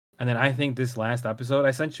 And then I think this last episode,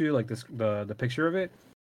 I sent you like the picture of it.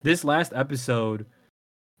 This last episode,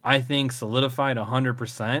 I think solidified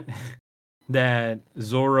 100% that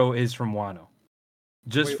Zoro is from Wano.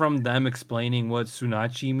 Just Wait. from them explaining what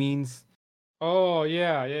Tsunachi means. Oh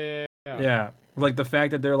yeah. Yeah. Like the fact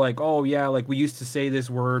that they're like, oh yeah, like we used to say this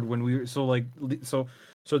word when we so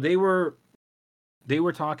they were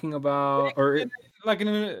talking about Like in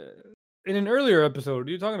an earlier episode. What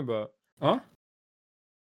are you talking about? huh?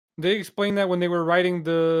 They explained that when they were writing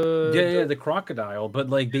The crocodile, but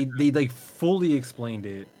like they like fully explained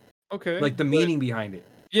it. Okay. Like the meaning behind it.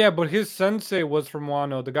 Yeah, but his sensei was from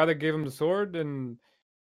Wano, the guy that gave him the sword, and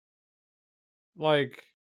like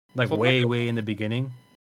so way in the beginning.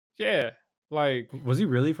 yeah, like Was he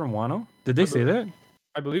really from Wano? Did they say that?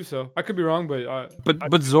 I believe so. I could be wrong, but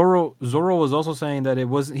But Zoro was also saying that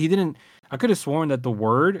he didn't. I could have sworn that the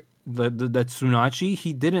word that Tsunachi,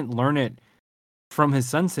 he didn't learn it from his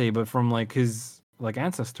sensei, but from like his like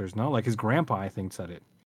ancestors. No, like his grandpa, I think, said it.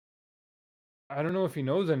 I don't know if he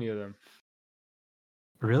knows any of them.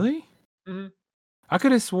 Really? Mm-hmm. I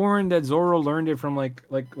could have sworn that Zoro learned it from like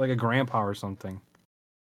a grandpa or something.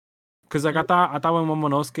 Cause like I thought when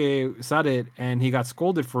Momonosuke said it and he got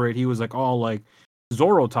scolded for it, he was like, "Oh, like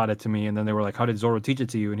Zoro taught it to me," and then they were like, "How did Zoro teach it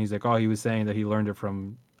to you?" And he's like, "Oh, he was saying that he learned it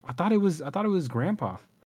from." I thought it was grandpa.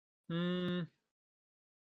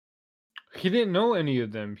 He didn't know any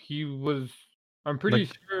of them. He was. I'm pretty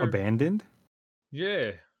Like sure. abandoned?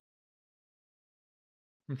 Yeah.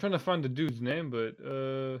 I'm trying to find the dude's name, but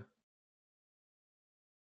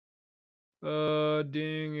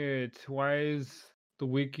dang it! Why is the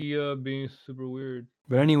wiki being super weird?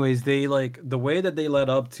 But anyways, they like the way that they led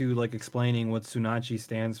up to like explaining what Tsunachi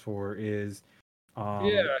stands for is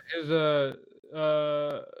Yeah, his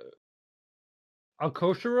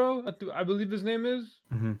Akoshiro, I believe his name is.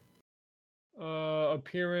 mhm.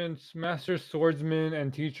 Appearance: Master Swordsman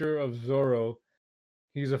and teacher of Zoro.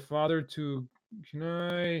 He's a father to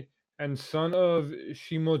Kunai and son of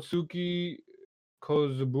Shimotsuki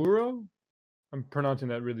Kozuburo. I'm pronouncing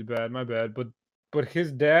that really bad. My bad. But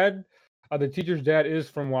his dad, the teacher's dad, is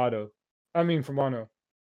from Wado. I mean, from Wano.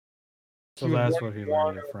 So He was that's born what he in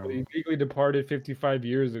learned it Wano, but from. he legally departed 55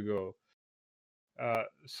 years ago.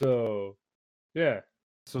 So yeah,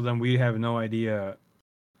 So then we have no idea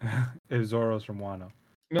if Zoro's from Wano.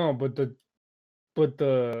 no, but the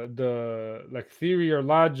like theory or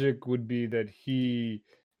logic would be that he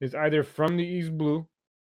is either from the East Blue,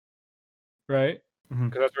 right? Mhm.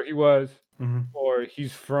 Because that's where he was, Mhm. or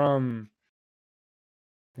he's from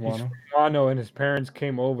Wano. Wano, and his parents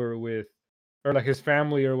came over with, or like his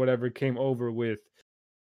family or whatever came over with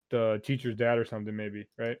the teacher's dad or something, maybe,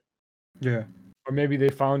 right? Yeah. Or maybe they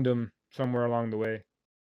found him somewhere along the way.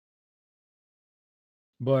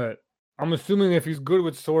 But I'm assuming if he's good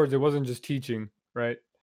with swords, it wasn't just teaching, right?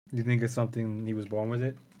 You think it's something he was born with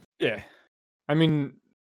it? Yeah. I mean,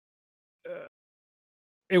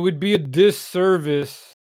 it would be a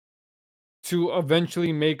disservice to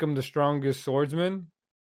eventually make him the strongest swordsman.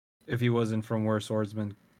 If he wasn't from where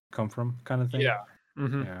swordsmen come from, kind of thing. Yeah.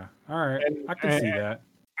 Mm-hmm. Yeah. All right. And, I can see that.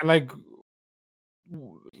 and like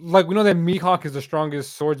we know that Mihawk is the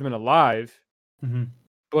strongest swordsman alive, Mm-hmm.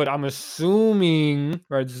 but I'm assuming,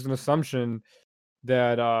 right? This is an assumption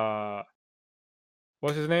that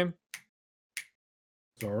what's his name?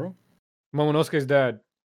 Zoro? Momonosuke's dad.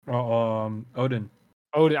 Odin.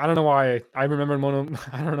 Odin. I don't know why I remembered Mono.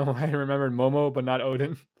 I don't know why I remembered Momo, but not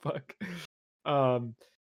Odin. Fuck. Um.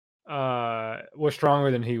 Was stronger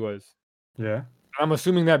than he was. Yeah. I'm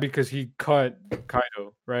assuming that because he cut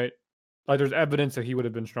Kaido, right? Like there's evidence that he would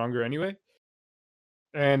have been stronger anyway.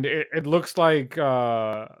 And it looks like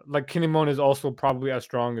Kinemon is also probably as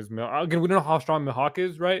strong as Mihawk. Again, we don't know how strong Mihawk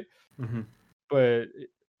is, right? Mm-hmm. But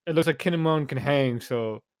it looks like Kinemon can hang,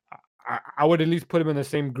 so I would at least put him in the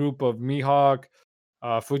same group of Mihawk,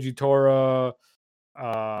 Fujitora,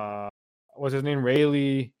 what's his name,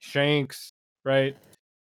 Rayleigh, Shanks, right?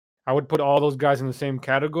 I would put all those guys in the same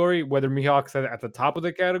category. Whether Mihawk's at the top of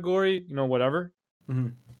the category, whatever. Mm-hmm.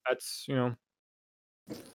 That's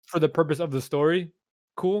for the purpose of the story,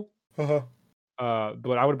 cool. Uh-huh.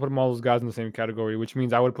 But I would put them all those guys in the same category, which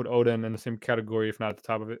means I would put Odin in the same category, if not at the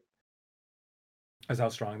top of it. That's how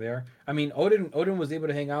strong they are. I mean, Odin was able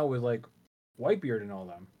to hang out with like Whitebeard and all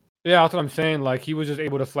them. Yeah, that's what I'm saying. Like he was just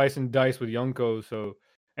able to slice and dice with Yonko,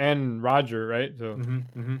 and Roger, right? So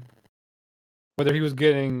Mm-hmm. whether he was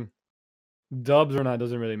getting dubs or not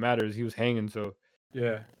doesn't really matter. He was hanging, so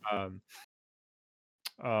Yeah.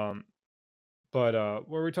 But what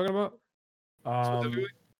were we talking about?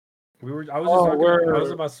 We were. I was just talking. I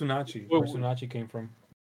was about Tsunachi. Where Where- Tsunachi came from.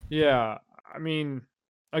 Yeah, I mean,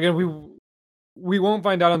 again, we won't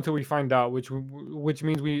find out until we find out, which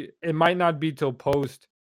means it might not be till post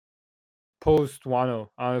Wano.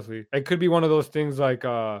 Honestly, it could be one of those things like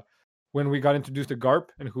when we got introduced to Garp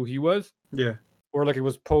and who he was, Yeah. or like it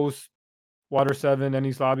was post Water 7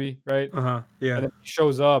 Enies Lobby, right? Uh-huh. Yeah. And then he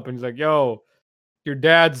shows up and he's like, "Yo, your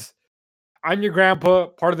dad's. I'm your grandpa,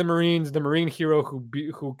 part of the Marines, the Marine hero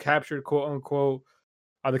who captured quote unquote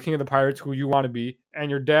the king of the pirates, who you want to be, and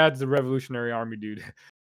your dad's the Revolutionary Army dude."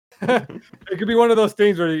 It could be one of those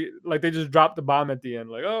things where they just drop the bomb at the end,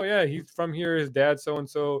 like, "Oh yeah, he's from here. His dad so and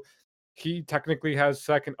so. He technically has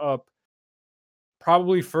second up,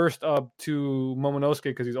 probably first up to Momonosuke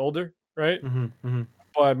because he's older, right? Mm-hmm. Mm-hmm.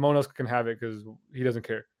 But Momonosuke can have it because he doesn't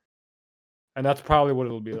care, and that's probably what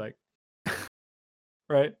it'll be like,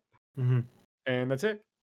 right? Mm-hmm. And that's it.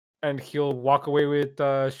 And he'll walk away with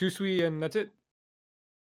Shusui, and that's it.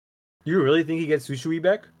 You really think he gets Sushui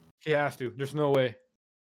back? He has to. There's no way.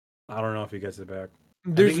 I don't know if he gets it back.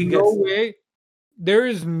 There's no way. There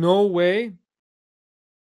is no way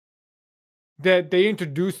that they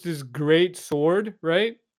introduced this great sword,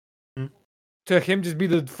 right? Mhm. To him just be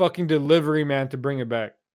the fucking delivery man to bring it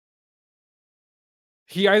back.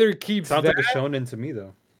 He either keeps Sounds like a shonen to me,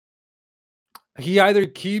 though. he either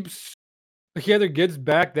gets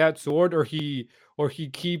back that sword, or he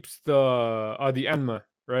keeps the Enma,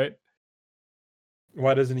 right?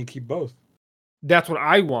 Why doesn't he keep both? That's what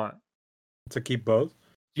I want. To keep both.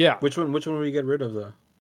 Yeah. Which one will we get rid of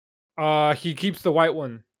though? He keeps the white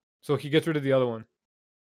one, so he gets rid of the other one.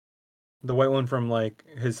 The white one from like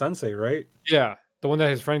his sensei, right? Yeah, the one that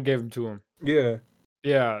his friend gave him to him. Yeah.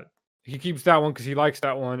 Yeah, he keeps that one because he likes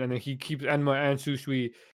that one, and then he keeps Enma and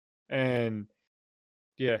Susui, and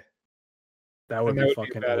yeah, That would and be that would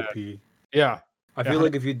fucking badass. OP. Yeah, I feel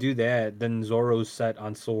like if you do that, then Zoro's set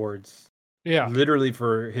on swords yeah, literally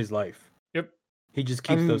for his life. yep. He just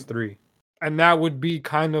keeps those 3. And that would be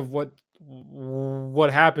kind of what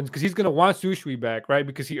happens because he's gonna want Susui back, right?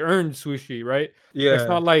 Because he earned Sushi, right? Yeah. It's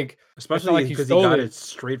not like Especially he because he stole got it. it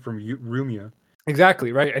straight from Rumia.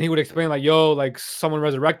 Exactly, right? And he would explain like, "Yo, like someone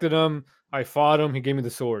resurrected him. I fought him. He gave me the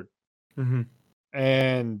sword." Mm-hmm.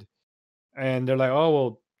 And they're like, "Oh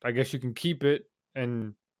well, I guess you can keep it."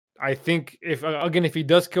 And I think if again, if he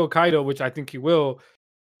does kill Kaido, which I think he will,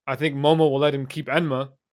 I think Momo will let him keep Enma,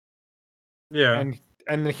 Yeah. and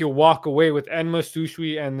then he'll walk away with Enma,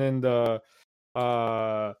 Susui, and then the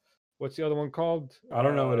what's the other one called? I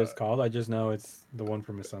don't know what it's called. I just know it's the one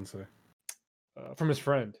from his sensei. From his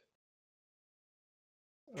friend.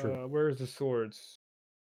 True. Where is the swords?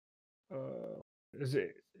 Is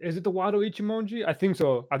it the Wado Ichimonji? I think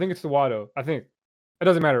so. I think it's the Wado. I think it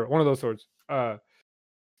doesn't matter. One of those swords.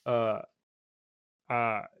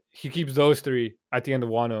 He keeps those 3 at the end of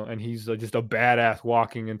Wano, and he's just a badass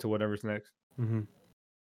walking into whatever's next. Mm-hmm.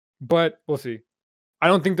 But we'll see. I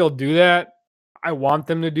don't think they'll do that. I want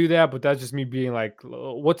them to do that, but that's just me being like,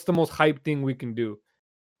 what's the most hype thing we can do?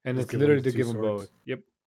 And Just it's give literally him the to 2 give them swords. both. Yep.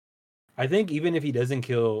 I think even if he doesn't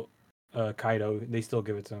kill Kaido, they still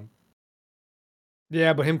give it to him.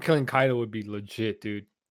 Yeah, but him killing Kaido would be legit, dude.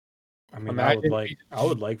 I mean, Imagine I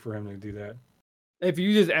would like for him to do that. if you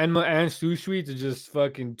use Enma and Susui to just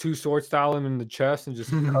fucking 2 sword style him in the chest and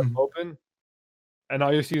just cut him open, and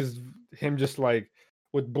all you see is him just like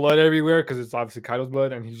with blood everywhere because it's obviously Kaido's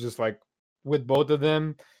blood, and he's just like with both of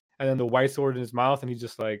them, and then the white sword in his mouth, and he's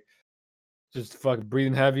just like just fucking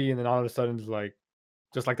breathing heavy, and then all of a sudden just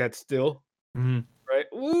like that still, Mm-hmm. right?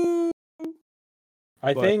 Ooh.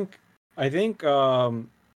 I think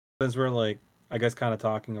since we're like I guess kind of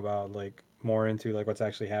talking about like more into like what's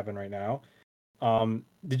actually happened right now.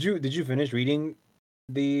 Did you finish reading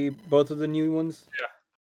the both of the new ones?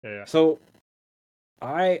 Yeah. So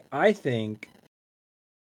I think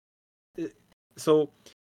so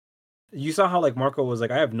you saw how like Marco was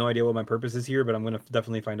like, I have no idea what my purpose is here, but I'm gonna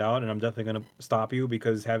definitely find out, and I'm definitely gonna stop you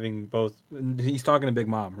because having both. He's talking to Big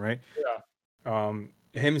Mom, right? Yeah.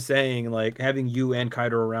 Him saying like having you and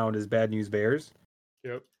Kaido around is bad news bears.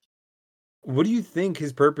 Yep. What do you think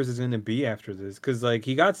his purpose is gonna be after this? Because like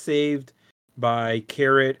he got saved by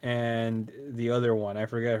Carrot and the other one, I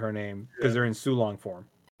forget her name, because they're in Sulong form,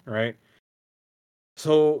 right?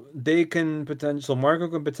 So they can so Marco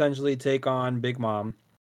can potentially take on Big Mom,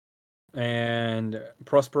 and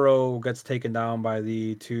Prospero gets taken down by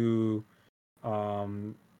the 2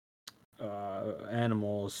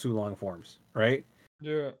 animals Sulong forms, right?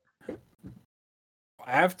 Yeah.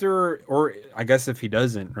 After, or I guess if he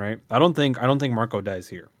doesn't, right? I don't think Marco dies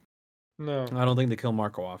here. No. I don't think they kill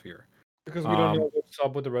Marco off here. Because we don't know what's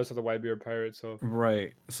up with the rest of the Whitebeard pirates, so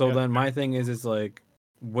right. So then my thing is like,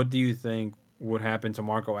 what do you think would happen to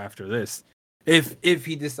Marco after this? If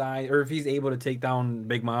he decides, or if he's able to take down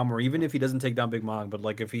Big Mom, or even if he doesn't take down Big Mom, but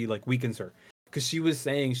like if he like weakens her, because she was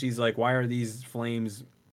saying she's like, why are these flames,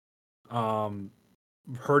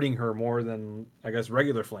 hurting her more than I guess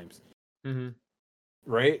regular flames,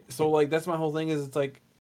 right? So like that's my whole thing is it's like,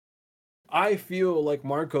 I feel like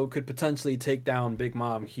Marco could potentially take down Big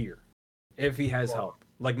Mom here, if he has help,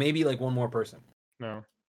 like maybe like one more person. No.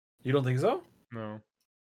 You don't think so? No.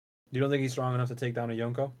 You don't think he's strong enough to take down a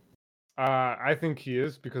Yonko? I think he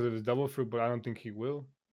is because of his devil fruit, but I don't think he will.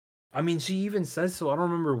 I mean, she even says so. I don't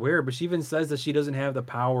remember where, but she even says that she doesn't have the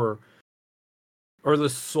power or the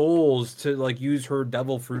souls to like use her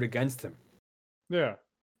devil fruit against him. Yeah,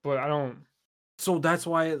 but I don't. So that's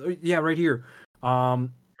why, yeah, right here.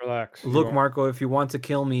 Relax. Look, Marco, if you want to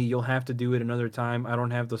kill me, you'll have to do it another time. I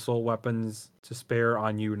don't have the soul weapons to spare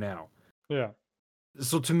on you now. Yeah.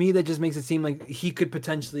 So to me, that just makes it seem like he could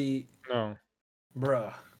potentially. No.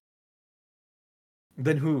 Bruh.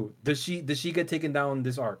 Then who? Does she get taken down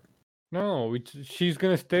this arc? No, she's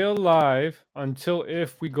gonna stay alive until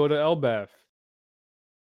if we go to Elbaf.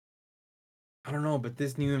 I don't know, but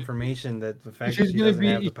this new information that the fact She's that she gonna doesn't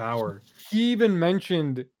have the power. He even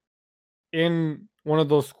mentioned in one of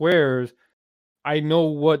those squares, I know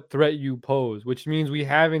what threat you pose, which means we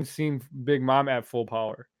haven't seen Big Mom at full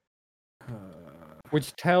power.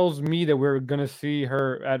 Which tells me that we're gonna see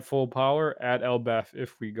her at full power at Elbaf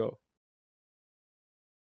if we go.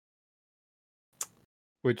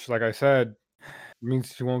 which, like I said,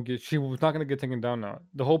 means she was not gonna get taken down now.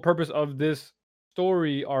 The whole purpose of this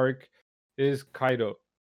story arc is Kaido.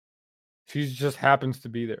 She just happens to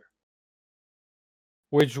be there.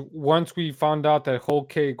 Which once we found out that Whole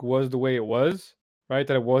Cake was the way it was, right?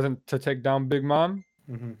 That it wasn't to take down Big Mom,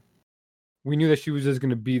 Mm-hmm. we knew that she was just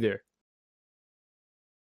gonna be there.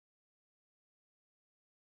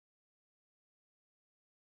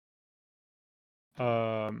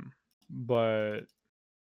 But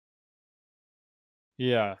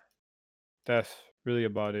yeah, that's really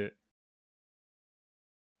about it.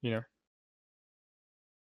 You know,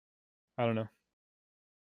 I don't know.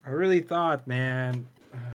 I really thought, man.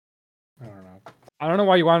 I don't know. I don't know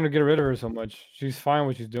why you wanted to get rid of her so much. She's fine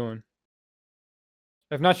what she's doing.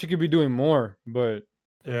 If not, she could be doing more. But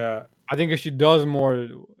Yeah. I think if she does more,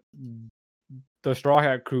 the Straw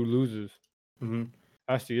Hat crew loses. Mm-hmm.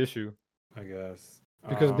 That's the issue. I guess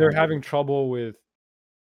Because they're having trouble with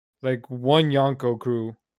like one Yonko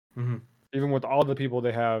crew, Mm-hmm. even with all the people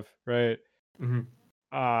they have, right? Mm-hmm.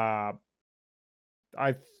 I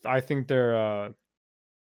think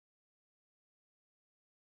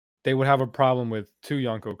they would have a problem with two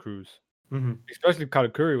Yonko crews, Mm-hmm. especially if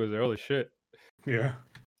Katakuri was there. Holy shit, Yeah.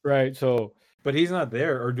 right? So But he's not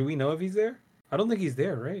there, or do we know if he's there? I don't think he's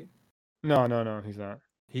there, right? no, he's not.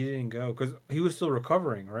 He didn't go because he was still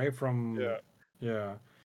recovering, right? From yeah.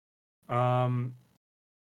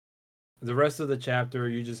 The rest of the chapter,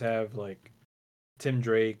 you just have like Tim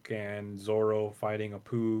Drake and Zoro fighting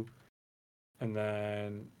Apu, and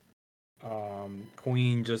then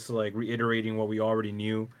Queen just like reiterating what we already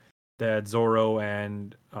knew, that Zoro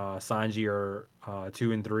and Sanji are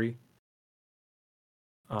 2 and 3.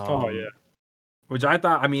 Oh yeah. Which I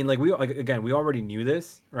thought, I mean, like we already knew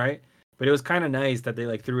this, right? But it was kind of nice that they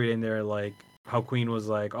like threw it in there, like how Queen was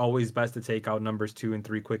like always best to take out numbers 2 and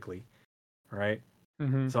 3 quickly, right?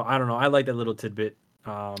 Mm-hmm. So I don't know. I like that little tidbit.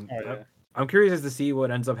 Yeah. I'm curious as to see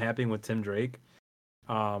what ends up happening with Tim Drake.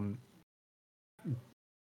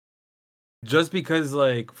 Just because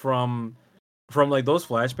like from like those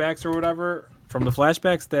flashbacks or whatever, from the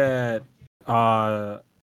flashbacks that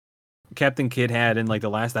Captain Kidd had in like the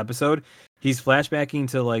last episode, he's flashbacking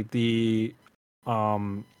to like the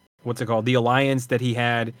what's it called? The alliance that he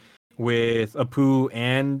had with Apu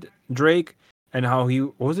and Drake, and how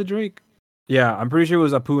what was it, Drake? Yeah, I'm pretty sure it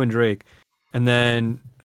was Apu and Drake. And then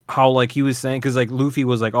how like he was saying, because like Luffy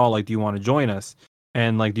was like, oh, like, do you want to join us?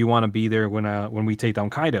 And like, do you want to be there when we take down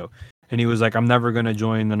Kaido? And he was like, I'm never gonna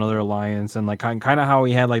join another alliance. And like kind of how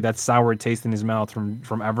he had like that sour taste in his mouth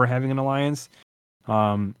from ever having an alliance. So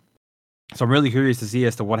I'm really curious to see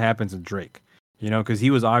as to what happens with Drake, you know, because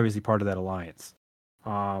he was obviously part of that alliance.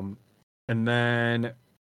 And then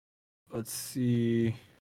let's see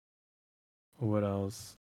what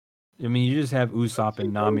else. I mean, you just have Usopp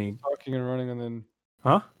and Nami talking and running, and then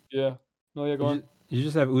huh? Yeah. No, yeah, go on. You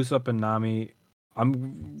just have Usopp and Nami.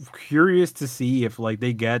 I'm curious to see if like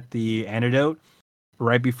they get the antidote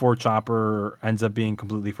right before Chopper ends up being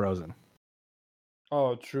completely frozen.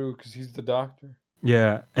 Oh, true, because he's the doctor.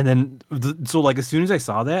 Yeah, and then so like as soon as I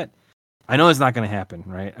saw that, I know it's not gonna happen,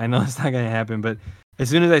 right? I know it's not gonna happen, but as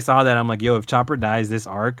soon as I saw that, I'm like, yo, if Chopper dies this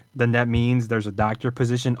arc, then that means there's a doctor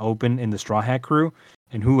position open in the Straw Hat crew,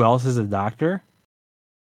 and who else is a doctor?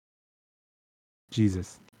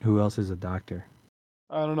 Jesus, who else is a doctor?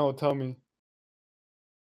 I don't know. Tell me.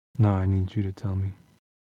 No, I need you to tell me.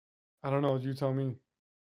 I don't know. You tell me.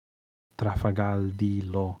 Trafalgar di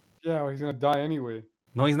Lo. Yeah, well, he's gonna die anyway.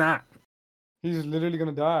 No, he's not. He's literally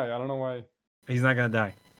gonna die. I don't know why. He's not gonna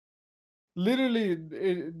die. Literally,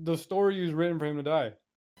 the story is written for him to die.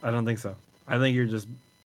 I don't think so. I think you're just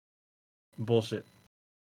bullshit.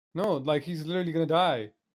 No, like he's literally gonna die.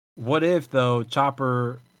 What if though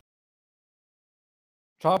Chopper's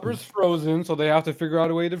frozen, so they have to figure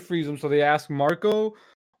out a way to freeze him. So they ask Marco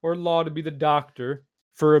or Law to be the doctor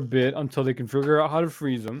for a bit until they can figure out how to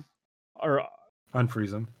freeze him or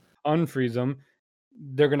unfreeze him. Unfreeze him.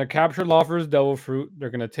 They're gonna capture Law for his devil fruit. They're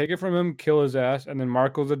gonna take it from him, kill his ass, and then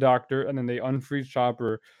Marco's the doctor, and then they unfreeze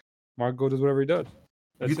Chopper. Marco does whatever he does.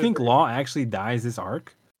 You think Law actually dies this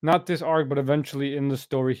arc? Not this arc, but eventually in the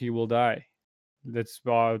story he will die. That's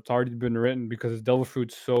it's already been written because his devil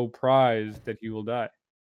fruit's so prized that he will die.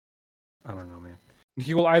 I don't know, man.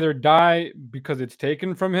 He will either die because it's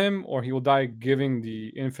taken from him, or he will die giving the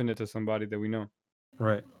infinite to somebody that we know.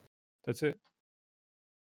 Right. That's it.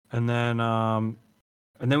 And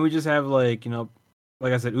then we just have like, you know,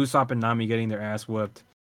 like I said, Usopp and Nami getting their ass whooped.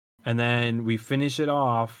 And then we finish it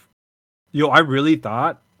off. Yo, I really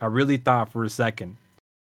thought for a second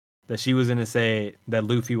that she was gonna say that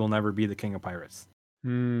Luffy will never be the king of pirates.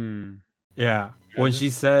 Yeah. When she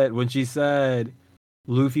said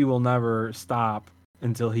Luffy will never stop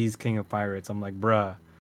until he's king of pirates, I'm like, bruh,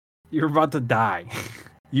 you're about to die.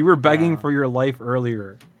 You were begging for your life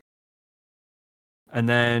earlier. And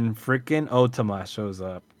then freaking Otama shows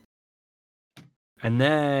up. And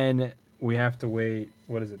then we have to wait,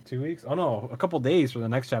 what is it, 2 weeks? Oh no, a couple days for the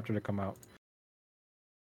next chapter to come out.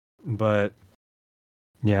 But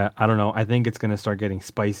yeah, I don't know. I think it's gonna start getting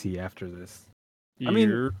spicy after this. I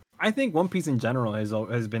mean, I think One Piece in general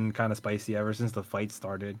has been kind of spicy ever since the fight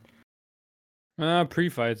started.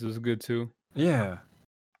 Pre-fights is good too. Yeah.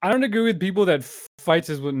 I don't agree with people that fights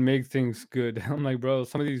is what make things good. I'm like, bro,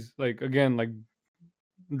 some of these, like, again, like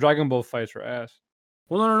Dragon Ball fights are ass.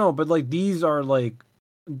 Well, no, but like these are like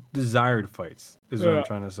desired fights, is what I'm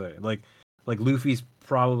trying to say. Like Luffy's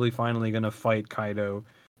probably finally gonna fight Kaido.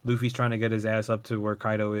 Luffy's trying to get his ass up to where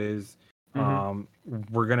Kaido is.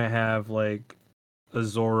 We're gonna have like a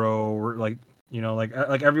Zoro, or like, you know, like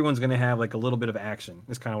everyone's gonna have like a little bit of action.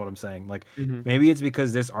 Is kind of what I'm saying. Like maybe it's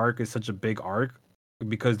because this arc is such a big arc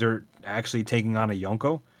because they're actually taking on a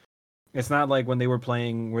Yonko. It's not like when they were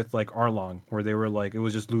playing with like Arlong, where they were like it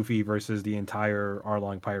was just Luffy versus the entire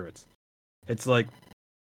Arlong pirates. It's like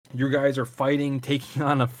you guys are fighting, taking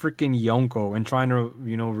on a freaking Yonko and trying to,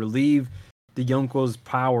 you know, relieve the Yonko's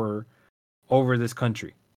power over this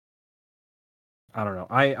country. I don't know.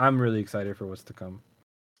 I'm really excited for what's to come.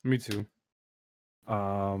 Me too. You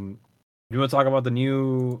want to talk about the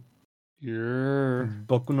new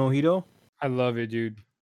Boku no Hero? I love it, dude.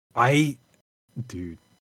 I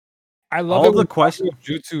love all it. The question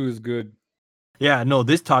Jutsu is good. Yeah, no,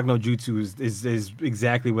 this Talk no Jutsu is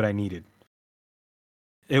exactly what I needed.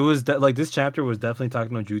 It was like this chapter was definitely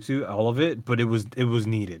Talk no Jutsu, all of it, but it was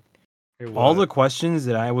needed. All the questions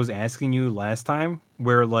that I was asking you last time,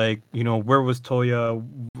 where like, you know, where was Toya,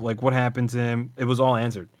 like what happened to him, it was all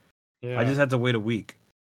answered. Yeah. I just had to wait a week.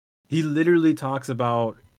 He literally talks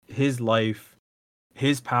about his life,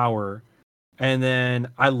 his power, and then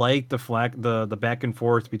I like the back and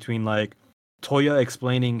forth between like Toya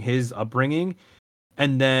explaining his upbringing,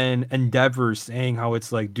 and then Endeavor saying how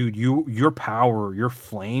it's like, dude, your power, your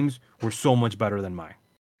flames were so much better than mine.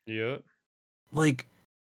 Yeah. Like,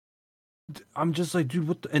 I'm just like, dude,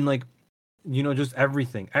 what? And like, you know, just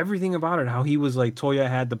everything about it. How he was like, Toya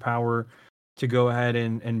had the power to go ahead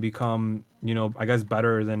and become, you know, I guess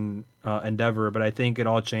better than Endeavor, but I think it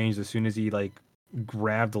all changed as soon as he like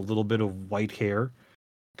grabbed a little bit of white hair,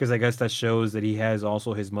 because I guess that shows that he has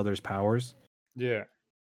also his mother's powers. Yeah.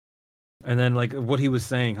 And then like what he was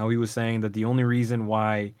saying, how he was saying that the only reason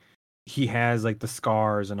why he has like the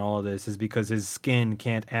scars and all of this is because his skin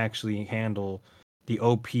can't actually handle the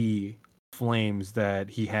OP flames that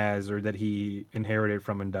he has or that he inherited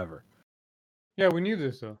from Endeavor. Yeah, we knew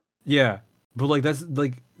this though. Yeah, but like that's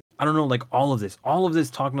like, I don't know, like all of this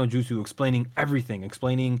Talk no Jutsu explaining everything,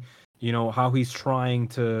 explaining, you know, how he's trying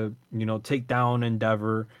to, you know, take down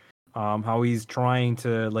Endeavor, how he's trying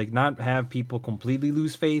to like not have people completely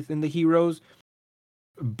lose faith in the heroes,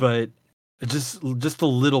 but just a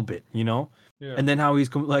little bit, you know. Yeah. And then how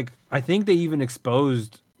he's like, I think they even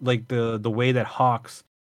exposed like the way that Hawks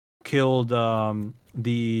killed the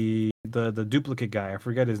duplicate guy. I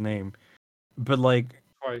forget his name, but like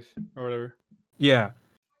twice or whatever. Yeah.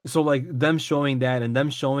 So like them showing that, and them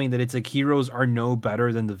showing that it's like heroes are no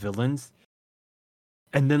better than the villains.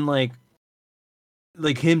 And then like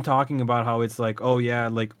him talking about how it's like, oh yeah,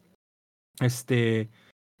 like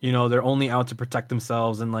you know, they're only out to protect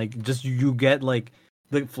themselves, and like just you get like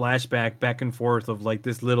the flashback back and forth of like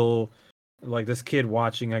this little, like this kid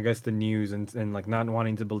watching, I guess, the news and like not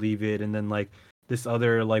wanting to believe it, and then like this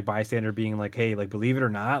other like bystander being like, hey, like believe it or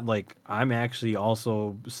not, like I'm actually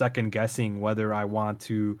also second guessing whether I want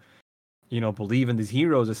to, you know, believe in these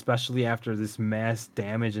heroes, especially after this mass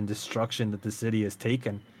damage and destruction that the city has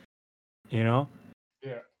taken, you know?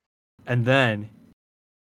 Yeah. And then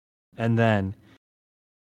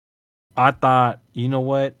I thought, you know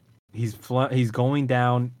what? He's going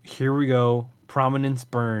down. Here we go. Prominence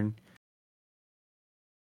burn.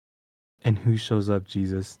 And who shows up,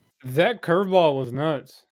 Jesus? That curveball was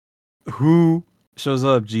nuts. Who shows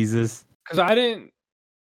up, Jesus? Because I didn't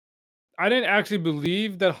actually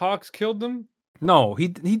believe that Hawks killed them. No, he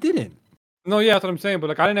didn't. No, yeah, that's what I'm saying. But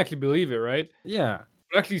like, I didn't actually believe it, right? Yeah.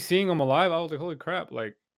 But actually seeing him alive, I was like, holy crap!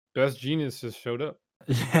 Like, Best Genius just showed up.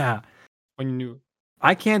 Yeah. When you knew.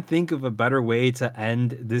 I can't think of a better way to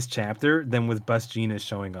end this chapter than with Best Genius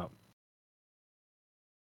showing up.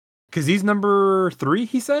 Because he's number 3,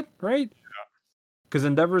 he said, right? Yeah. Because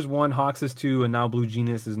Endeavor's 1, Hawks is 2, and now Blue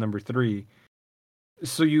Genius is number 3.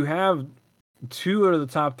 So you have 2 out of the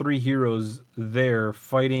top 3 heroes there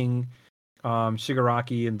fighting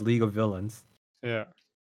Shigaraki in League of Villains. Yeah.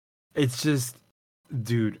 It's just,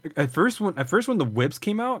 dude. At first when the whips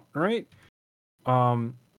came out, right?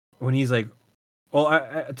 When he's like,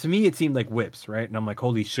 well, to me it seemed like whips, right? And I'm like,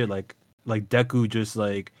 holy shit, like Deku just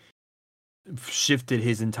like shifted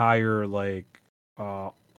his entire like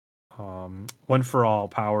one for all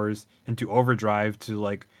powers into overdrive to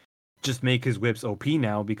like just make his whips OP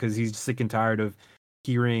now because he's sick and tired of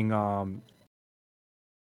hearing all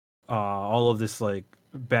of this like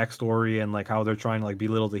backstory and like how they're trying to like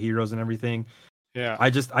belittle the heroes and everything. Yeah. I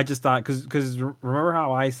just thought because remember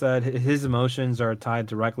how I said his emotions are tied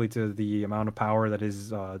directly to the amount of power that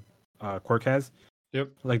his quirk has. Yep.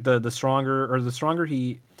 Like the stronger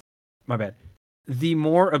he, my bad, the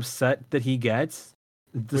more upset that he gets,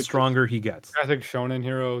 the Which stronger he gets. Classic shonen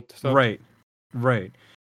hero stuff. Right.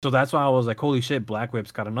 So that's why I was like, holy shit, Black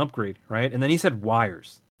Whip's got an upgrade, right? And then he said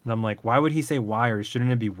wires, and I'm like, why would he say wires?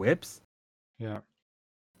 Shouldn't it be whips? Yeah.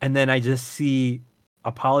 And then I just see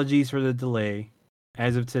apologies for the delay.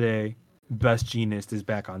 As of today, Best Jeanist is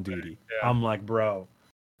back on duty. Yeah. I'm like, bro.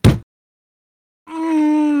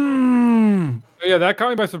 Yeah, that caught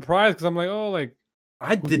me by surprise because I'm like, oh, like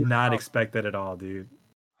I did not expect that at all, dude.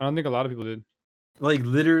 I don't think a lot of people did. Like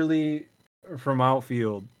literally from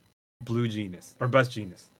outfield, Blue Jeanist or Best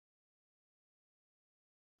Jeanist.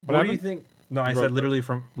 What do you think? No, I said literally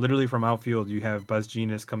from outfield, you have Best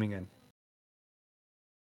Jeanist coming in.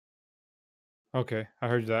 Okay, I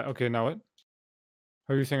heard that. Okay, now what?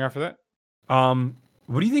 What are you saying after that?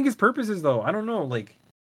 What do you think his purpose is though? I don't know. Like,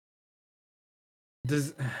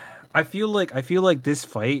 I feel like this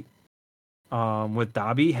fight, with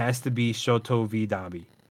Dabi has to be Shoto v Dabi.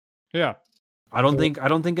 Yeah. I don't think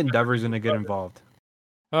Endeavor's gonna get involved.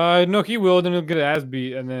 No, he will. Then he'll get ass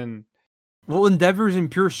beat, and then. Well, Endeavor's in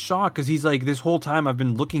pure shock because he's like, this whole time I've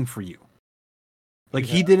been looking for you. Like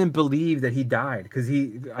he didn't believe that he died because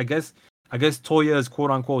I guess Toya's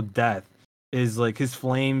quote unquote death is like his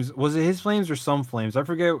flames. Was it his flames or some flames? I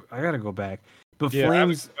forget. I gotta go back. But Yeah,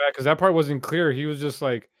 flames, because that part wasn't clear. He was just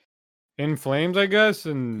like in flames, I guess,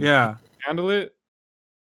 and yeah, handle it.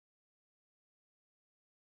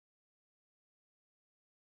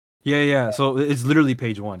 yeah. So it's literally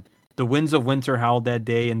page 1. The winds of winter howled that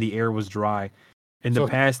day, and the air was dry. In the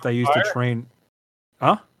past, I used to train.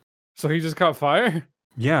 Huh? So he just caught fire?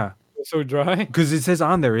 Yeah. So dry? Because it says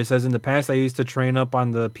on there, it says in the past I used to train up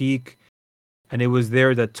on the peak, and it was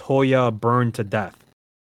there that Toya burned to death.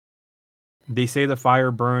 They say the fire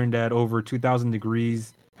burned at over 2,000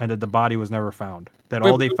 degrees, and that the body was never found. That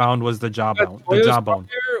all they found was the jawbone. The jawbone.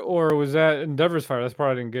 Or was that Endeavor's fire? That's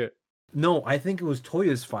part I didn't get. No, I think it was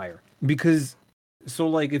Toya's fire because. So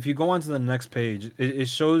like if you go on to the next page, it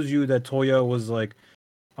shows you that Toya was like,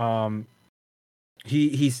 the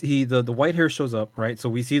white hair shows up, right? So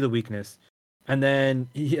we see the weakness, and then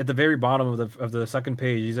at the very bottom of the second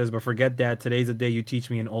page, he says, "But forget that. Today's the day you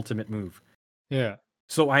teach me an ultimate move." Yeah.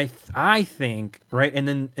 So I think right, and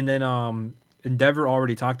then Endeavor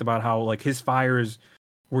already talked about how like his fires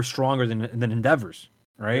were stronger than Endeavor's,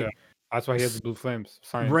 right? Yeah. That's why he has the blue flames.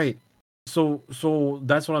 Science. Right. So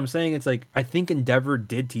that's what I'm saying. It's like I think Endeavor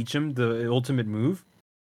did teach him the ultimate move,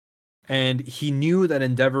 and he knew that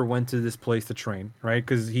Endeavor went to this place to train, right?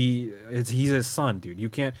 Because he's his son, dude. You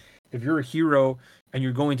can't if you're a hero and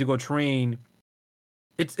you're going to go train.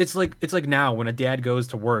 It's like now when a dad goes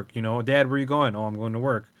to work, you know, Dad, where are you going? Oh, I'm going to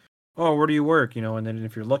work. Oh, where do you work? You know, and then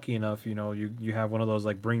if you're lucky enough, you know, you have one of those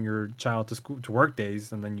like bring your child to school to work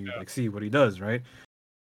days, and then you like see what he does, right?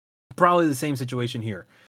 Probably the same situation here.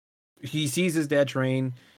 He sees his dad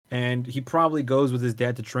train, and he probably goes with his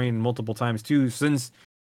dad to train multiple times too, since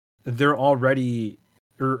they're already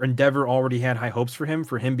or Endeavor already had high hopes for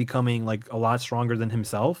him becoming like a lot stronger than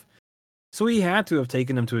himself. So he had to have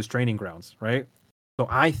taken him to his training grounds, right? So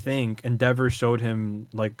I think Endeavor showed him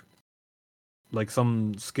like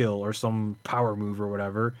some skill or some power move or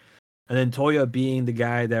whatever. And then Toya being the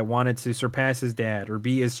guy that wanted to surpass his dad or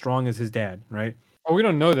be as strong as his dad, right? Oh, we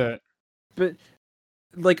don't know that. But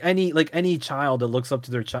like any child that looks up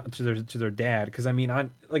to their dad, because I mean,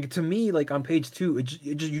 to me, like on page 2,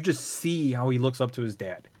 you just see how he looks up to his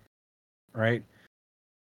dad, right?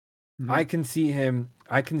 Mm-hmm. I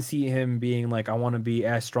can see him being like, I want to be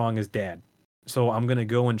as strong as dad, so I'm gonna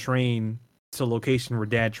go and train to a location where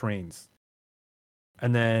dad trains.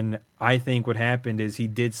 And then I think what happened is he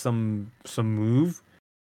did some move,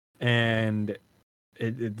 and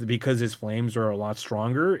it because his flames are a lot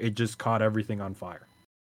stronger, it just caught everything on fire.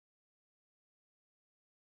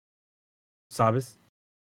 Sabis?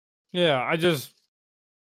 Yeah,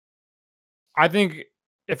 I think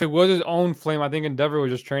if it was his own flame, I think Endeavor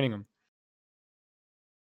was just training him.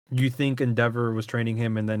 You think Endeavor was training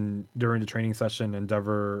him, and then during the training session,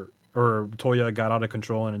 Endeavor or Toya got out of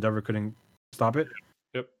control, and Endeavor couldn't stop it?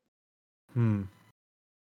 Yep.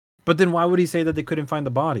 But then why would he say that they couldn't find the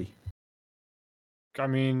body? I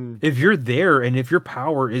mean, If you're there and if your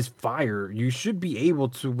power is fire, you should be able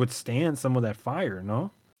to withstand some of that fire,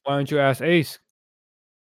 no? why don't you ask Ace?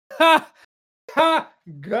 Ha! Ha!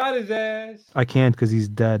 Got his ass. I can't because he's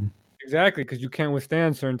dead. Exactly, because you can't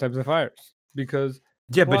withstand certain types of fires. Because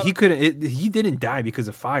Yeah, but Well- he couldn't. He didn't die because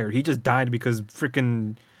of fire. He just died because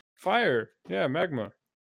freaking. fire, yeah, magma.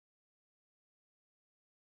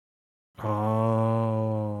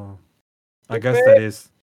 Oh, I guess Okay. that is.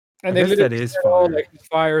 And I they guess that literally is said, "Oh, fire. like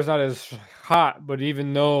fire is not as hot," but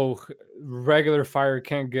even though regular fire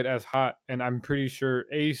can't get as hot, and I'm pretty sure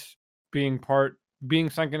Ace being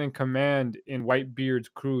second in command in Whitebeard's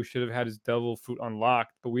crew should have had his devil fruit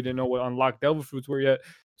unlocked, but we didn't know what unlocked devil fruits were yet,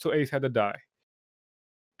 so Ace had to die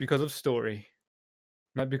because of story,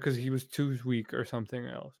 not because he was too weak or something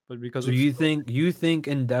else, but because So of you story. think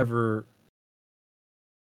Endeavor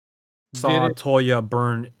saw Didn't- Toya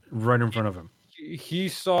burn right in front of him? he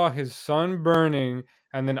saw his son burning,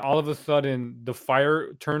 and then all of a sudden the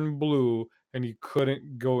fire turned blue, and he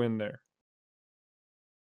couldn't go in there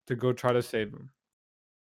to go try to save him.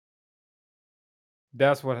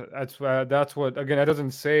 That's what again, that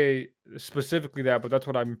doesn't say specifically that, but that's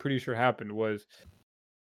what I'm pretty sure happened was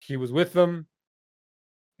he was with them.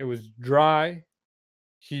 It was dry.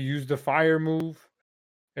 He used the fire move.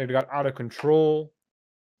 It got out of control.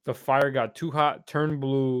 The fire got too hot, turned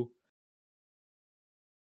blue,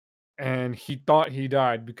 and he thought he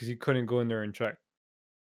died because he couldn't go in there and check.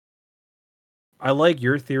 I like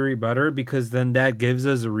your theory better because then that gives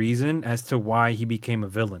us a reason as to why he became a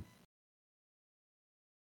villain.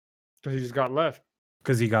 Because he just got left.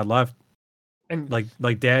 Because he got left. And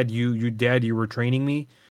Like Dad, you were training me.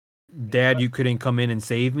 Dad, you couldn't come in and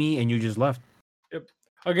save me, and you just left.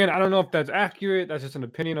 again, I don't know if that's accurate. That's just an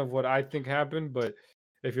opinion of what I think happened. But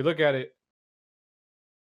if you look at it,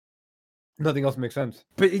 nothing else makes sense.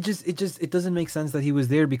 But it doesn't make sense that he was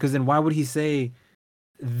there because then why would he say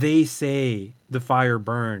they say the fire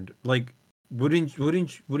burned? Like wouldn't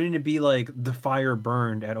it be like the fire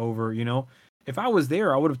burned at over, you know? If I was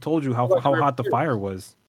there, I would have told you how Like how your hot the peers. fire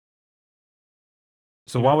was.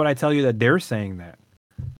 So You why know? would I tell you that they're saying that?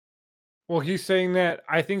 Well, he's saying that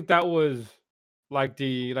I think that was like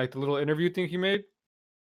the little interview thing he made.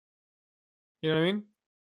 You know what I mean?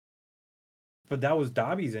 But that was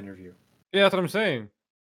Dobby's interview. Yeah, that's what I'm saying.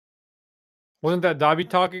 Wasn't that Dobby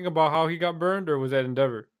talking about how he got burned, or was that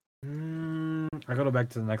Endeavor? I gotta go back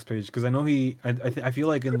to the next page because I know I feel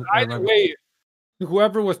like in Either way,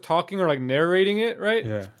 whoever was talking or like narrating it, right?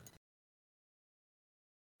 yeah.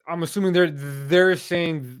 I'm assuming they're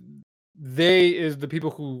saying they is the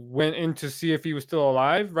people who went in to see if he was still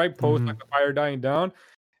alive, right? Post like the fire dying down,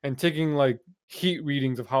 and taking like heat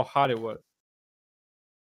readings of how hot it was.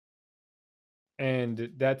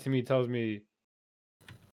 And that to me tells me,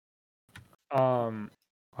 I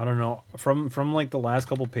don't know. From like the last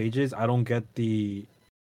couple pages, I don't get the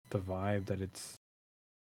vibe that it's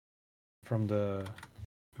from the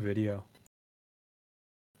video.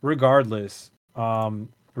 Regardless of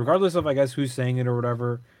I guess who's saying it or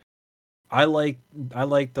whatever, I like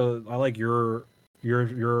your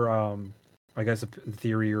I guess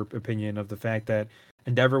theory or opinion of the fact that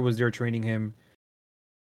Endeavor was there training him,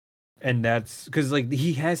 and that's because like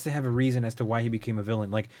he has to have a reason as to why he became a villain.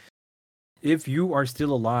 Like if you are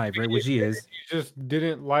still alive, right, which he is, he just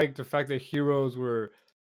didn't like the fact that heroes were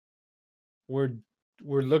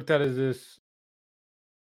looked at as this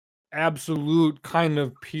absolute kind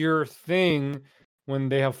of pure thing when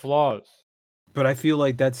they have flaws. but I feel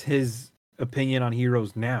like that's his opinion on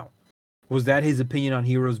heroes now. Was that his opinion on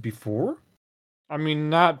heroes before? I mean,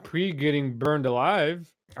 not pre getting burned alive,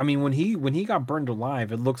 I mean, when he got burned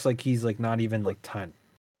alive, it looks like he's like not even like 10.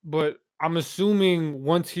 but I'm assuming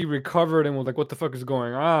once he recovered and was like, "What the fuck is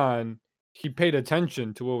going on?" He paid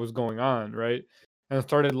attention to what was going on, right? And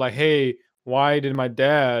started like, "Hey, why did my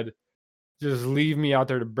dad just leave me out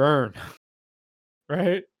there to burn?"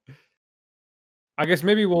 Right? I guess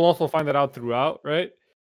maybe we'll also find that out throughout, right?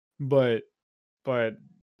 But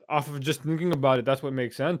off of just thinking about it, that's what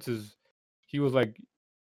makes sense. Is he was like,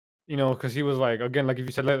 because he was like, again, like if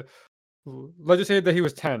you said, let's just say that he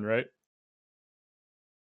was 10, right?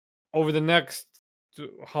 Over the next,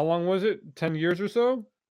 how long was it? 10 years or so?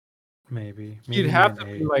 Maybe He'd have to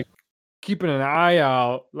be like keeping an eye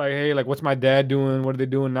out, like, hey, like, what's my dad doing? What are they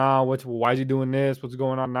doing now? Why is he doing this? What's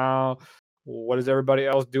going on now? What is everybody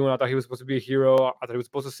else doing? I thought he was supposed to be a hero. I thought he was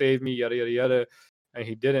supposed to save me, yada, yada, yada. And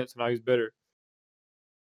he didn't. So now he's bitter.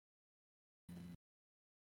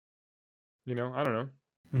 You know, I don't know,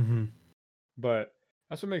 Mm-hmm. but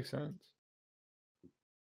that's what makes sense.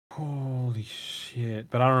 Holy shit!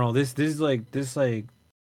 But I don't know. This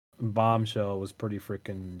bombshell was pretty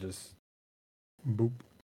freaking just boop.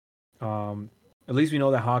 At least we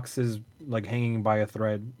know that Hawks is like hanging by a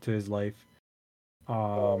thread to his life.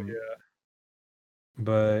 Oh Um, yeah.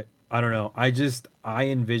 but I don't know. I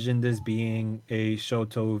envision this being a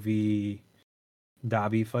Shoto v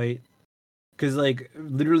Dabi fight because like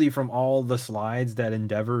literally from all the slides that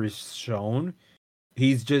Endeavor is shown,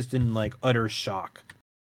 he's just in like utter shock.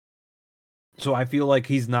 So I feel like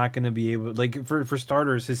he's not going to be able, like for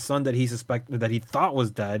starters, his son that he thought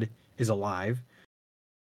was dead is alive.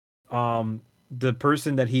 The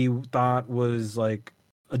person that he thought was like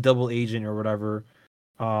a double agent or whatever,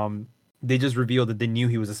 um, they just revealed that they knew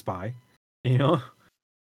he was a spy. You know,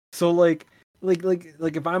 so like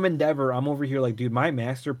if I'm Endeavor, I'm over here like, dude, my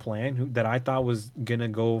master plan that I thought was gonna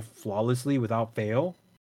go flawlessly without fail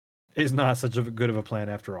is not such a good of a plan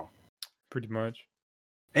after all. Pretty much.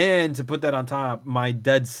 And to put that on top, my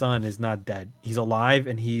dead son is not dead. He's alive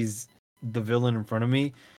and he's the villain in front of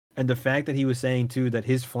me. And the fact that he was saying too that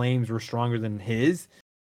his flames were stronger than his,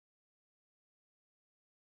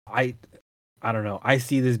 I don't know. I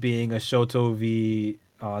see this being a Shoto v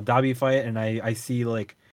Dabi fight, and I see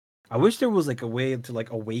like I wish there was like a way to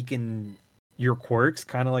like awaken your quirks,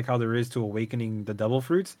 kind of like how there is to awakening the devil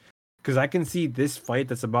fruits. Because I can see this fight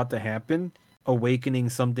that's about to happen awakening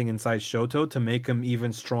something inside Shoto to make him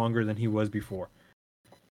even stronger than he was before.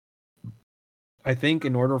 I think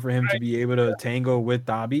in order for him to be able to tango with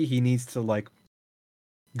Dabi, he needs to like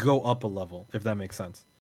go up a level, if that makes sense.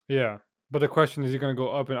 Yeah, but the question is, he gonna go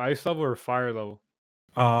up in ice level or fire level?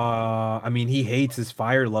 I mean, he hates his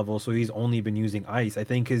fire level, so he's only been using ice. I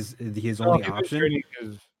think his only option.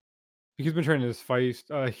 He's been training his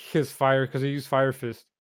fire because he used Fire Fist.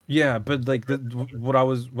 Yeah, but like what I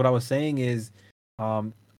was saying is,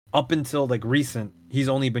 up until like recent, he's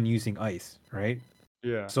only been using ice, right?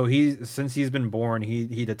 Yeah. So since he's been born,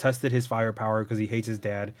 he detested his firepower because he hates his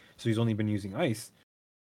dad. So he's only been using ice.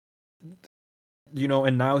 You know,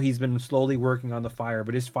 and now he's been slowly working on the fire,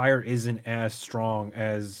 but his fire isn't as strong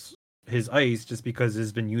as his ice just because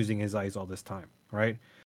he's been using his ice all this time, right?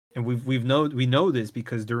 And we know this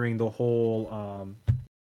because during the whole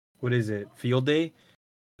what is it, field day,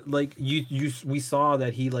 like we saw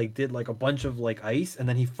that he like did like a bunch of like ice and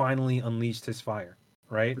then he finally unleashed his fire,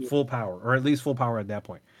 right? Yeah. Full power, or at least full power at that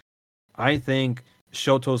point. I think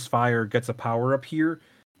Shoto's fire gets a power up here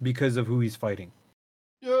because of who he's fighting.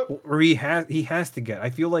 Yep. Or he has to get.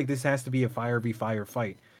 I feel like this has to be a fire v fire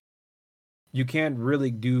fight. You can't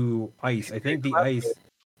really do ice. I think the ice,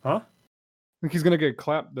 huh? I think he's gonna get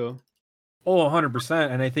clapped though. Oh,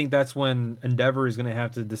 100%. And I think that's when Endeavor is going to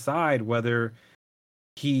have to decide whether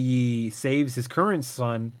he saves his current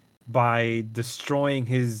son by destroying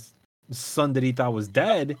his son that he thought was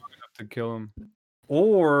dead, To kill him.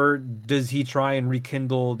 or does he try and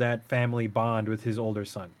rekindle that family bond with his older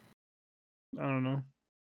son? I don't know.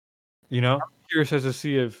 You know? I'm curious as to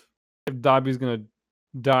see if Dabi's gonna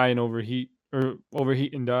die and overheat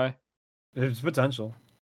and die. There's potential.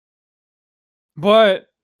 But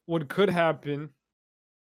what could happen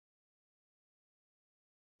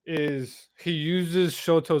is he uses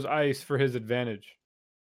Shoto's ice for his advantage.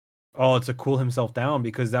 Oh, to cool himself down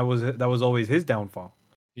because that was always his downfall.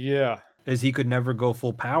 Yeah. Is he could never go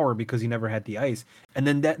full power because he never had the ice. And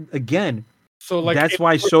then that again, So like that's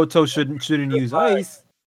why Shoto shouldn't use ice.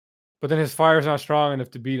 But then his fire's not strong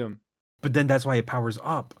enough to beat him. But then that's why it powers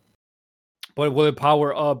up. But will it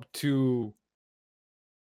power up to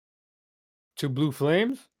blue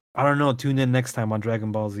flames? I don't know. Tune in next time on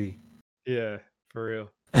Dragon Ball Z. Yeah, for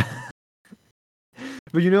real.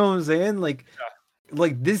 But you know what I'm saying? Like,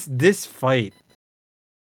 like this fight,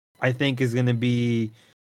 I think is gonna be,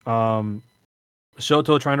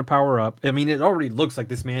 Shoto trying to power up. I mean, it already looks like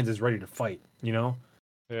this man's is ready to fight. You know?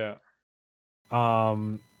 Yeah.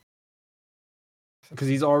 Because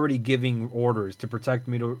he's already giving orders to protect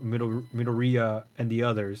Midoriya and the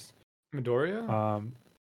others. Midoriya?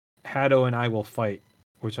 Hado and I will fight,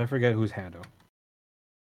 which I forget who's Hado.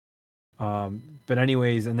 But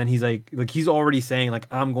anyways, and then he's like he's already saying like,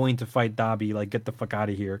 I'm going to fight Dabi, like get the fuck out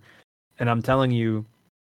of here. And I'm telling you,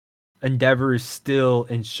 Endeavor is still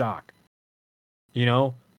in shock. You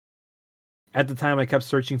know? At the time I kept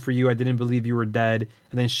searching for you, I didn't believe you were dead,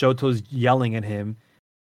 and then Shoto's yelling at him,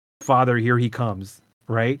 Father, here he comes,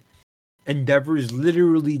 right? Endeavor is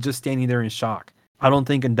literally just standing there in shock. I don't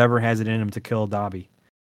think Endeavor has it in him to kill Dabi.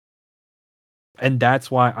 And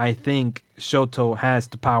that's why I think Shoto has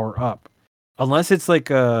to power up. Unless it's like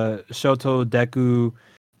a Shoto Deku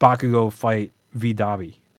Bakugo fight V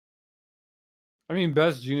Dabi. I mean,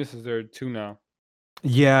 Best Genius is there too now.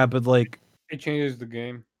 Yeah, but like, It changes the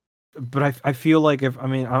game. but I feel like if I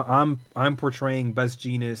mean I'm portraying Best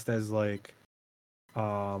Genius as like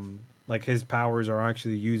his powers are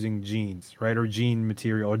actually using genes, right, or gene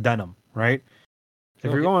material or denim, right? If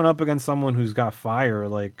you're Okay. going up against someone who's got fire,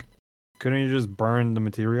 like, couldn't you just burn the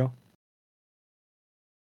material?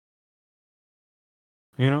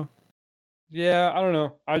 You know? Yeah, I don't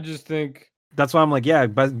know. I just think That's why I'm like, yeah,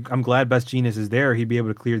 I'm glad Best Genius is there. He'd be able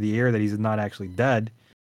to clear the air that he's not actually dead,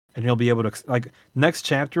 and he'll be able to like next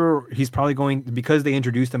chapter. He's probably going because they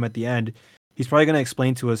introduced him at the end. He's probably going to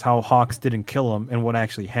explain to us how Hawks didn't kill him and what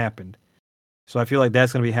actually happened. So I feel like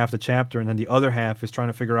that's going to be half the chapter, and then the other half is trying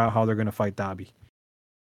to figure out how they're going to fight Dabi.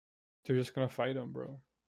 they're just gonna fight him, bro.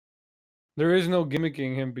 There is no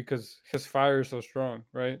gimmicking him because his fire is so strong,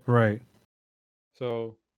 right? Right.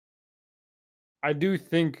 So I do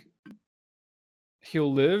think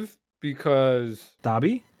he'll live because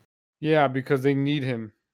Dabi? yeah, because they need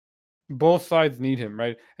him. Both sides need him,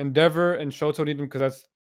 right? Endeavor and Shoto need him because that's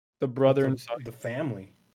the brother and son, the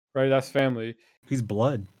family. right? That's family. He's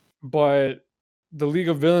blood. But the League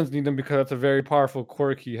of Villains need him because that's a very powerful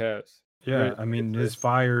quirk he has. Yeah, Right. I mean, his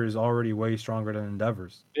fire is already way stronger than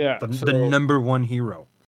Endeavor's. Yeah. The So number one hero.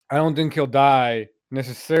 I don't think he'll die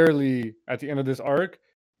necessarily at the end of this arc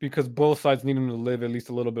because both sides need him to live at least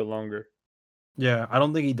a little bit longer. Yeah, I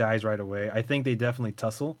don't think he dies right away. I think they definitely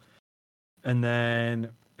tussle. And then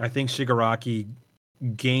I think Shigaraki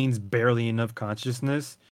gains barely enough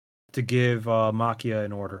consciousness to give Makia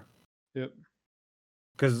an order. Yep.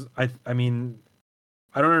 Because, I mean,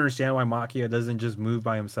 I don't understand why Makia doesn't just move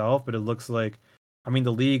by himself, but it looks like, I mean,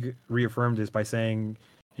 the League reaffirmed this by saying,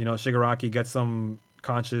 you know, Shigaraki gets some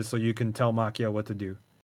conscious so you can tell Makia what to do.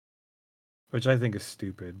 Which I think is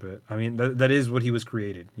stupid, but I mean, that is what he was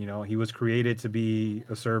created. You know, he was created to be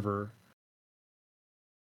a server.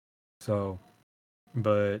 So,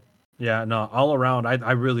 but yeah, no, all around,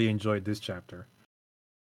 I really enjoyed this chapter.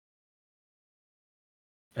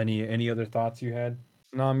 Any other thoughts you had?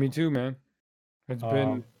 Nah, me too, man. It's been.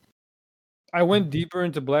 Um, I went deeper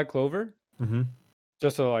into Black Clover mm-hmm.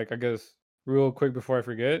 just so, like, I guess, real quick before I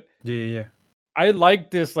forget. Yeah. I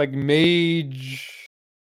like this, like, mage,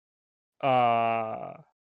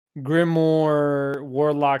 Grimoire,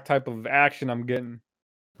 Warlock type of action I'm getting.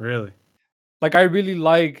 Really? Like, I really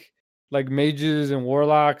like mages and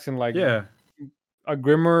warlocks and like Yeah. a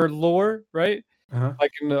Grimmer lore, right? Uh-huh.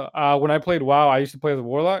 Like in the when I played WoW, I used to play as a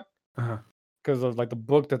warlock Uh-huh. because of like the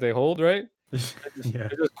book that they hold, right? Yeah.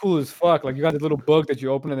 It's just cool as fuck. Like you got this little book that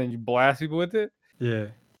you open and then you blast people with it. Yeah.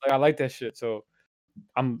 Like I like that shit. So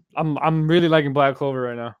I'm really liking Black Clover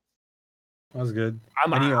right now. That's good.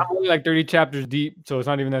 I'm only like 30 chapters deep, so it's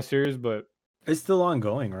not even that serious, but It's still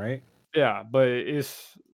ongoing, right? yeah, but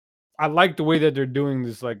I like the way that they're doing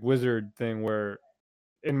this like wizard thing where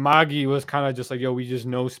in Magi was kind of just like, yo, we just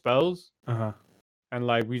know spells Uh-huh. and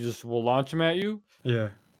like we just will launch them at you. Yeah.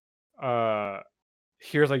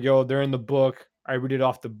 Here's like, yo, they're in the book. I read it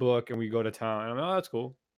off the book and we go to town. And I'm like, oh, that's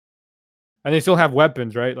cool. And they still have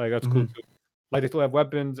weapons, right? Like that's cool too. Like they still have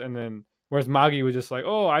weapons, and then whereas Magi was just like,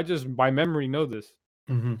 oh, I just by memory know this.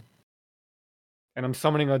 Mm-hmm. And I'm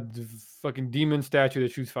summoning a fucking demon statue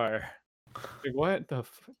that shoots fire. Like what the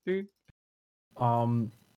fuck, dude?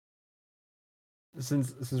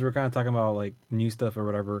 Since we're kind of talking about like new stuff or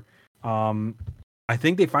whatever, I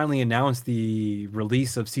think they finally announced the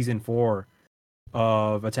release of season 4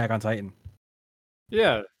 of Attack on Titan.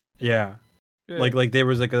 Yeah. Yeah. Like there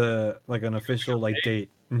was like an official like date.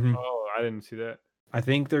 Mm-hmm. Oh, I didn't see that. I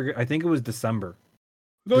think it was December.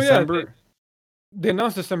 No, December. yeah, they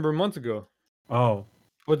announced December months ago. Oh.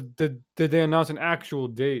 But did they announce an actual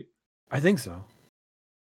date? I think so.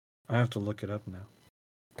 I have to look it up now.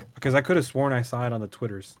 Because I could have sworn I saw it on the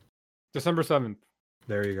Twitters. December 7th.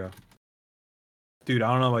 There you go. Dude,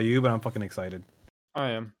 I don't know about you, but I'm fucking excited.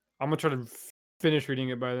 I am. I'm gonna try to finish reading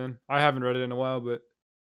it by then. I haven't read it in a while, but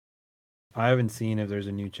I haven't seen if there's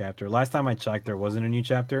a new chapter. Last time I checked, there wasn't a new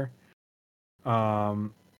chapter.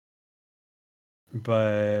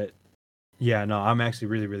 But yeah, no, I'm actually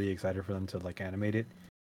really, really excited for them to like animate it.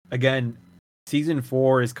 Again, season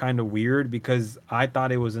 4 is kind of weird because I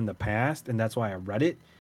thought it was in the past, and that's why I read it.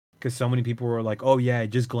 Because so many people were like, "Oh yeah,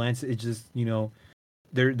 just glance. It just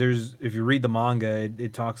there's if you read the manga,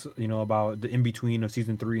 it talks about the in between of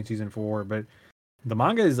season 3 and season 4, but the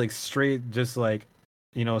manga is like straight, just like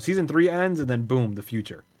season 3 ends and then boom, the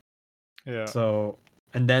future. yeah. So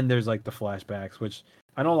and then there's like the flashbacks, which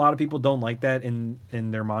I know a lot of people don't like that in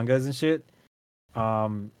their mangas and shit.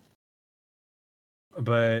 But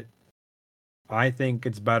I think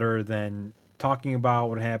it's better than talking about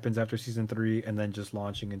what happens after season 3 and then just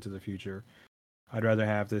launching into the future. I'd rather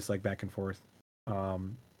have this like back and forth.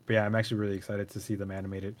 But yeah, I'm actually really excited to see them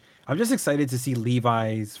animated. I'm just excited to see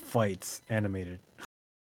Levi's fights animated.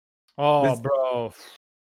 Oh, This- bro,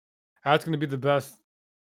 that's gonna be the best.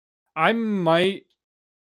 I might.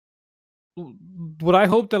 What I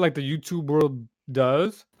hope that like the YouTube world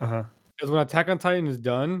does Uh-huh. is when Attack on Titan is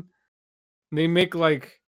done, they make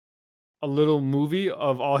like a little movie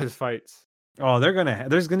of all his fights. Oh,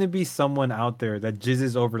 there's gonna be someone out there that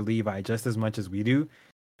jizzes over Levi just as much as we do,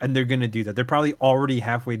 and they're gonna do that. They're probably already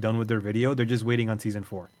halfway done with their video. They're just waiting on season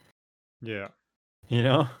 4. Yeah. You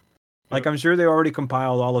know, like Yep. I'm sure they already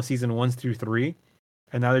compiled all of season 1 through 3,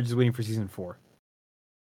 and now they're just waiting for season 4.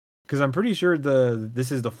 Because I'm pretty sure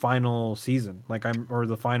this is the final season, or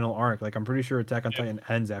the final arc. Like I'm pretty sure Attack on Titan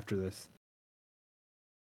ends after this.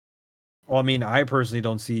 Well, I mean, I personally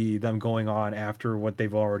don't see them going on after what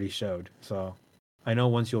they've already showed. So, I know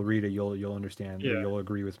once you'll read it, you'll understand. Or Yeah. you'll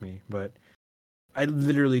agree with me. But I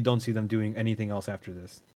literally don't see them doing anything else after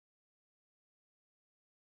this.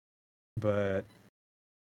 But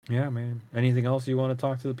yeah, man. Anything else you want to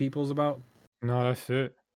talk to the peoples about? No, that's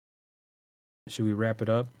it. Should we wrap it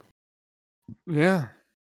up? Yeah,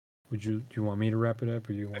 Do you want me to wrap it up,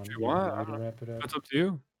 or you you want want, me to wrap it up? that's up to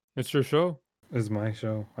you. It's your show. This is my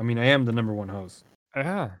show. I mean, I am the number 1 host.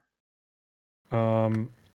 Yeah.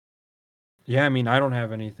 Yeah, I mean, I don't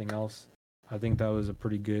have anything else. I think that was a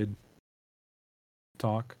pretty good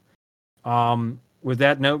talk. With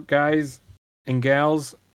that note, guys and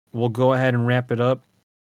gals, we'll go ahead and wrap it up.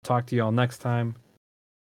 Talk to y'all next time.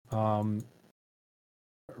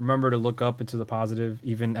 Remember to look up into the positive,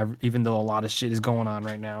 even though a lot of shit is going on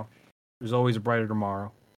right now. There's always a brighter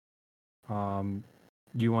tomorrow.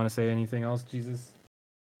 Do you want to say anything else, Jesus?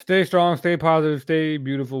 Stay strong, stay positive, stay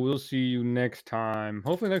beautiful. We'll see you next time.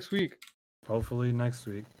 Hopefully next week. Hopefully next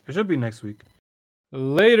week. It should be next week.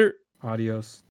 Later. Adios.